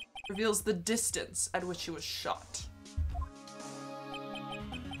reveals the distance at which he was shot.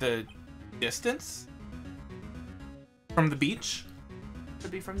 The distance? From the beach?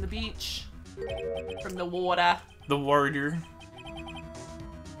 Could be from the beach, from the water. The water.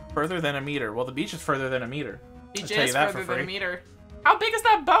 Further than a meter. Well, the beach is further than a meter. Beach I'll tell you is that further for than a free. meter. How big is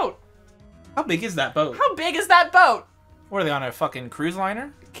that boat? How big is that boat? How big is that boat? What are they on, a fucking cruise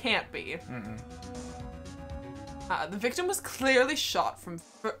liner? Can't be. The victim was clearly shot from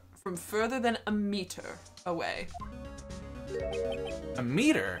further than a meter away. A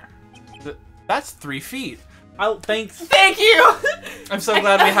meter? That's 3 feet. Thanks. Thank you! I'm so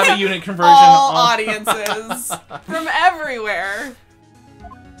glad we have a unit conversion. All audiences from everywhere.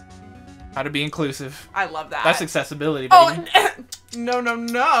 How to be inclusive. I love that. That's accessibility, baby. Oh,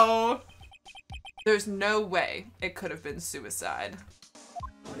 no. There's no way it could have been suicide.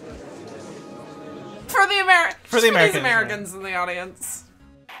 For the Americans in the audience.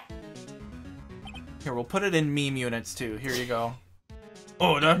 Here, we'll put it in meme units too. Here you go.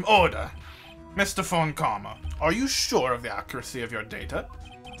 Order, order. Mr. Von Karma, are you sure of the accuracy of your data?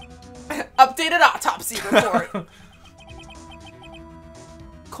 Updated autopsy report. Of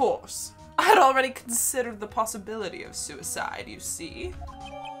course. I had already considered the possibility of suicide, you see.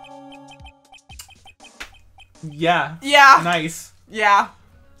 Yeah. Yeah. Nice. Yeah.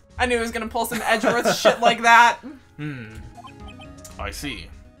 I knew he was gonna pull some Edgeworth shit like that. I see.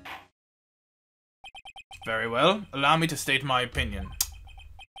 Very well. Allow me to state my opinion.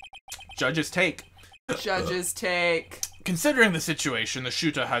 Judge's take. Judge's take. Considering the situation, the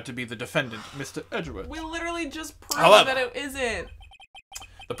shooter had to be the defendant, Mr. Edgeworth. We literally just proved However, that it isn't.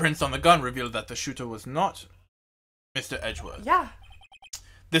 The prints on the gun revealed that the shooter was not Mr. Edgeworth. Yeah.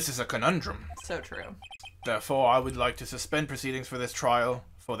 This is a conundrum. So true. Therefore, I would like to suspend proceedings for this trial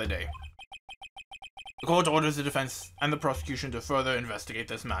for the day. The court orders the defense and the prosecution to further investigate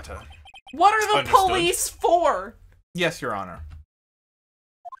this matter. What are the Understood. police for? Yes, Your Honor.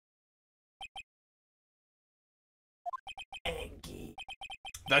 Angie.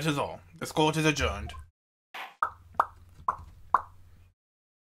 That is all. This court is adjourned.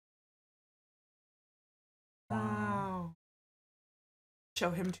 Wow.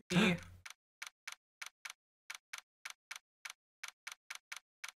 Show him to me.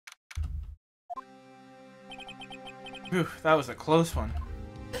 Phew, that was a close one.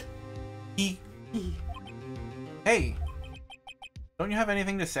 Hey, don't you have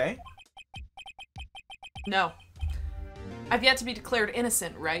anything to say? No. I've yet to be declared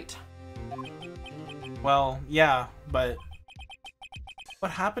innocent, right? Well, yeah, but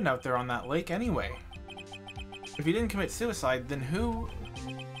what happened out there on that lake anyway? If he didn't commit suicide, then who?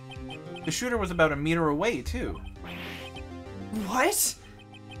 The shooter was about a meter away, too. What?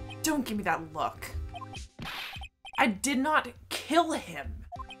 Don't give me that look. I did not kill him.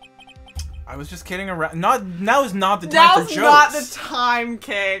 I was just kidding around. Now is not the time for jokes. Now's not the time,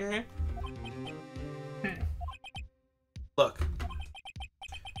 King. Look,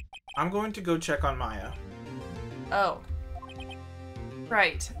 I'm going to go check on Maya. Oh.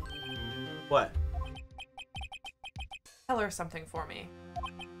 Right. What? Tell her something for me.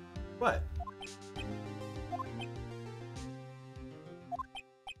 What?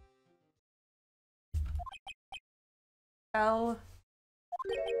 Tell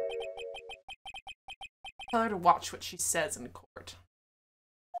her to watch what she says in court.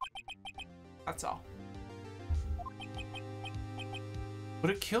 That's all.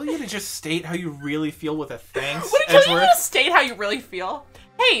 Would it kill you to just state how you really feel with a thanks, Would it kill you Edgeworth? to state how you really feel?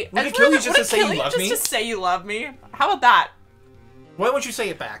 Hey, Would it Edgeworth, kill you just would to it say kill you love me? Just to say you love me? How about that? Why won't you say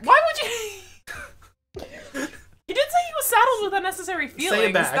it back? Why would you? You did say he was saddled with unnecessary feelings. Say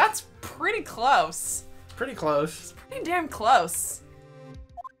it back. That's pretty close. Pretty close. Pretty damn close.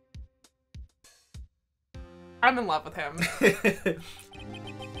 I'm in love with him.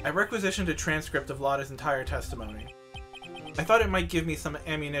 I requisitioned a transcript of Lotta's entire testimony. I thought it might give me some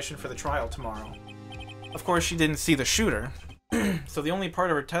ammunition for the trial tomorrow. Of course, she didn't see the shooter, so the only part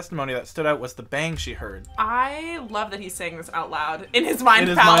of her testimony that stood out was the bang she heard. I love that he's saying this out loud in his mind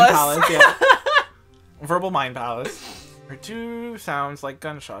in palace. His mind palace, yeah. Verbal mind palace. Her two sounds like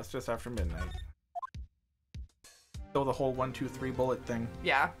gunshots just after midnight. So the whole 1, 2, 3 bullet thing.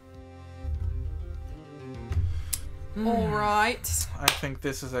 Yeah. All right. I think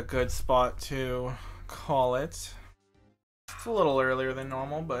this is a good spot to call it. It's a little earlier than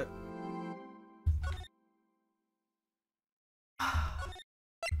normal, but...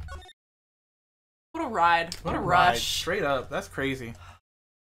 What a ride. What a rush. Ride. Straight up. That's crazy.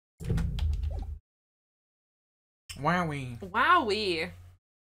 Wowee. Wowee.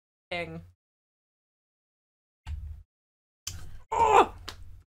 Dang. Oh!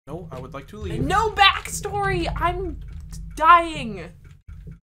 No, I would like to leave. No backstory! I'm dying.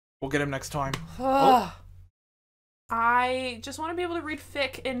 We'll get him next time. Oh. I just want to be able to read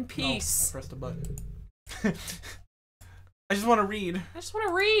fic in peace. No, I pressed a button. I just want to read. I just want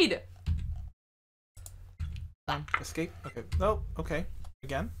to read. Escape? Okay. No, okay.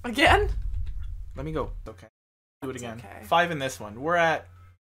 Again? Again? Let me go. Okay. Do it again. Okay. 5 in this one. We're at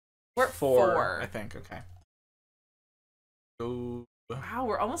 4, I think. Okay. Go. Wow,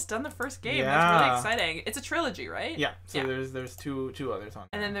 we're almost done the first game. Yeah. That's really exciting. It's a trilogy, right? Yeah. So there's two others on.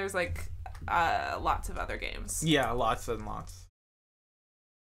 And then there's like lots of other games. Yeah, lots and lots.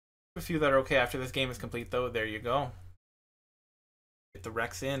 A few that are okay after this game is complete, though. There you go. Get the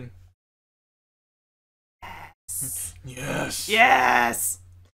Rex in. Yes. Yes. Yes.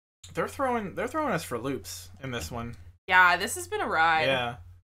 They're throwing us for loops in this one. Yeah, this has been a ride. Yeah.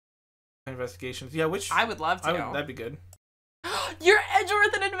 Investigations. Yeah, which I would love to. That'd be good. Your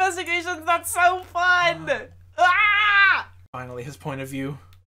Edgeworth and investigations. That's so fun. Ah! Finally, his point of view.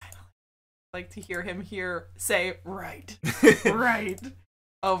 I like to hear him say right, right,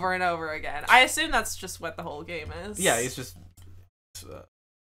 over and over again. I assume that's just what the whole game is. Yeah, he's just.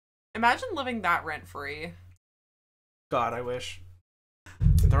 Imagine living that rent free. God, I wish.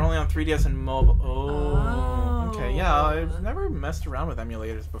 They're only on 3DS and mobile. Oh. Okay, yeah, I've never messed around with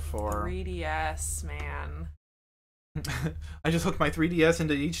emulators before. 3DS, man. I just hooked my 3DS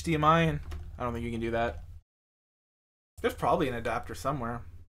into HDMI, and I don't think you can do that. There's probably an adapter somewhere.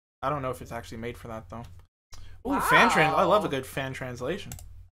 I don't know if it's actually made for that, though. Ooh, wow. I love a good fan translation.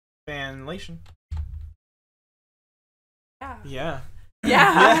 Fanlation. Yeah. Yeah.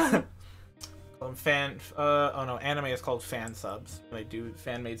 Yeah. Oh no, anime is called fan subs. They do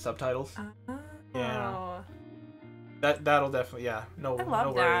fan-made subtitles. Oh. Yeah. That'll definitely, yeah. No, I love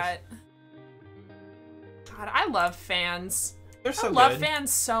no worries. that. God, I love fans. They're so I love good.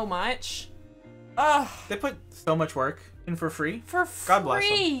 fans so much. Ugh. They put so much work in for free. For free. God bless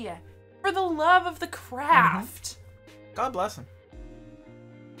them. For the love of the craft. God bless them.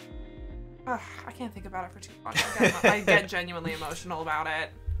 Ugh, I can't think about it for too long. I get genuinely emotional about it.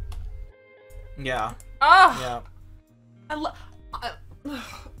 Yeah. Ugh. Yeah. I love.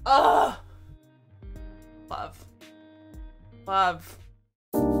 Ugh. Love. Love.